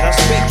words that I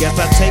speak as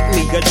I take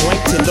me a drink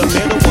to the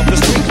middle of the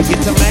street.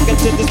 Get to mackin'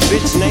 to this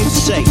bitch named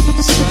Shay.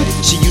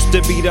 She used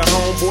to be the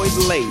homeboy's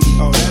lady.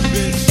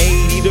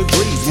 80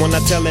 degrees when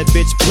I tell that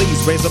bitch, please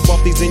raise up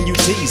off these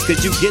NUTs,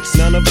 cause you get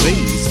none of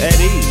these at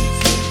ease.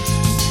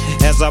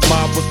 As I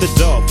mob with the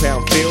dog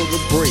pound, feel the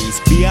breeze.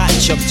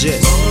 Biatch, I'm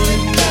just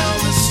rolling down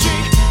the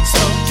street,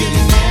 smoking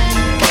in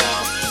and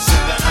out,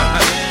 sipping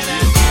on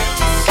it.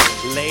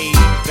 Laid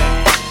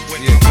back.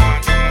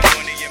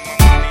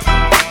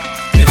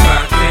 If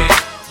I can't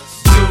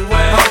do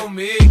it,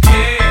 homie, it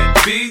can't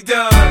be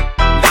done.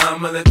 Now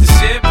I'ma let the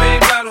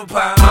champagne bottle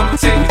pop. I'ma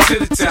take it to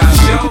the top.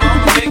 Show,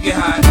 I'ma make it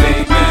hot,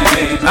 baby.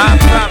 I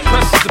apply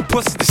pressure to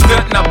pussy, the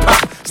stunt and I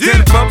pop.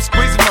 Steady bum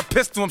squeezing my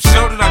pistol, I'm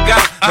sure that I got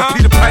it. I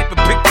Peter Piper,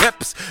 big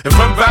peppers, and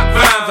run rock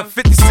rhymes. I'm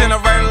 50 Cent, I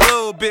write a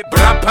little bit, but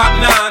I pop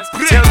nines.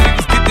 Tell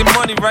niggas get their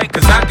money right,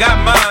 cause I got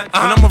mine.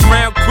 When I'm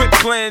around quick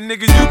playing,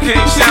 nigga, you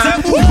can't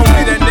shine. You gon'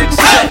 be that next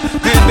shot,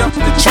 then up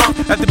in the trunk,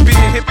 after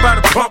being hit by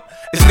the pump.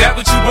 Is that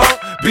what you want?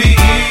 Be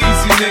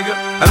easy, nigga.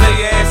 I lay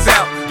your ass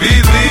out.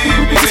 Believe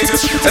me, nigga.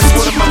 That's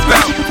what I'm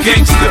about.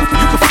 Gangsta.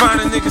 You can find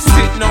a nigga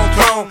sitting on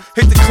throne.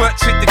 Hit the clutch,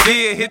 hit the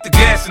gear, hit the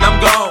gas, and I'm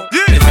gone.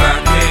 If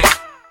I can't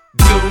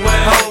do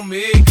it,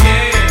 homie, it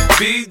can't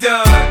be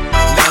done.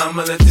 Now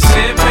I'ma let the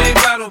champagne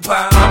bottle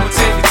pop. I'ma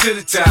take it to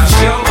the top.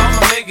 Show,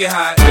 I'ma make it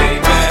hot,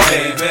 baby.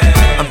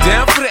 I'm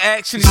down for the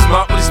action, he's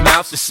smart with his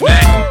mouth to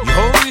smack. You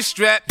holding your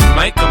strap, you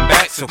might come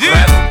back, so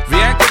clap.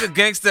 React like a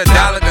gangster,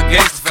 die like a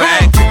gangster for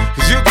acting.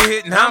 Cause you'll get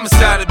hit in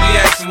homicide to be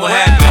asking what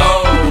happened.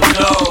 Oh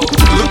no,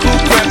 look who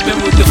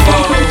creeping with the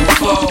foe.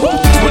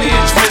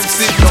 20-inch rim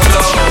sitting on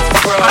low,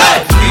 bro.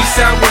 East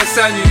side, west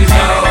side, niggas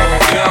know.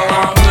 Yo,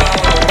 I'm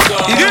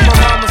low. You hear my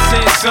mama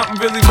saying something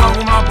really wrong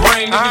with my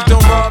brain. Niggas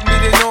don't rob me,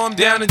 they know I'm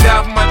down and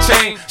die for my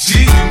chain.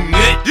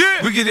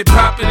 G-Unit, we get it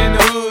poppin' in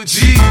the hood.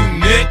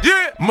 G-Unit,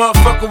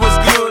 motherfucker, what's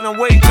good? I'm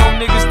waiting on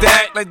niggas to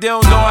act like they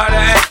don't know how to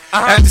act.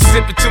 After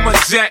sipping too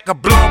much Jack, I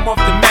blow them off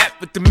the map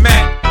with the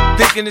Mac.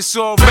 Thinking it's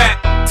all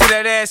rap, till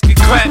that ass get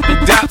clapped.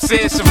 And Doc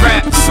says it's a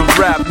rap, it's a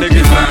rap, nigga.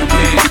 If I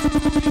can't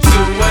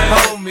do it,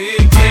 homie,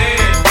 it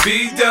can't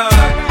be done.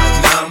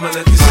 Now I'ma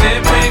let the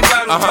champagne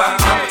bottle pop.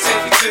 I'ma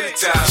take it to the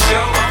top. Show,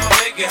 I'ma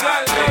make it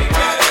hot, baby.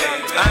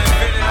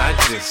 I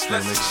just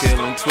wanna chill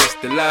and twist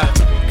the lie.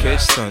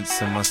 Catch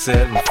stunts in my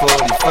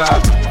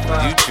 745.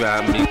 You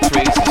drive me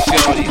crazy,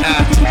 shorty.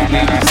 I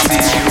need to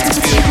see you and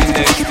feel you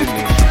next to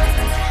me.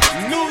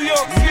 New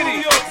York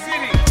City.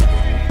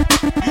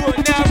 You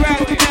are now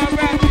rapping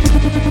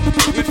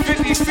with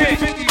 50 Cent.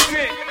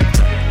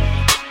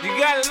 You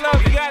gotta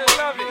love it.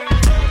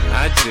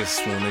 I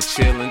just wanna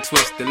chill and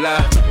twist the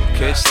lie.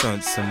 Catch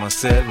stunts in my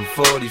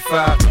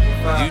 745.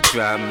 You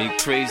drive me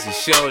crazy,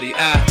 shorty. I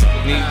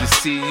need to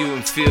see you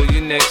and feel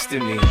you next to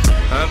me.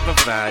 I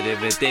provide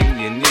everything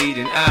you need,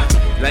 and I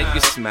like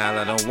your smile.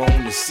 I don't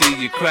wanna see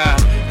you cry.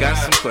 Got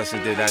some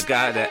questions that I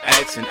gotta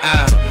ask, and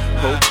I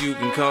hope you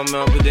can come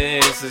up with the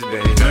answers,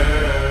 baby.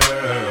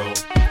 Girl,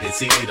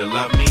 it's easy to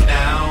love me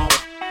now.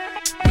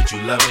 Would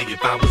you love me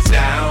if I was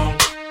down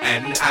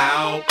and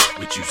out?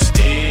 Would you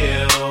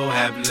still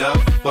have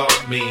love for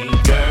me?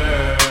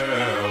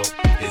 Girl,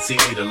 it's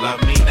easy to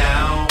love me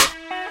now.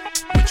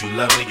 Would you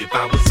love me if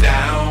I was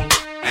down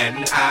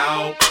and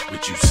out?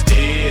 Would you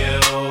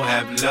still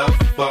have love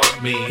for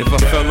me? If I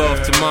fell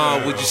off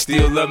tomorrow, would you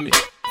still love me?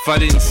 If I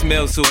didn't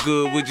smell so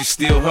good, would you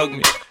still hug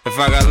me? If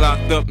I got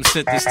locked up and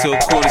sentenced to a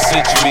quarter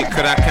century,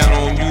 could I count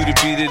on you to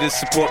be there to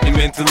support me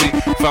mentally?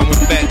 If I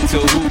went back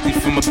to a hoopty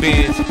for my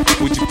bands,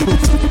 would you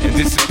poof and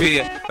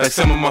disappear like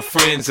some of my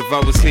friends? If I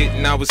was hit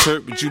and I was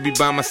hurt, would you be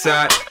by my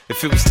side?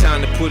 If it was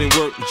time to put in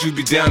work, would you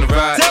be down to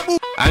ride?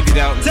 I get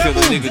out until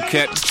a nigga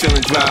kept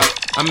chillin' drive.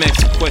 I'm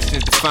asking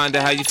questions to find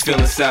out how you feel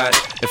inside.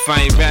 If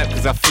I ain't rap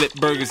cause I flip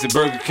burgers at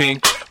Burger King,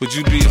 would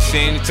you be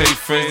ashamed to tell your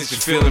friends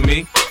that you're feeling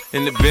me?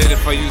 In the bed,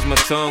 if I use my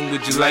tongue,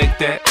 would you like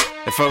that?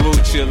 If I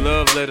wrote you a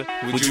love letter,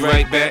 would you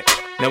write back?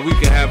 Now we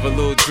can have a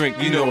little drink,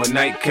 you know, a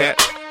nightcap,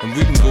 and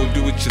we can go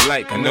do what you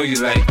like. I know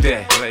you like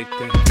that.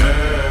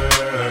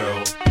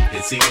 Girl,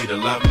 it's easy to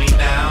love me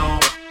now.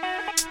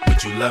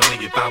 Would you love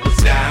me if I was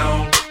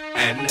down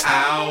and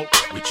out?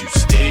 Would you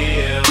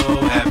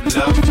still have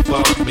love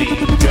for me?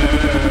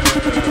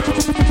 Girl,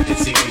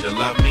 it's easy to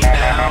love me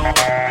now.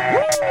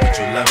 Would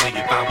you love me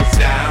if I was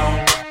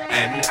down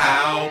and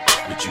out?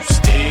 Would you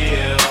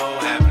still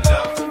have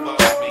love for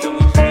me?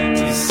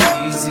 It's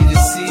easy to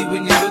see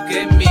when you look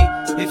at me.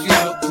 If you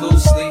look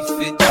closely,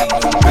 50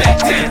 on back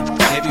down.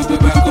 Everywhere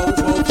I go,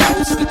 roll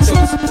coast to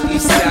toast.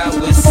 East side,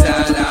 west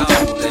side, I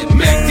hold that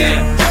back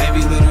down.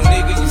 Every little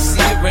nigga you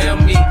see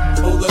around me,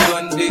 hold a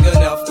gun big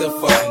enough to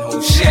fucking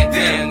hold shack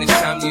down. Next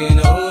time you in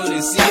the hood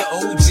and see an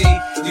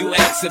OG, you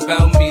ask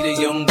about me, the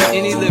young boy.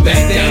 Any living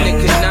thing that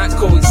could not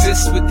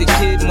coexist with the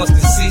kid must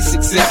have ceased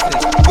existing.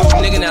 Go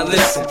nigga, now now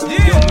listen.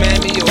 Yo,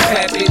 mammy, yo,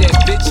 pappy, that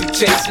bitch you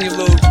chasing, your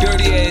little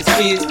dirty ass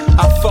kid,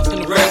 I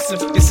fucking race him.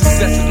 If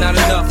success is not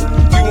enough,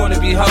 you wanna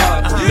be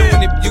hard.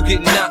 Knowing if you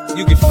get knocked,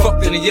 you get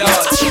fucked in the yard.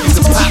 Use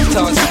a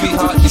Pop-Tart,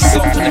 sweetheart, you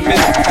soft in the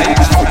middle. I eat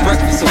you for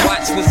breakfast, a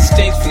watch was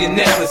exchanged for your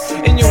necklace.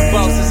 And your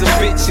boss is a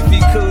bitch, if he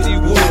could, he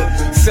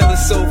would. Sell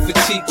his soul for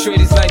cheap,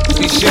 traders like to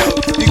be sure.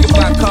 You can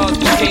buy cars,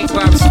 but can't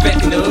buy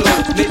respect in the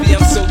hood. Maybe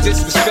I'm so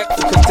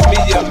disrespectful, cause to me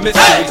you're a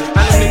mystery.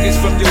 I know niggas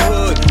from your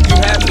hood, you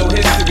have no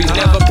history.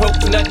 Never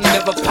broke nothing,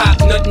 never pop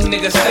nothing,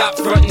 nigga, stop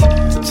frontin'.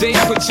 Jay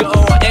put you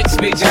on,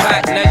 X made you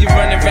hot. Now you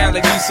running around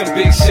like you some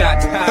big shot.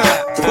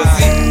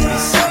 Pussy.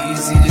 It's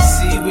easy to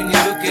see when you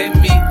look at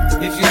me.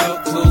 If you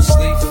look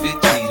closely,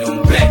 50,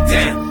 don't back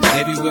down.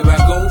 Everywhere I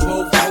go,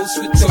 both coast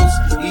with toast.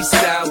 East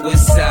side,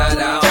 west side,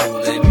 I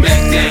hold it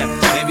back down.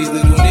 Every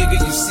little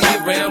nigga you see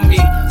around me,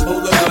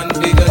 hold a gun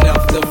big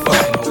enough to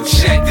fucking hold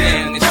shack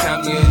down. It's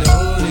time you're in the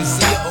hood and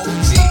see an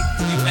OG.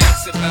 You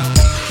ask about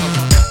me.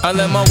 I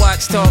let my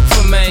watch talk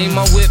for me,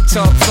 my whip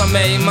talk for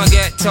me, my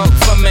gat talk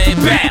for me.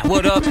 Bah!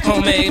 What up,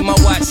 homie? My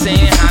watch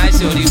saying hi,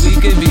 shorty, we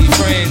could be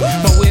friends.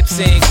 My whip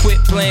saying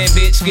quit playing,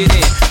 bitch, get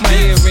in. My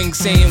earring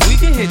saying we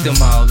can hit them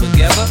all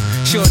together.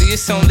 Shorty,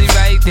 it's only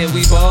right that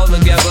we ball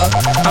together.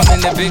 I'm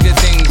in the bigger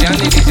things, y'all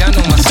niggas, y'all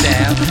know my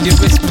style. Your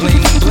wrist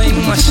bling bling,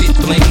 my shit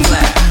bling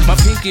black. My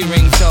pinky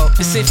ring talk,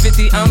 it say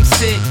 50, I'm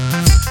sick.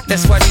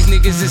 That's why these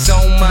niggas is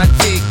on my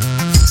dick.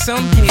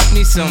 Some hate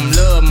me, some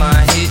love my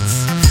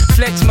hits.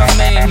 Flex my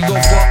man, he gon'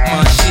 walk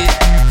my shit.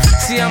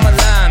 See, I'm a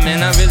lie,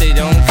 man, I really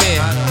don't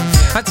care.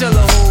 I tell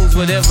the hoes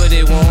whatever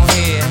they want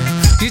hear.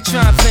 You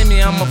try to play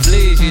me, I'ma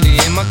blaze you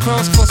then. My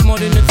cross costs more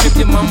than the trip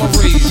your mama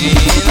raised you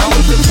in. I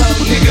was a pub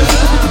nigga,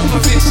 I'm a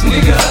rich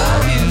nigga.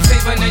 Getting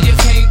paper, now you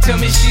can't tell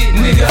me shit,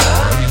 nigga.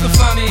 You can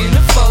find me in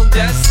the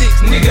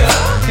 4.6, nigga.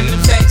 In the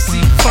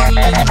backseat,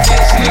 funny in the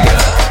bitch, nigga.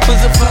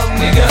 Was a pub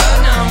nigga,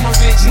 now I'm a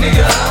rich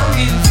nigga.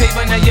 Getting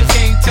paper, now you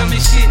can't tell me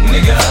shit,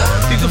 nigga.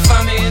 You can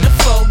find me in the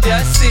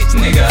 4.6,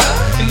 nigga.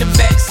 In the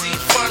backseat,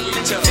 funny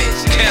in the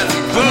bitch, nigga.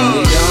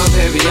 Dom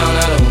Perignon,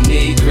 I don't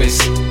need Chris.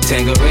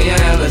 Tanqueray,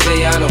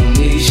 Alizé, I don't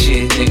need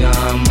shit, nigga.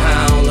 I'm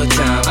high all the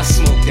time. I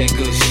smoke that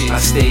good shit. I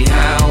stay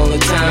high all the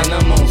time.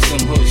 I'm on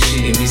some hood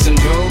shit. Give me some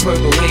Dro,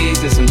 purple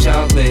haze, and some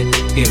chocolate.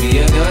 Give me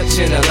a Dutch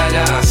and a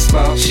lighter. I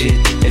spark shit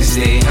and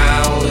stay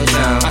high all the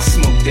time. I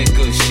smoke that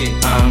good shit.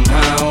 I'm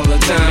high all the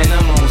time and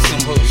I'm on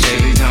some hood shit.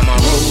 Every time I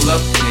roll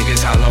up,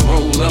 niggas holla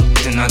roll up.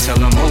 Then I tell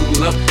them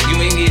hold up. You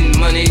ain't getting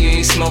money,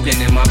 you ain't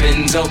smoking in my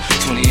Benzo.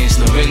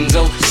 20-inch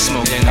Lorenzo,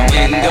 smoking a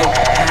window.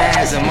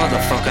 High as a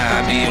motherfucker,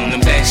 I be on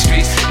the back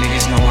streets.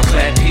 Niggas know I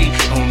clap heat.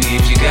 Only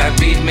if you got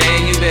beef,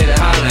 man, you better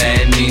holla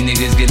at me.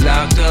 Niggas get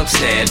locked up,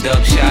 stabbed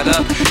up, shot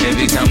up.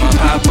 Every time I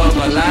pop up,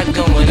 a lot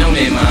going on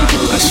in my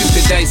hood. I shoot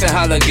the dice and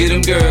holla, get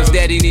them girls.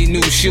 Daddy need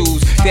new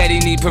shoes. Daddy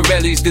need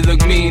Pirellis to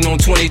look mean on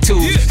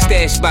 22.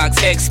 Stash box,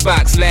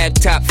 Xbox,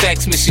 laptop,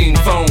 fax machine,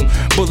 phone.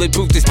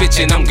 Bulletproof this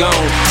bitch and I'm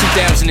gone.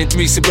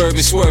 2003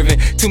 Suburban swerving.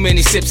 Too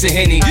many sips of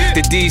Henny.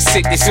 The D's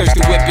sick, they searched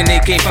the whip and they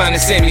can't find the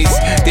semis.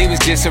 They was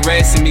just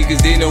harassing me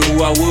cause they know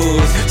who I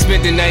was.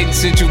 Spent the night in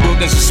Central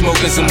Brooklyn, so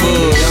smoking some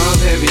bud. Dom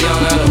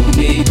Perignon, I don't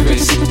need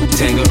Chris.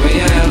 Tanqueray,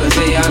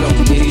 Alizé, I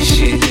don't need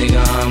shit, nigga.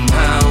 I'm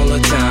high all the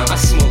time. I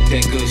smoke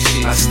that good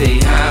shit. I stay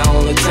high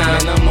all the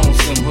time. I'm on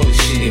some hood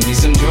shit. Give me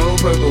some Dro,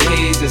 purple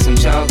haze, and some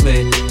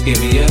chocolate. Give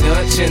me a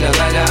Dutch and a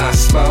lighter. I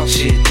spark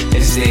shit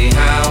and stay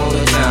high all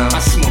the time. I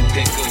smoke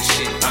that good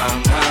shit.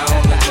 I'm high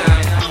all the time.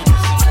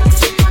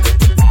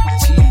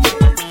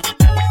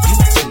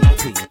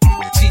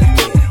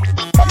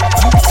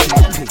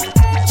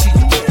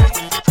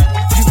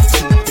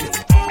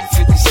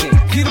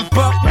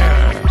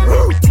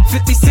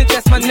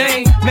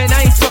 Name, man,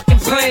 I ain't fucking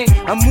playing.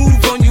 I move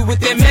on you with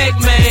that mag,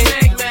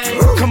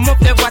 man. Come up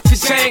there, watch your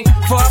chain.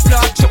 Before I blow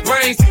out your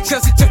brains,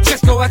 Chelsea your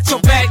chest, go out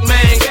your back,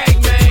 man.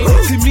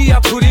 See me,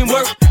 I put in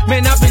work,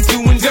 man, I've been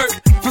doing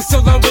dirt for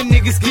so long when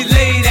niggas get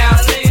laid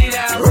out.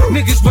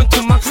 Niggas run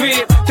to my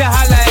crib, to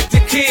holla at the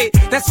kid.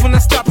 That's when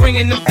I start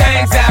bringing them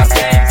things out.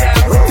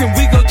 Then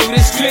we go through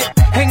this trip,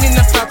 hanging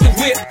up out the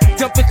whip,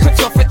 dumping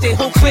clips off at their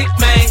whole clique,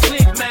 man.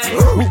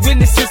 With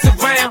witnesses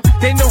around,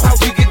 they know how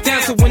we get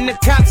down. So when the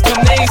cops come,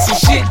 they ain't some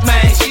shit,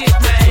 man.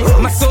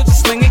 My soldiers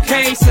slinging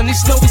canes, sunny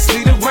snow, we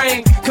sleet the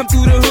rain. Come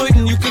through the hood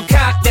and you can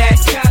cop that.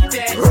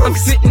 I'm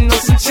sitting on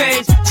some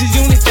change, to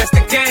units, that's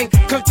the gang.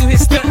 Come through here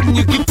stunting,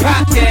 you can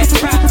pop that.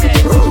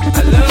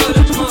 I love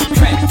the pump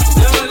crack,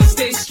 love to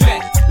stay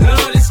strapped,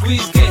 love to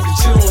squeeze gas, but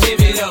you don't hear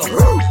me though.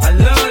 I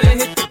love to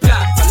hit the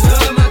block, I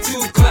love my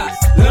 2 clocks,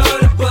 love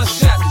to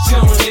bust shots, but you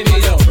don't hear me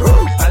though.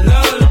 I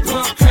love the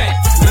pump crack,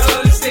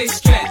 love to stay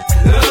strapped,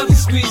 love to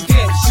squeeze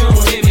gas, but you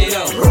don't hear me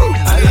though.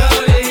 I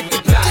love to hit the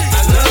block,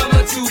 I love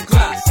my 2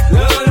 clocks,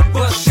 love to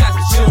bust shots,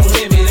 but you don't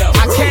hear me though.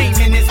 I came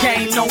in this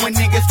game knowing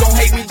niggas gon'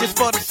 hate me just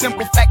for the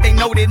simple fact they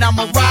know that I'm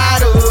a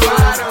rider.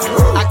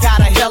 I got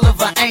a hell of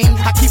a aim,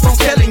 I keep on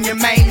telling you,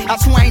 man, I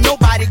swear ain't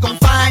nobody gon'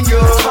 find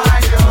you.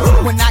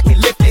 When I get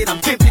lifted, I'm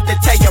tempted to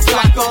tear your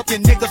block up,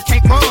 and niggas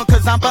can't run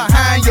cause I'm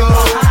behind you.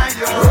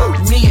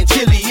 Me and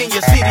Chili in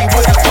your city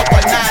with a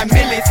couple 9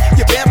 millies,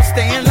 you better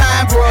stay in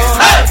line, bro.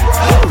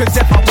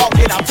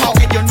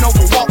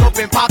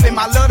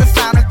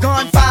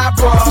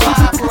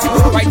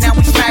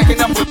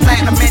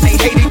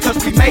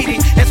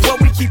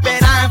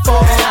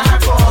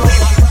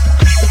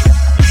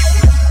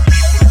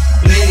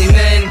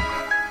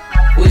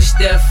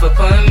 life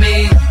upon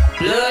me.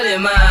 Blood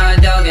in my eye,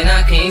 dog, and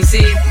I can't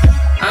see.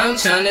 I'm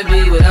tryna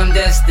be what I'm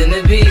destined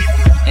to be,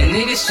 and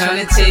niggas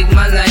tryna take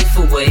my life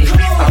away.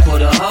 I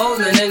put a hole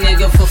in a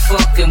nigga for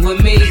fucking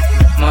with me.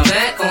 My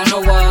back on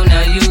the wall,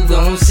 now you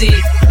gon' see.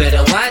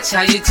 Better watch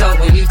how you talk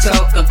when you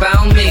talk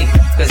about me,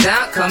 cause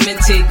I'll come and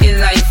take your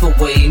life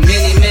away.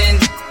 Many men,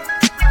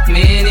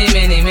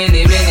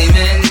 many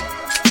men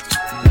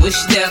wish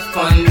death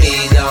on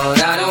me, dawg.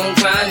 I don't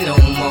cry no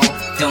more,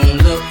 don't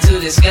look to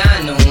the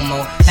sky no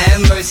more.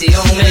 Have mercy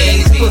on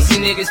me. These pussy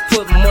niggas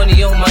put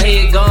money on my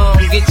head. Gone,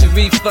 get your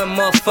refund,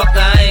 motherfucker,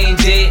 I ain't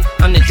dead.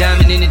 I'm the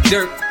diamond in the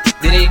dirt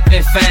that ain't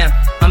been found.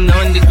 I'm the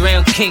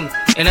underground king,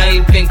 and I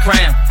ain't been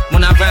crowned.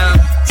 When I rhyme,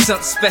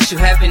 something special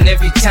happen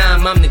every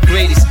time. I'm the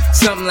greatest,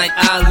 something like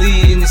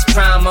Ali in his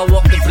prime. I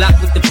walk the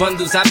block with the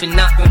bundles, I've been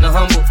knocking the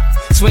humble.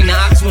 Swing the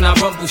ox when I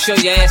rumble, show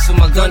your ass with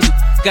my gun.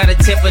 Gotta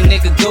tip a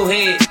nigga, go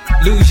ahead,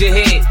 lose your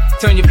head.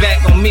 Turn your back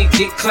on me,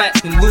 get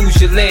clapped and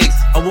lose your legs.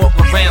 I walk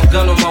around,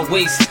 gun on my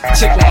waist,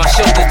 chip on my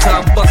shoulder,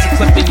 time bust a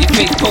clip in your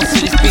face. Most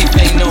of this beef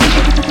ain't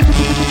over.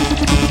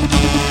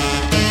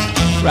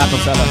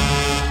 Rockefeller,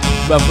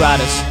 Rough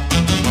Riders,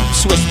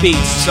 Swiss Beats,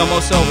 it's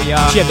almost over,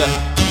 y'all. Jigger,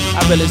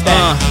 I realize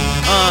that.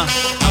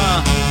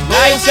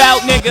 Lights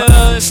out,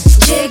 niggas.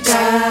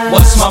 Jigga.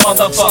 What's my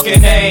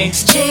motherfucking name?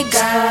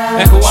 Jigga.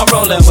 And who I'm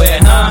rolling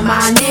with, huh?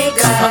 My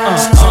nigga.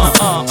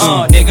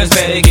 Niggas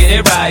better get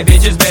it right,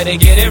 bitches better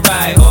get it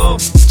right, oh.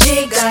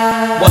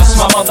 Jigga. What's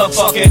my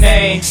motherfucking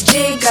name?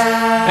 Jigga.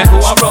 And who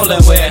I'm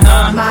rolling with,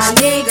 huh? My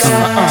nigga.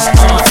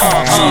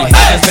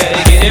 Niggas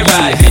better get it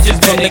right, bitches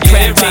better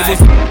get it right.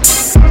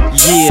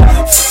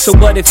 Yeah, so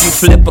what if you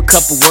flip a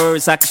couple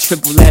words? I could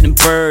triple that in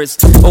birds.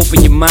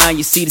 Open your mind,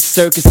 you see the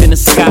circus in the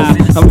sky.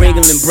 I'm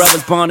wrangling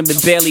brothers, Barnum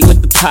and Bailey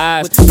with the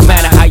pies. No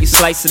matter how you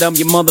slice it, I'm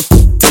your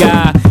motherfucking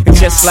guy. And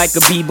just like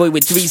a b-boy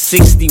with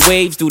 360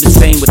 waves, do the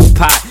same with the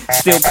pot.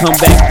 Still come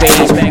back,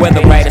 babe.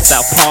 Whether right or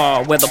south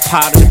par, whether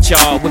pot or the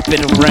jar, whip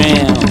it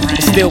around.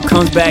 It still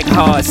comes back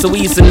hard, so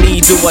easily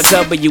do a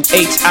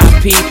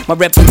WHIP. My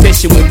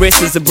repetition with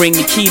wrists to bring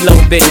the kilo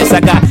business.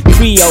 I got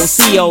Creole,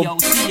 CO,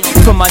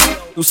 from my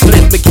who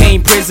slipped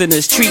became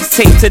prisoners, treats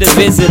taped to the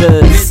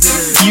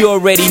visitors. You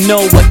already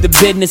know what the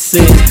business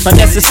is.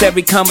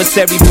 Unnecessary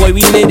commissary, boy,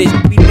 we lit it.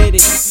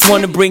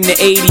 Wanna bring the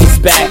 80s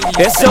back.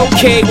 It's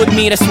okay with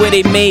me, that's where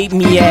they made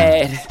me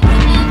at.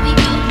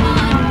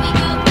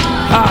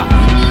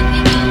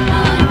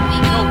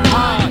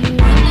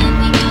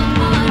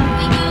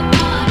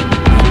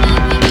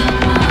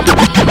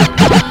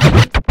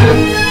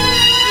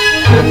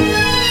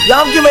 Yo,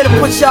 I'm getting ready to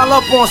put y'all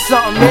up on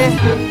something, man.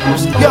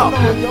 Yo,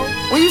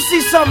 when you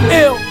see something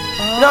ill,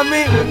 you know what I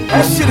mean?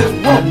 That shit is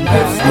woke.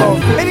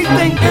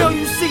 Anything ill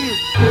you see is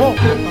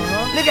woke.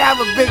 Nigga have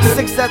a big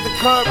 6 at the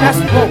curb, that's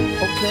woke,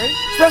 okay?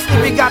 Especially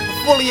if he got the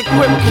fully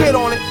equipped kid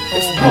on it,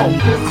 it's woke.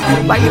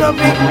 Like, you know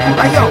what I mean?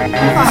 Like, yo,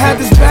 I had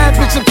this bad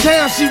bitch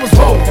uptown, she was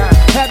woke.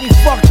 Had me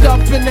fucked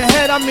up in the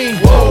head, I mean.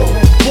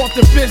 Bought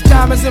the bitch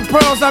diamonds and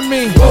pearls, I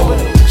mean.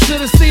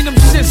 Should've seen them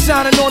shit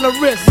shining on the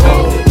wrist.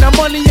 Now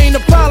money ain't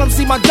a problem,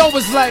 see my dough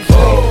is like.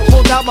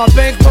 Pulled out my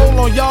bankroll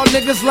on y'all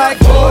niggas like.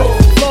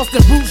 Lost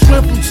the boot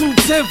strength from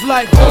 210th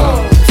like.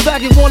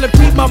 Faggot wanna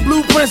peep my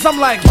blueprints, I'm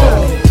like.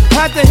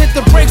 Had to hit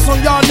the brakes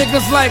on y'all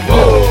niggas like.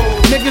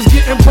 Niggas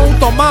getting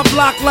both on my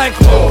block like.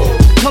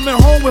 Coming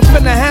home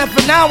within a half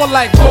an hour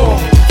like.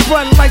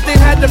 Frontin' like they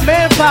had the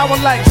manpower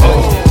like.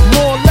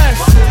 More or less,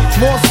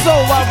 more so,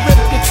 I rip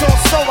the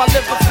torso, I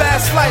live a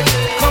fast life.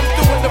 Come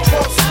through in the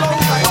port slow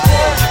like.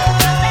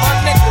 My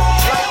nigga,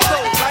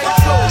 like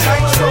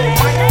so,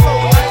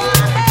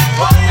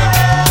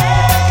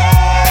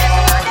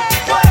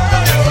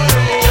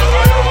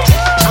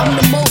 I'm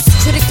the most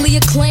critically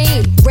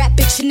acclaimed rap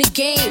bitch in the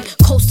game.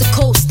 Coast to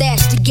coast,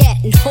 stash the gat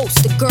and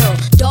host the girl.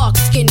 Dark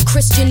skin,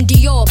 Christian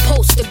Dior,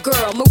 poster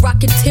girl.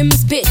 Moroccan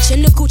Tim's bitch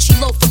and the Gucci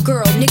loafer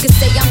girl. Niggas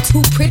say I'm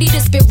too pretty to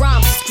spit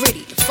rhymes, it's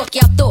gritty. The fuck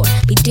y'all thought?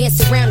 Be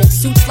dancing around in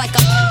suits like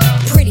I'm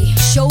pretty.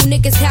 Show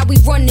niggas how we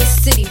run this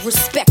city.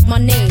 Respect my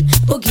name.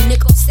 Boogie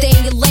nigga, stay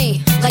in your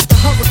lane. Like the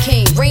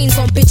hurricane. Rains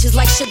on bitches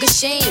like Sugar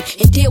Shane.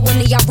 And dear one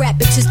of y'all rap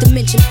bitches to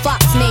mention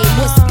Fox name.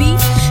 What's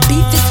beef?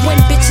 Beef is when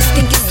bitches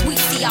think it's sweet.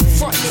 See, I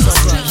front in the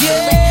street.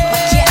 Yeah. My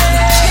cat.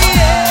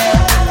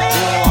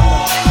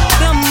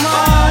 Come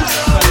on.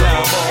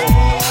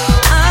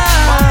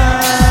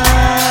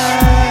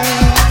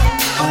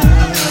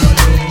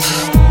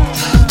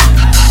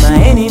 My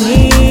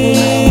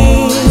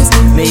enemies,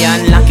 me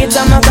unlock it,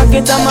 I'ma cock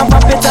it, I'ma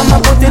pop it, I'ma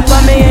put it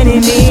for me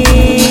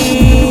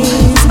enemies.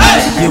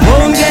 You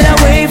won't get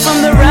away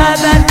from the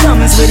wrath that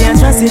comes with the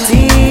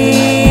atrocities.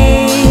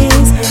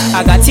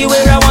 I got you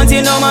where I want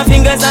you, know my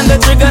fingers and the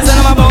triggers, and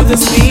I'm about to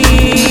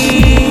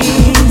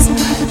squeeze.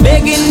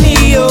 Begging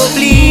me, oh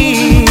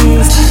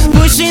please.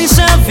 Pushing,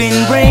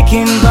 shoving,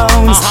 breaking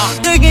bones.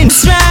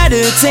 Try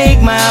to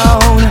take my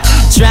own.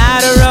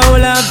 Try to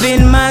roll up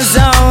in my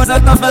zone. So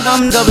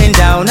I'm going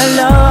down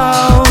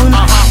alone.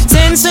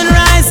 Tension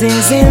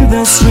rises in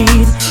the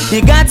street.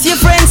 You got your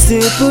friends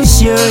to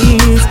push your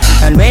heat.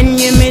 And when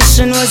your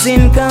mission was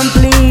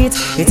incomplete,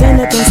 it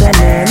ended up in a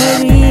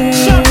memory.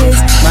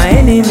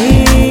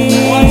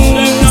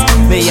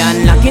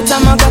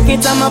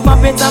 I'ma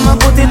pop it, I'ma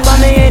put it on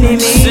the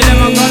enemy.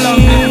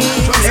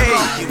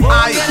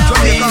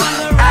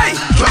 Hey,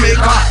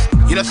 Jamaica.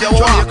 You know, see how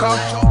Jamaica.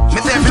 Me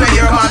say if you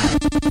hear a man.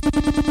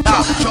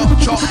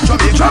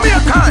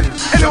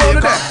 Jamaican. Anyone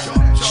there?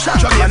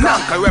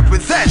 Jamaica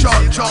represent.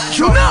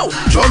 You know.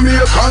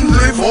 Jamaican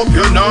live up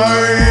your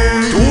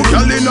night. Two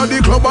gal inna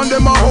the club and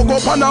them a hug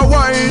up and a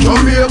wine.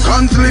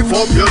 Jamaicans live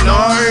up your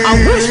night. I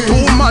wish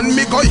two man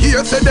me go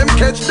hear say them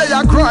catch they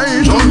a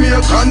crying.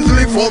 Jamaicans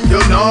live up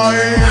your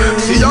night.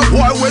 See a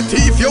boy with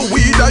teeth you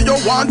weed and you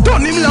want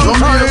done him long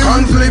time.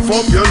 Jamaicans live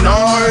up your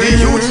night. The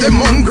youth them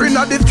hungry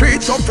inna the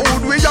streets of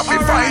food we have to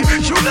find.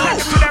 You know.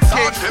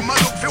 Thought them a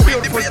look for weed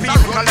the place a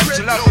run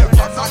red low.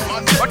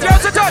 But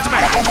here's the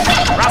judgment.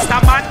 Rasta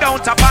man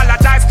don't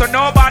apologize to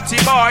nobody,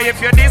 boy.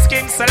 If you're this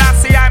King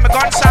Selassie, I'm a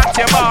gunshot,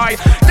 you boy.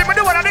 Let me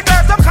do one of the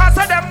girls, of course,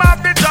 of them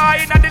have the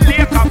joy. In the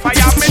lake of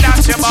fire, me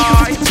that you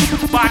boy.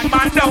 Bad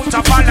man don't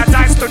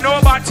apologize to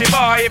nobody,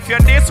 boy. If you're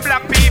this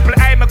black people,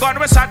 I'm a gun,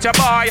 we shot you,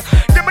 boy.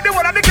 Let me do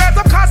one of the girls,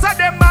 of course, of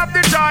them have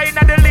the joy. In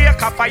the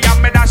lake of fire,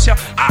 me that you.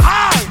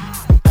 Aha!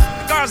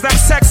 Girls them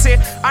sexy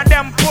and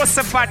them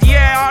pussy fat.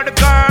 Yeah, all the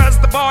girls,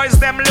 the boys,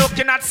 them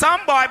looking at some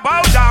boy.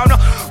 Bow down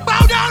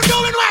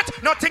doing what?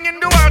 Nothing in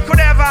the world could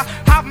ever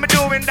have me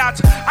doing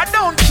that. I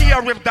don't care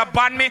if they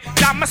ban me.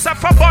 Damn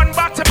myself a bun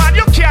bottom man,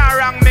 you can't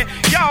wrong me.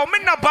 Yo, me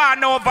no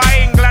born over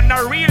England,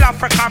 no real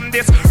African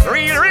this.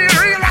 Real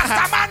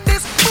Rasta man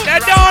this. They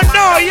don't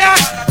know, yeah.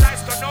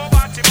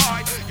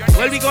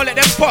 Well, we gonna let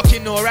them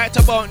fucking know right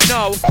about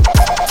now.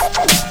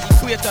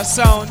 Equator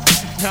sound.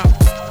 Now,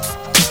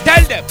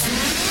 tell them.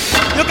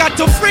 You got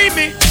to free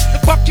me. The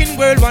fucking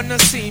world wanna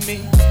see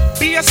me.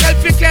 Be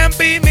yourself, you can't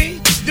be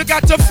me. You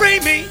got to free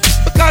me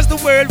because the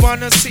world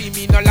wanna see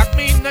me. Now lock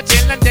me in the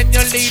jail and then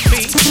you leave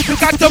me. You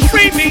got to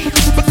free me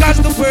because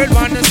the world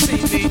wanna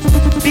see me.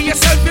 Be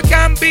yourself, you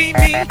can't be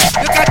me.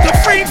 You got to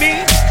free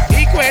me.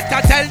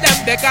 Equator, tell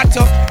them they got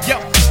to. Yo,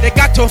 they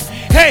got to.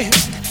 Hey.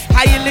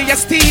 Highly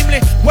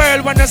esteemedly,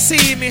 world wanna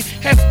see me.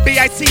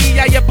 FBI,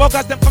 CIA,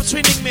 buggers, them come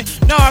swinging me.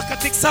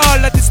 Narcotics all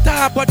at the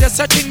star, but they're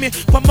searching me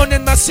for money,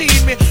 not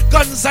seeing me.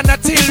 Guns and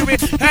artillery,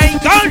 I ain't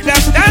gold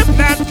them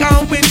man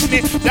come with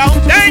me.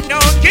 Don't they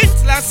know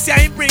kids last year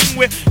I bring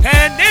with.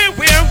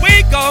 Anywhere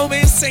we go,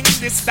 we sing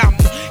this damn.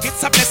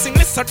 It's a blessing,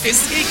 listen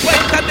this.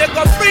 Equator, they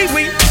go free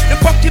we. The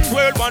fucking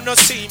world wanna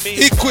see me.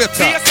 Equator,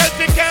 be yourself,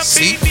 you can't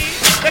be me.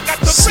 They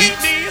got to free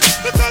me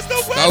because the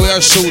world. Now we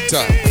are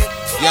shooter.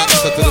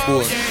 Youngster to the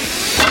board.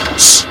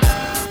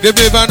 They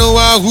never know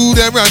who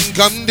them run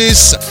come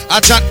this. I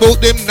chat about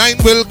them 9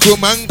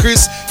 welcome and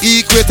Chris.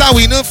 Equator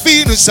we no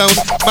feel no sound.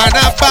 Man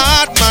a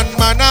bad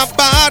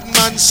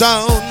man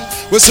sound.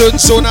 We certain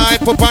son I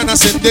pop and I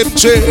send them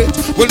trade.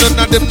 Well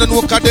none of them no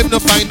know cause them no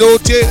find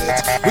out yet.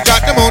 We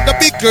got them on the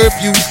big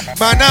curfew.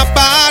 Man a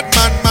bad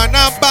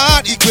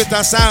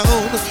Equator sound.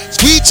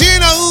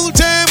 Screeching out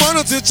them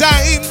on to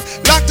time.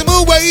 Lock them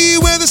away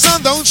where the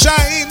sun don't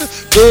shine.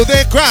 Though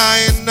they're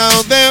crying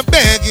now they're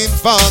begging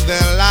for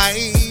their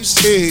lives.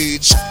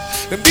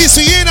 Them be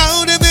seeing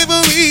out and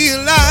never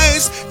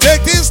realize.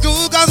 Take this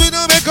school cause we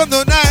don't make them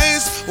no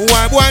nice.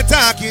 Why boy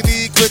talking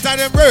Equator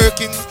them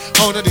working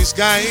under this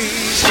guy's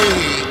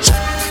stage.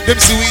 Them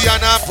see we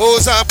on a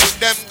pose and put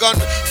them gun.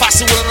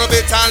 Pass it with a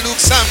better look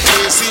some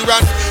crazy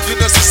run. You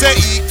know see say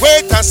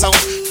Equator sound.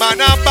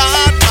 Man a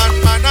bad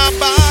man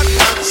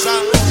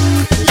sound.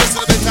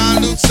 Listen to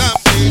better look some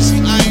crazy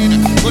eye.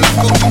 Well I'm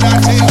going to that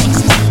tail.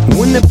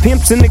 When the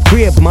pimp's in the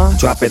crib, ma,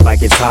 drop it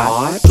like it's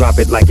hot. Drop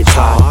it like it's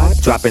hot.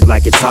 Drop it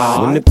like it's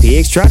hot. When the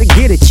pigs try to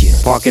get at you,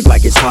 park it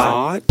like it's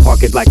hot.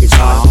 Park it like it's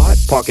hot.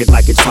 Park it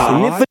like it's hot.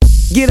 And if a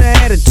get an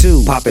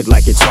attitude, pop it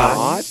like it's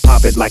hot.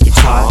 Pop it like it's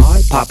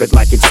hot. Pop it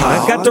like it's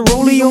hot. I got the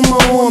rollie on my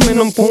arm and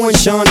I'm pouring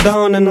Sean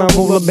down and I'm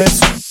over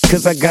best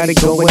cause I got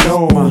it going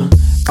on.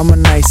 I'm a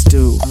nice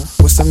dude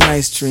with some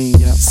nice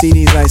dreams. See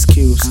these ice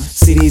cubes,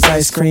 see these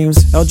ice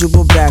creams.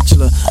 Eligible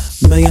bachelor,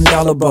 $1 million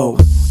bow.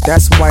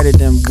 That's whiter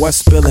than what's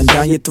spilling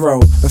down your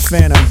throat. The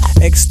phantom,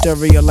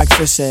 exterior like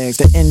fish eggs.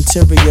 The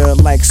interior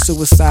like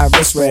suicide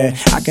wrist red.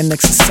 I can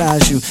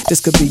exercise you,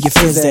 this could be your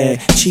phys ed.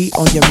 Cheat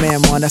on your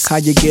man, man, that's how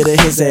you get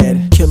a his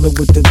ed. Killer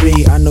with the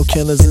B, I know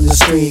killers in the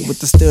street. With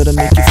the steel to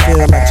make you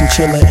feel like you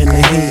chillin' in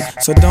the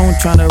heat. So don't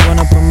tryna run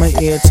up in my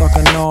ear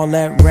talking all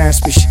that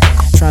raspy shit.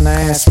 Tryna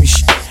ask me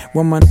shit.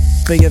 When my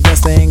big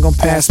vest, they ain't gon'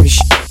 pass me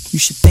shit. You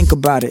should think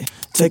about it,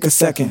 take a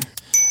second.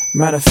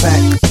 Matter of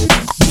fact,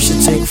 you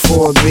should take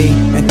 4B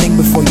and think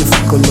before you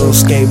fuck a little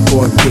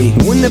skateboard B.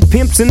 When the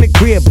pimp's in the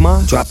crib,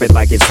 ma, drop it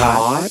like it's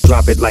hot.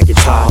 Drop it like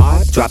it's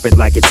hot. Drop it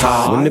like it's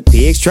hot. When the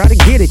pigs try to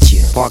get at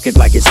you, park it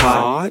like it's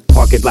hot.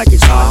 Park it like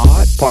it's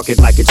hot. Park it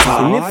like it's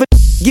hot. And if a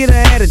get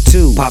an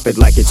attitude, pop it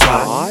like it's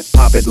hot.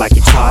 Pop it like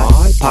it's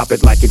hot. Pop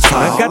it like it's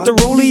hot. I got the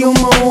rollie on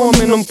my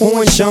arm and I'm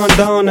pouring Sean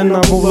down and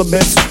I'm over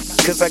best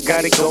cause I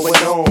got it going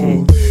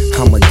on.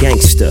 I'm a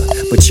gangster,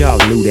 but y'all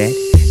knew that.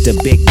 The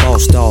big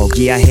boss dog,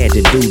 yeah, I had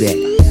to do that.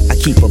 I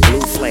keep a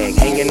blue flag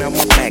hanging on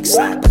my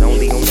backside, but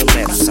only on the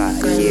left side,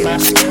 yeah.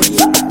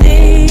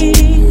 These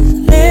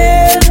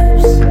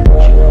lips,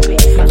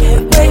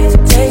 can't wait to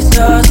taste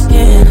your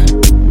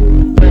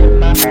skin.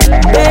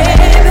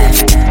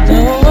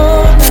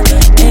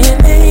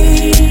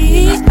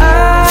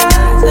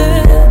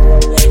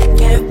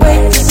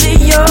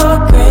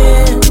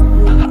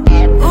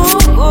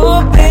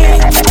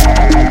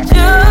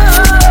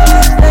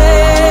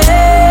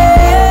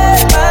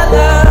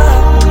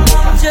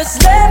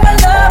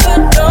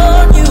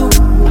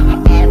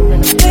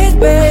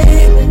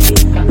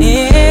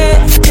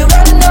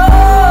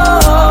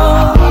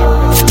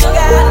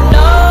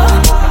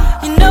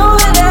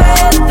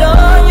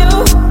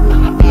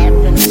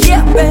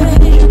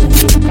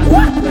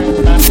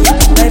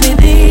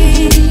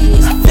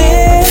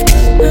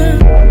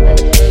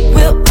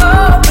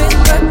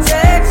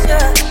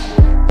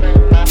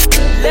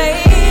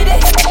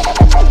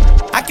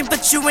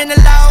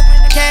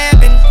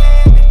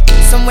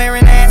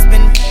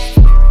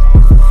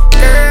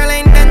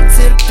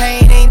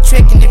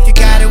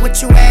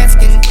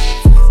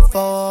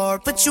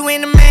 put you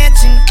in a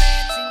mansion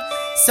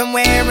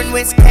somewhere in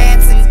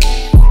Wisconsin.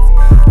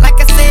 Like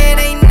I said,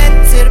 ain't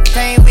nothing to the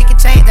pain. We can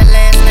change the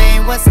last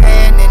name. What's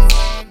happening?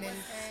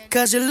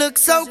 Cause you look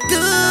so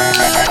good.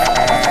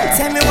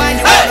 Tell me why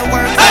you wanna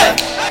work here.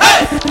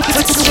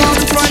 Put you on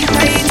the front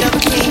page of a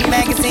King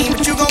magazine,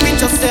 but you gon'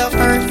 get yourself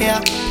hurt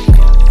here.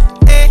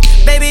 Hey,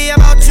 baby, I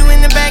brought you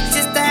in the back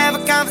just to have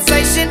a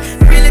conversation.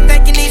 Really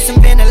think you need some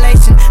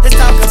ventilation. Let's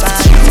talk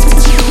about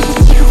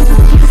you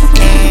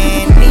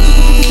and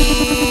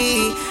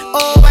me.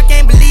 Oh, I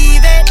can't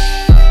believe it.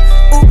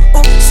 Ooh,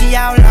 ooh, she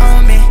all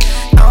on me,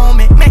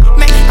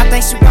 man. I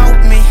think she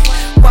want me.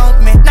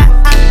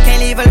 Nah, I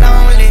can't leave her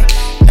lonely.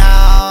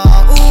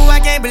 Ooh, I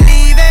can't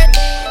believe it.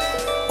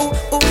 Ooh,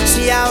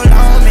 she all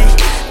on me,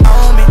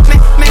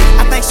 man.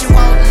 I think she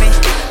want me.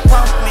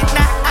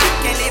 Nah, I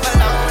can't leave her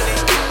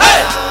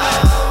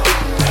lonely.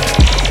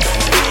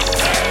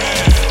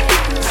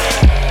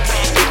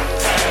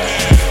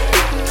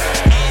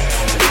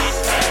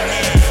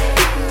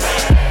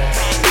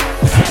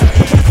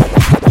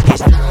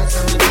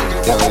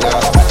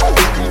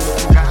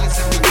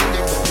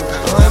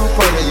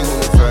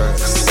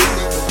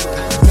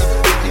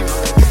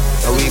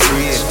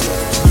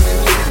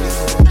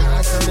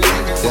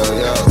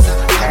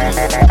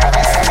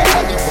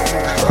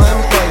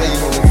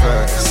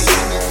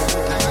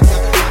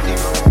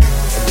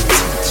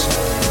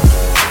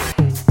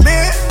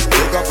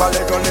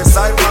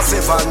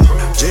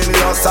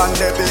 Genius and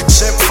the big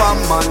ship fan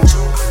man.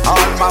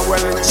 All my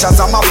well-wishers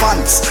and my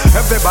fans.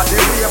 Everybody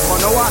wave for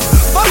no one.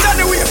 But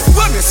anyway,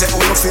 when me say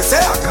uno fi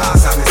say a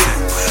casa me say.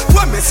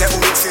 When me say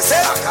uno fi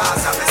say a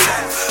casa me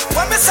say.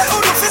 When me say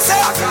uno fi say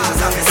a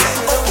casa me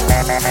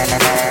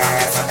say.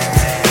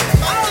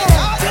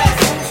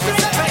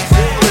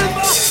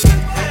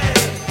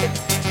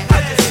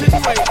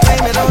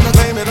 Blame it on the,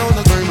 blame it on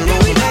the, blame it on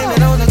the, blame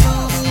it on the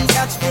groove.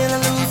 Got you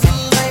feeling loose.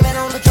 Blame it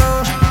on the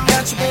drum.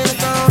 Got you feeling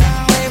strong.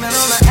 Blame it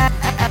on the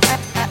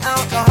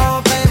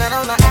alcohol. Blame it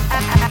on the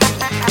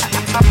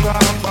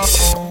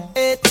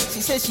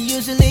She said she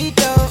usually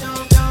don't,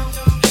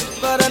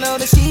 but I know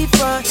that she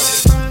front.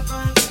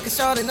 Cause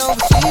shawty know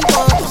what she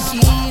wants.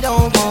 She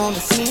don't wanna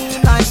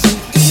seem like she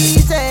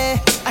easy.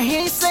 I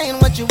hear you saying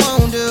what you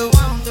won't do,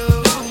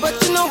 but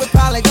you know it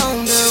probably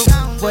gon' do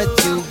what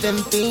you've been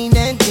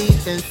feeling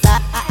deep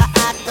inside.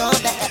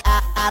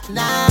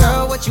 Now,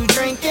 girl, what you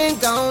drinking?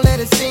 Gon' let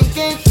it sink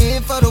in.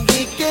 Here for the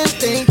weekend,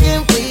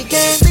 thinking we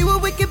can see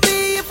what we could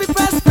be if we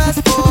press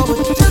fast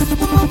forward. Just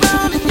one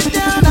around and you're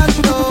down, I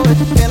know it.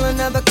 Fill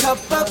another cup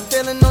up,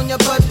 feeling on your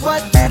butt.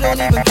 What? You don't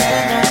even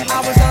care. I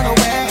was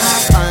unaware how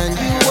fine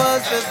you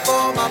was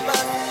before my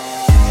butt.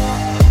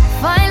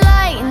 Fine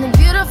light in the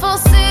beautiful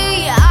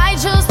sea. I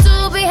chose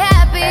to be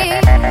happy.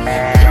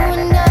 You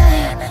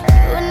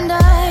and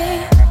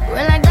I,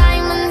 we're like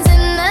diamonds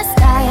in the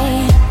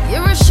sky.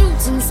 You're a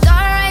shooting star,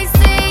 I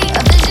see.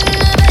 A vision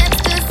of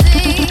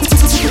ecstasy.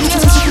 You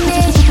hold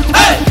me.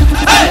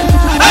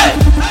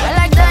 We're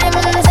like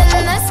diamonds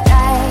in the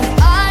sky.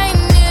 I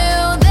knew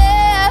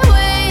that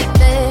we'd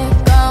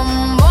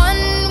become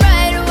one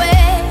right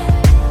away.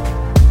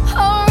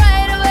 Oh,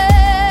 right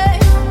away.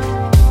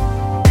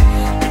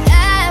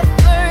 At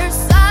first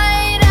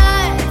sight,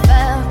 I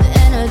felt the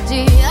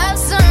energy of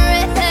sun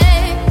rays.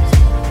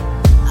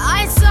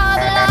 I saw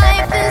the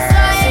life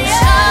inside you.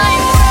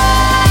 Shine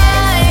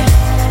bright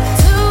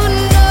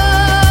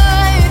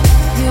tonight.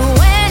 You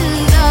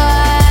and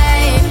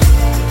I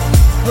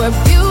were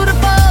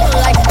beautiful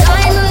like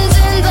diamonds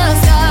in the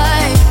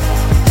sky.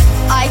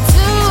 I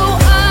too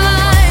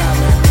am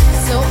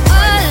so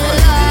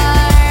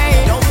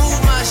alive. Don't move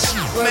my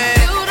shit, We're man.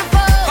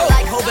 beautiful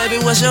like Oh, baby,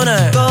 what's your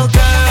name? Go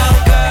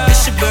girl,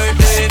 it's your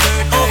birthday.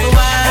 Over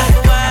wine,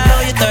 I know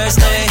you're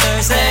thirsty.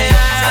 Say I,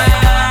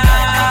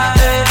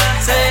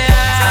 say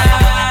I.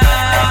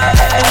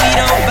 And we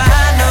don't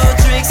buy no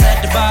drinks at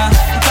the bar.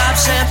 We pop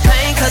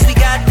champagne 'cause we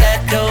got that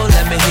dough.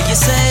 Let me hear you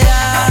say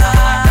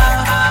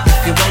ah.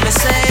 You wanna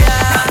say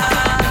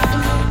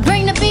ah.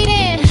 bring the beat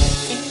in.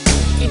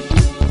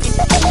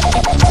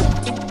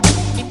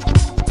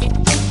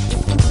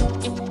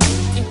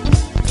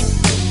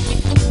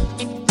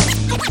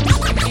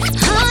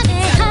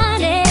 Honey,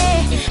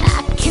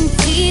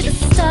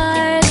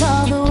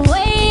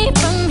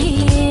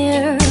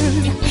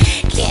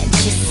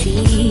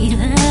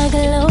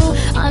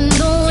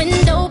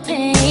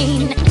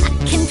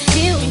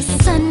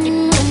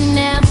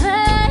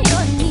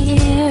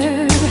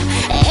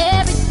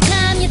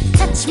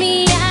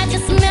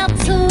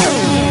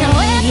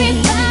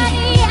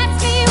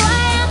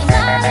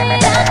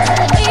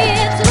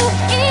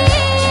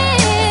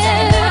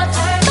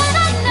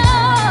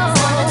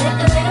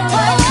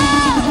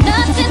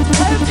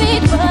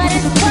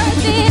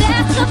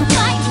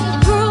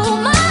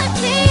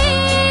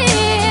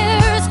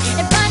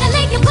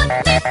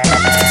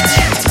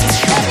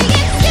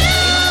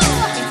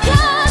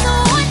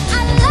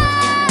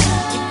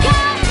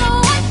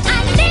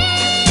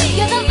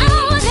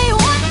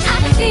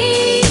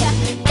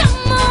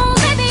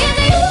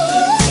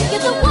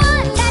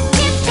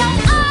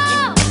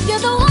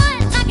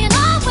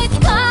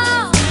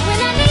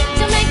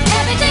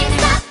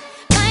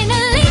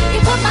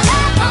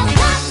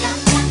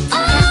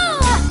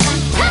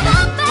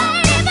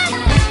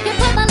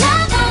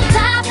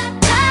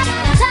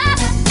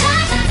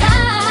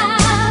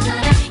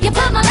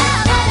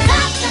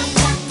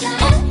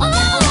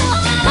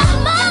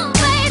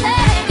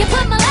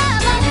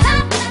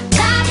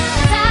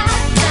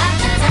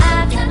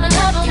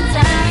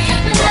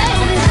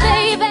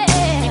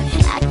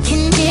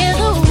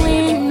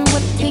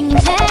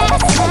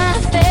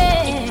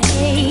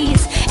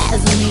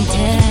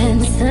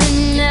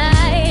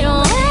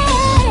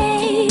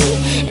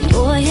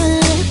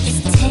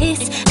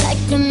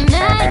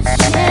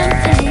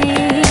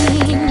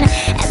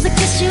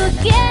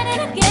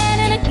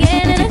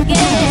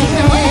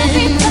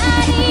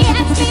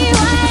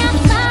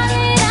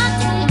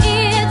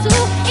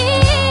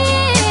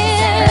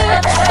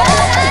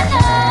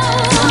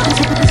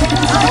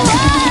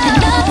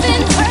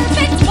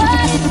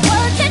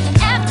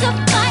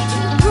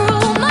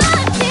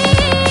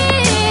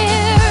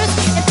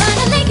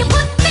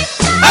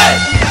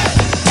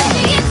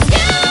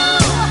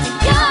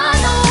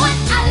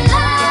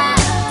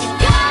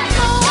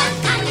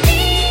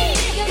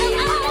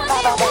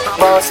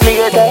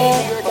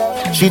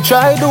 She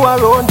try do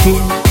her own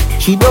thing.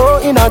 She do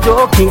in a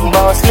joking.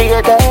 Boss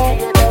lady,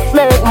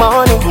 make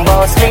money.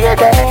 Boss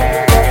lady,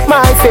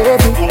 my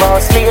favorite.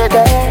 Boss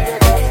lady.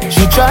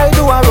 She try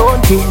do her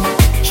own thing.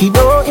 She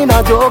do in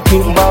a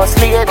joking. Boss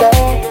lady,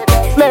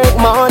 make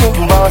money.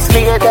 Boss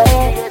lady,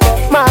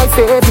 my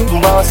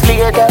favorite. Boss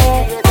lady.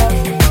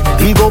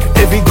 Big up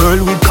every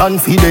girl with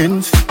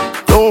confidence.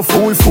 Don't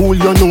fool,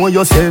 you know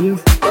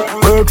yourself.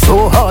 Work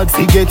so hard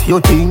to get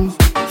your things.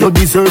 You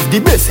deserve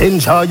the best,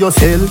 enjoy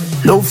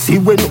yourself. Love see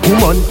when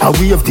woman a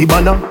wave the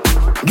banner.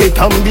 Get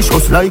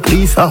ambitious like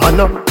Lisa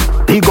Hanna.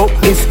 Big up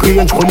Miss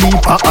Grange,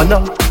 Olipa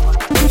Anna.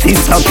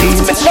 Sister P,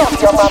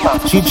 love your mama.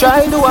 She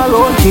try do her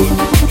own thing.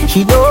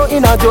 She do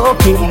in a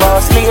joking.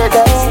 Boss lady,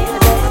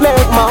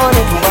 make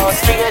money. Boss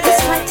lady,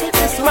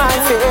 my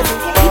favorite.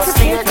 Boss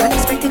lady.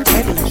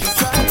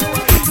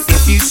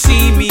 If you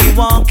see me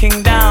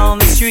walking down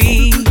the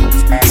street,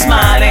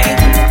 smiling,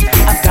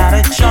 I've got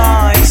a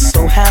choice,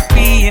 so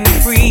happy and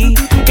free.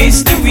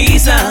 It's the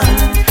reason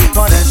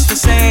for us to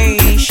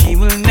say she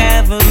will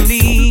never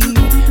leave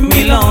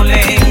me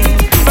lonely.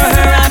 For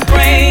her I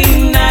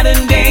pray night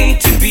and day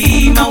to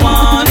be my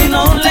one and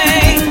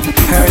only.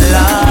 Her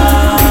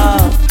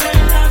love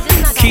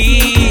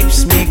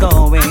keeps me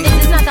going.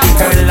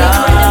 Her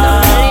love.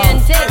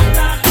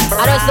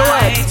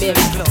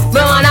 Me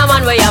want a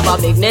man where you have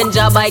a big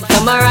ninja bike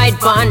for my ride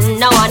pan.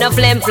 I want a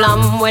flim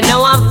flam when I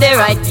have the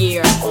right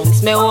gear.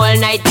 Hunks me all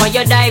night when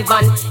you dive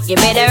on. Give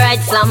me the right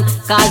slam,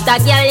 cause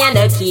that girl you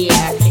no care.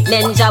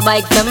 Ninja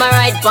bike for my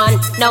ride pan.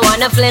 I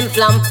want a flim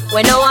flam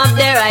when I have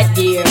the right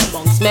gear.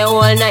 Hunks me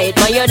all night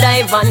when you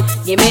dive on.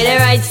 Give me the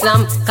right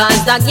slam,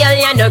 cause that girl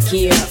you no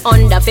care.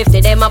 Under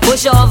 50 them a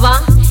push over.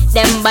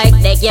 Them bike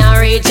they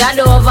can't reach a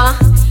Dover.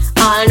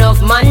 All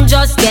enough man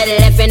just get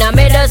left in a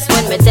middle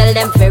when me tell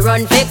them fi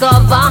run fi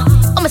cover.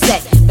 I'ma say,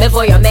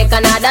 before you make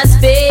another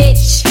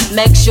speech,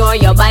 make sure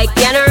your bike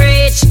can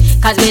reach.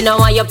 Cause me know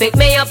when you pick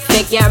me up,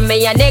 pick your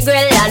me a the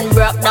grill and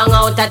broke down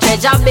out a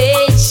Treasure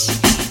Beach.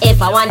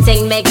 If I want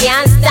thing me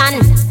can't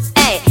stand,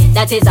 hey,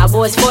 that is a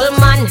boastful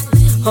man.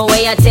 Who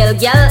way you tell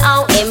girl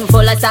how him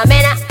full of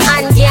stamina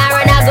and can't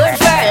run a good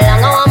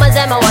furlong. I want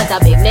say me want a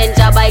big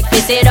ninja bike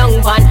fi sit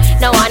down pan,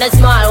 no want a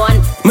small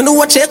one. Me know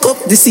what check up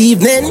this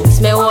evening.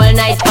 Me all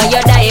night when you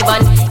dive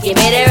on. Give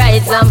me the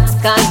right slam,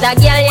 cause that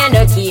girl you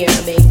no care.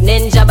 Big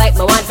ninja bike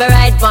me want for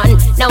ride fun.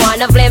 No want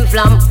a flim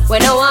flam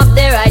when I have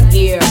the right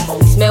gear.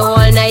 Me all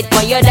night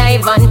when you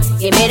dive on.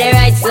 Give me the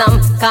right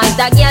slam, cause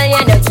that girl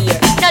you no care.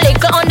 No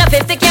little under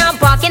 50 can't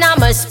park in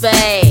my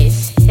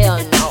space. Hell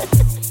no.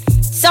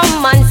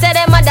 Some man say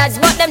them a dads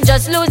but them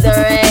just lose the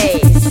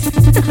race.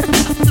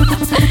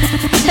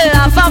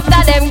 Laugh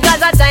after them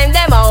cause I time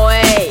them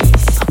away.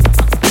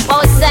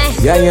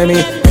 Yeah, hear me?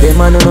 Them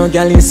man no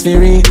girl is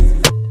free.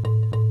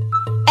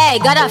 Hey,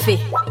 Gaddafi,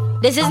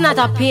 this is not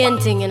a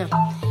painting, you know.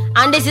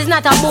 And this is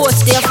not a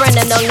boast to your friend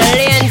and down the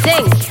lane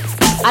thing.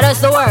 I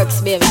just the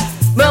works, baby.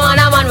 Me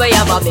want a man where you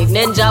have a big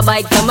ninja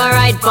bike for my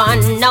ride pan.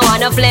 I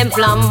want a flim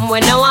flam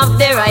when I have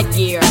the right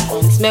gear.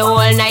 Hunks me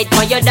all night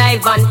when you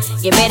dive on.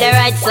 Give me the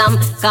right slam,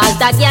 cause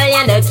that girl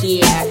you no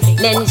care.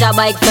 Ninja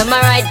bike for my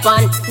ride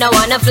pan. I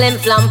want a flim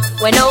flam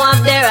when I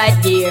have the right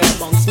gear.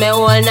 Hunks me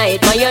all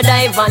night when you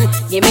dive on.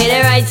 Give me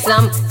the right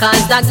slam,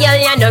 cause that girl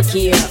you no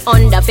care.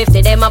 Under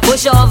 50 them a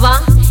push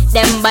over.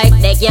 Them bike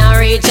they can't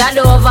reach a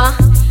Dover.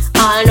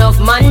 All enough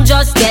man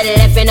just get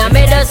left in a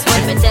middle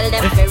when me tell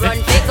them to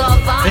run pick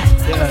over.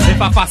 If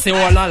I pass it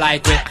all no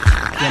like it,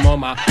 your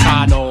mama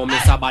can't know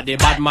Mr. Body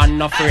bad man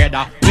no afraid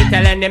of. We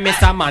telling him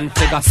Mr. Man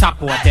figure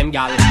support him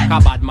gal.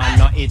 Cause bad man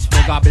no itch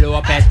figure blow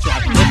up petrol.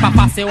 If I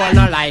pass it all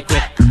no like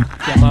it,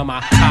 your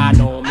mama can't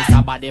know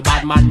Mr. Body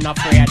bad man no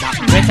afraid of.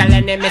 We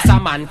telling him Mr.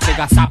 Man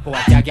figure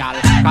support your gal.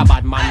 Cause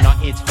bad man no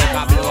itch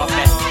figure blow up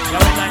petrol. Your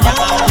woman your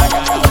mama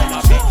no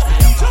bitch.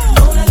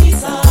 Mona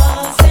Lisa,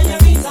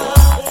 señorita,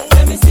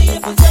 let me see you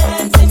put your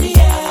hands in the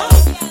air.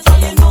 So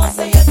you know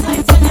say you're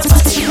tight and your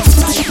body looks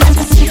right. Let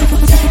me see you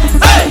put your hands in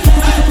the air.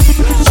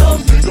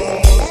 Jump the gun,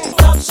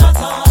 top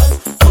shutters.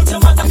 Put your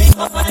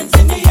hands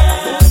in the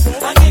air.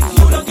 And if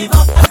you don't give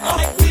up,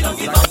 we don't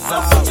give up. So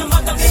put your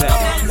hands in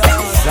the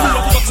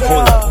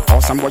air.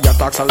 Some boy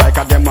talk so like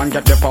a them and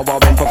get the power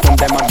when perform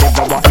them a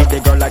devour. Eat the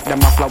girl like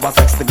them a flower,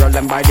 sex the girl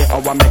them by the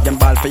hour, make them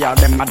ball for ya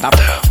them adapt.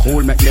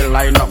 Cool make me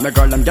line up, me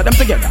girl them get them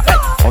together. Hey,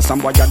 oh some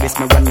boy diss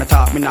me when me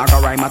talk, me nah go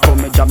rhyme. I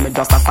told me job me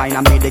just a sign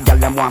and me the girl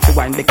them want to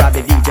wine because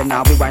the DJ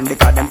now we wine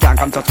because them can't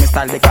come touch me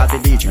style because the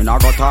DJ now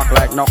go talk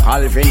like no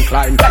Calvin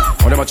Klein.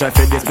 Oh them a try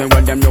to diss me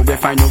when them know we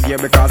find new gear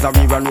because I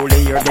we run rule the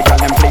year. The girl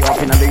them play up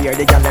in the year,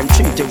 the girl them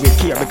treat you with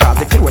care because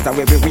the clothes are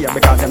way we wear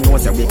because them know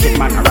say we kid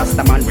man harass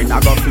the man we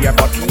not go fear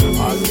but.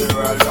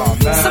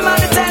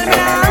 Somebody tell me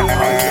now.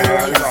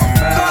 Go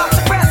up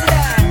to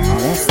president.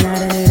 Last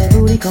night I made a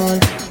booty call.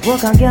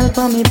 Walk a girl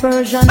for me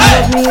Persian.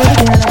 Let me with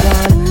the girl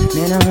gone.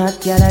 Man a hot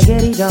girl I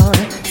get it on.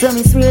 So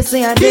me swear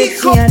say I did.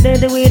 See I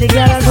did the way the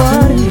girl I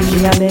gone.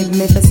 She a beg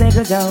me to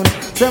settle down.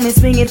 So me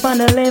swing it from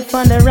the left,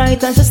 from the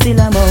right, and she still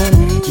a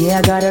moan. Yeah,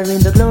 I got her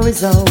in the glory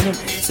zone.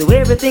 So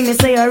everything me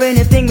say or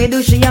anything me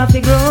do, she have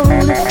to grow.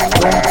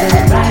 Left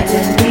and right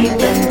and keep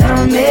them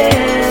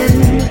coming.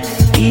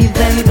 Keep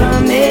them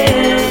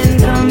coming,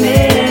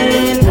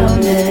 coming,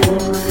 coming.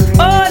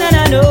 Oh,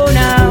 no,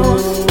 now.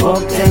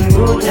 Walk them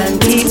good and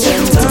keep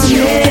them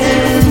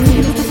coming.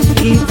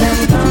 Keep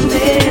them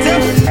coming,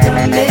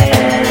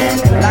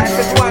 coming. Life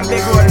is one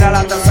big road and a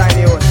lot of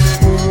side road.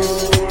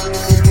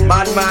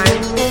 Bad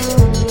mind,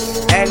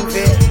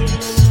 envy.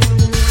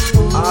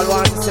 All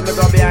want to see me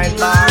go behind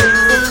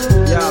bars.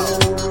 Yo,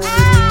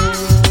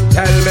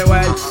 tell me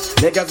when.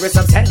 Niggas with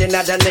some sending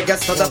other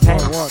niggas to the pen.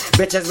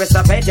 Bitches with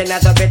some hating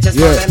other bitches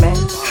for the men.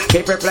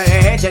 People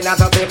playing hating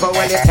other people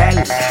when it's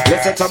 10.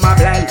 Listen to my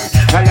blend,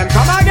 tell them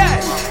come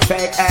again.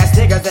 Fake ass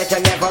niggas, they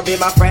can never be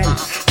my friend.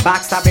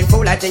 Backstabbing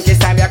fool, I think it's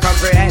time you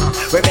comprehend.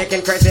 We're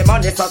making crazy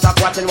money, so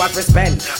stop watching what we spend.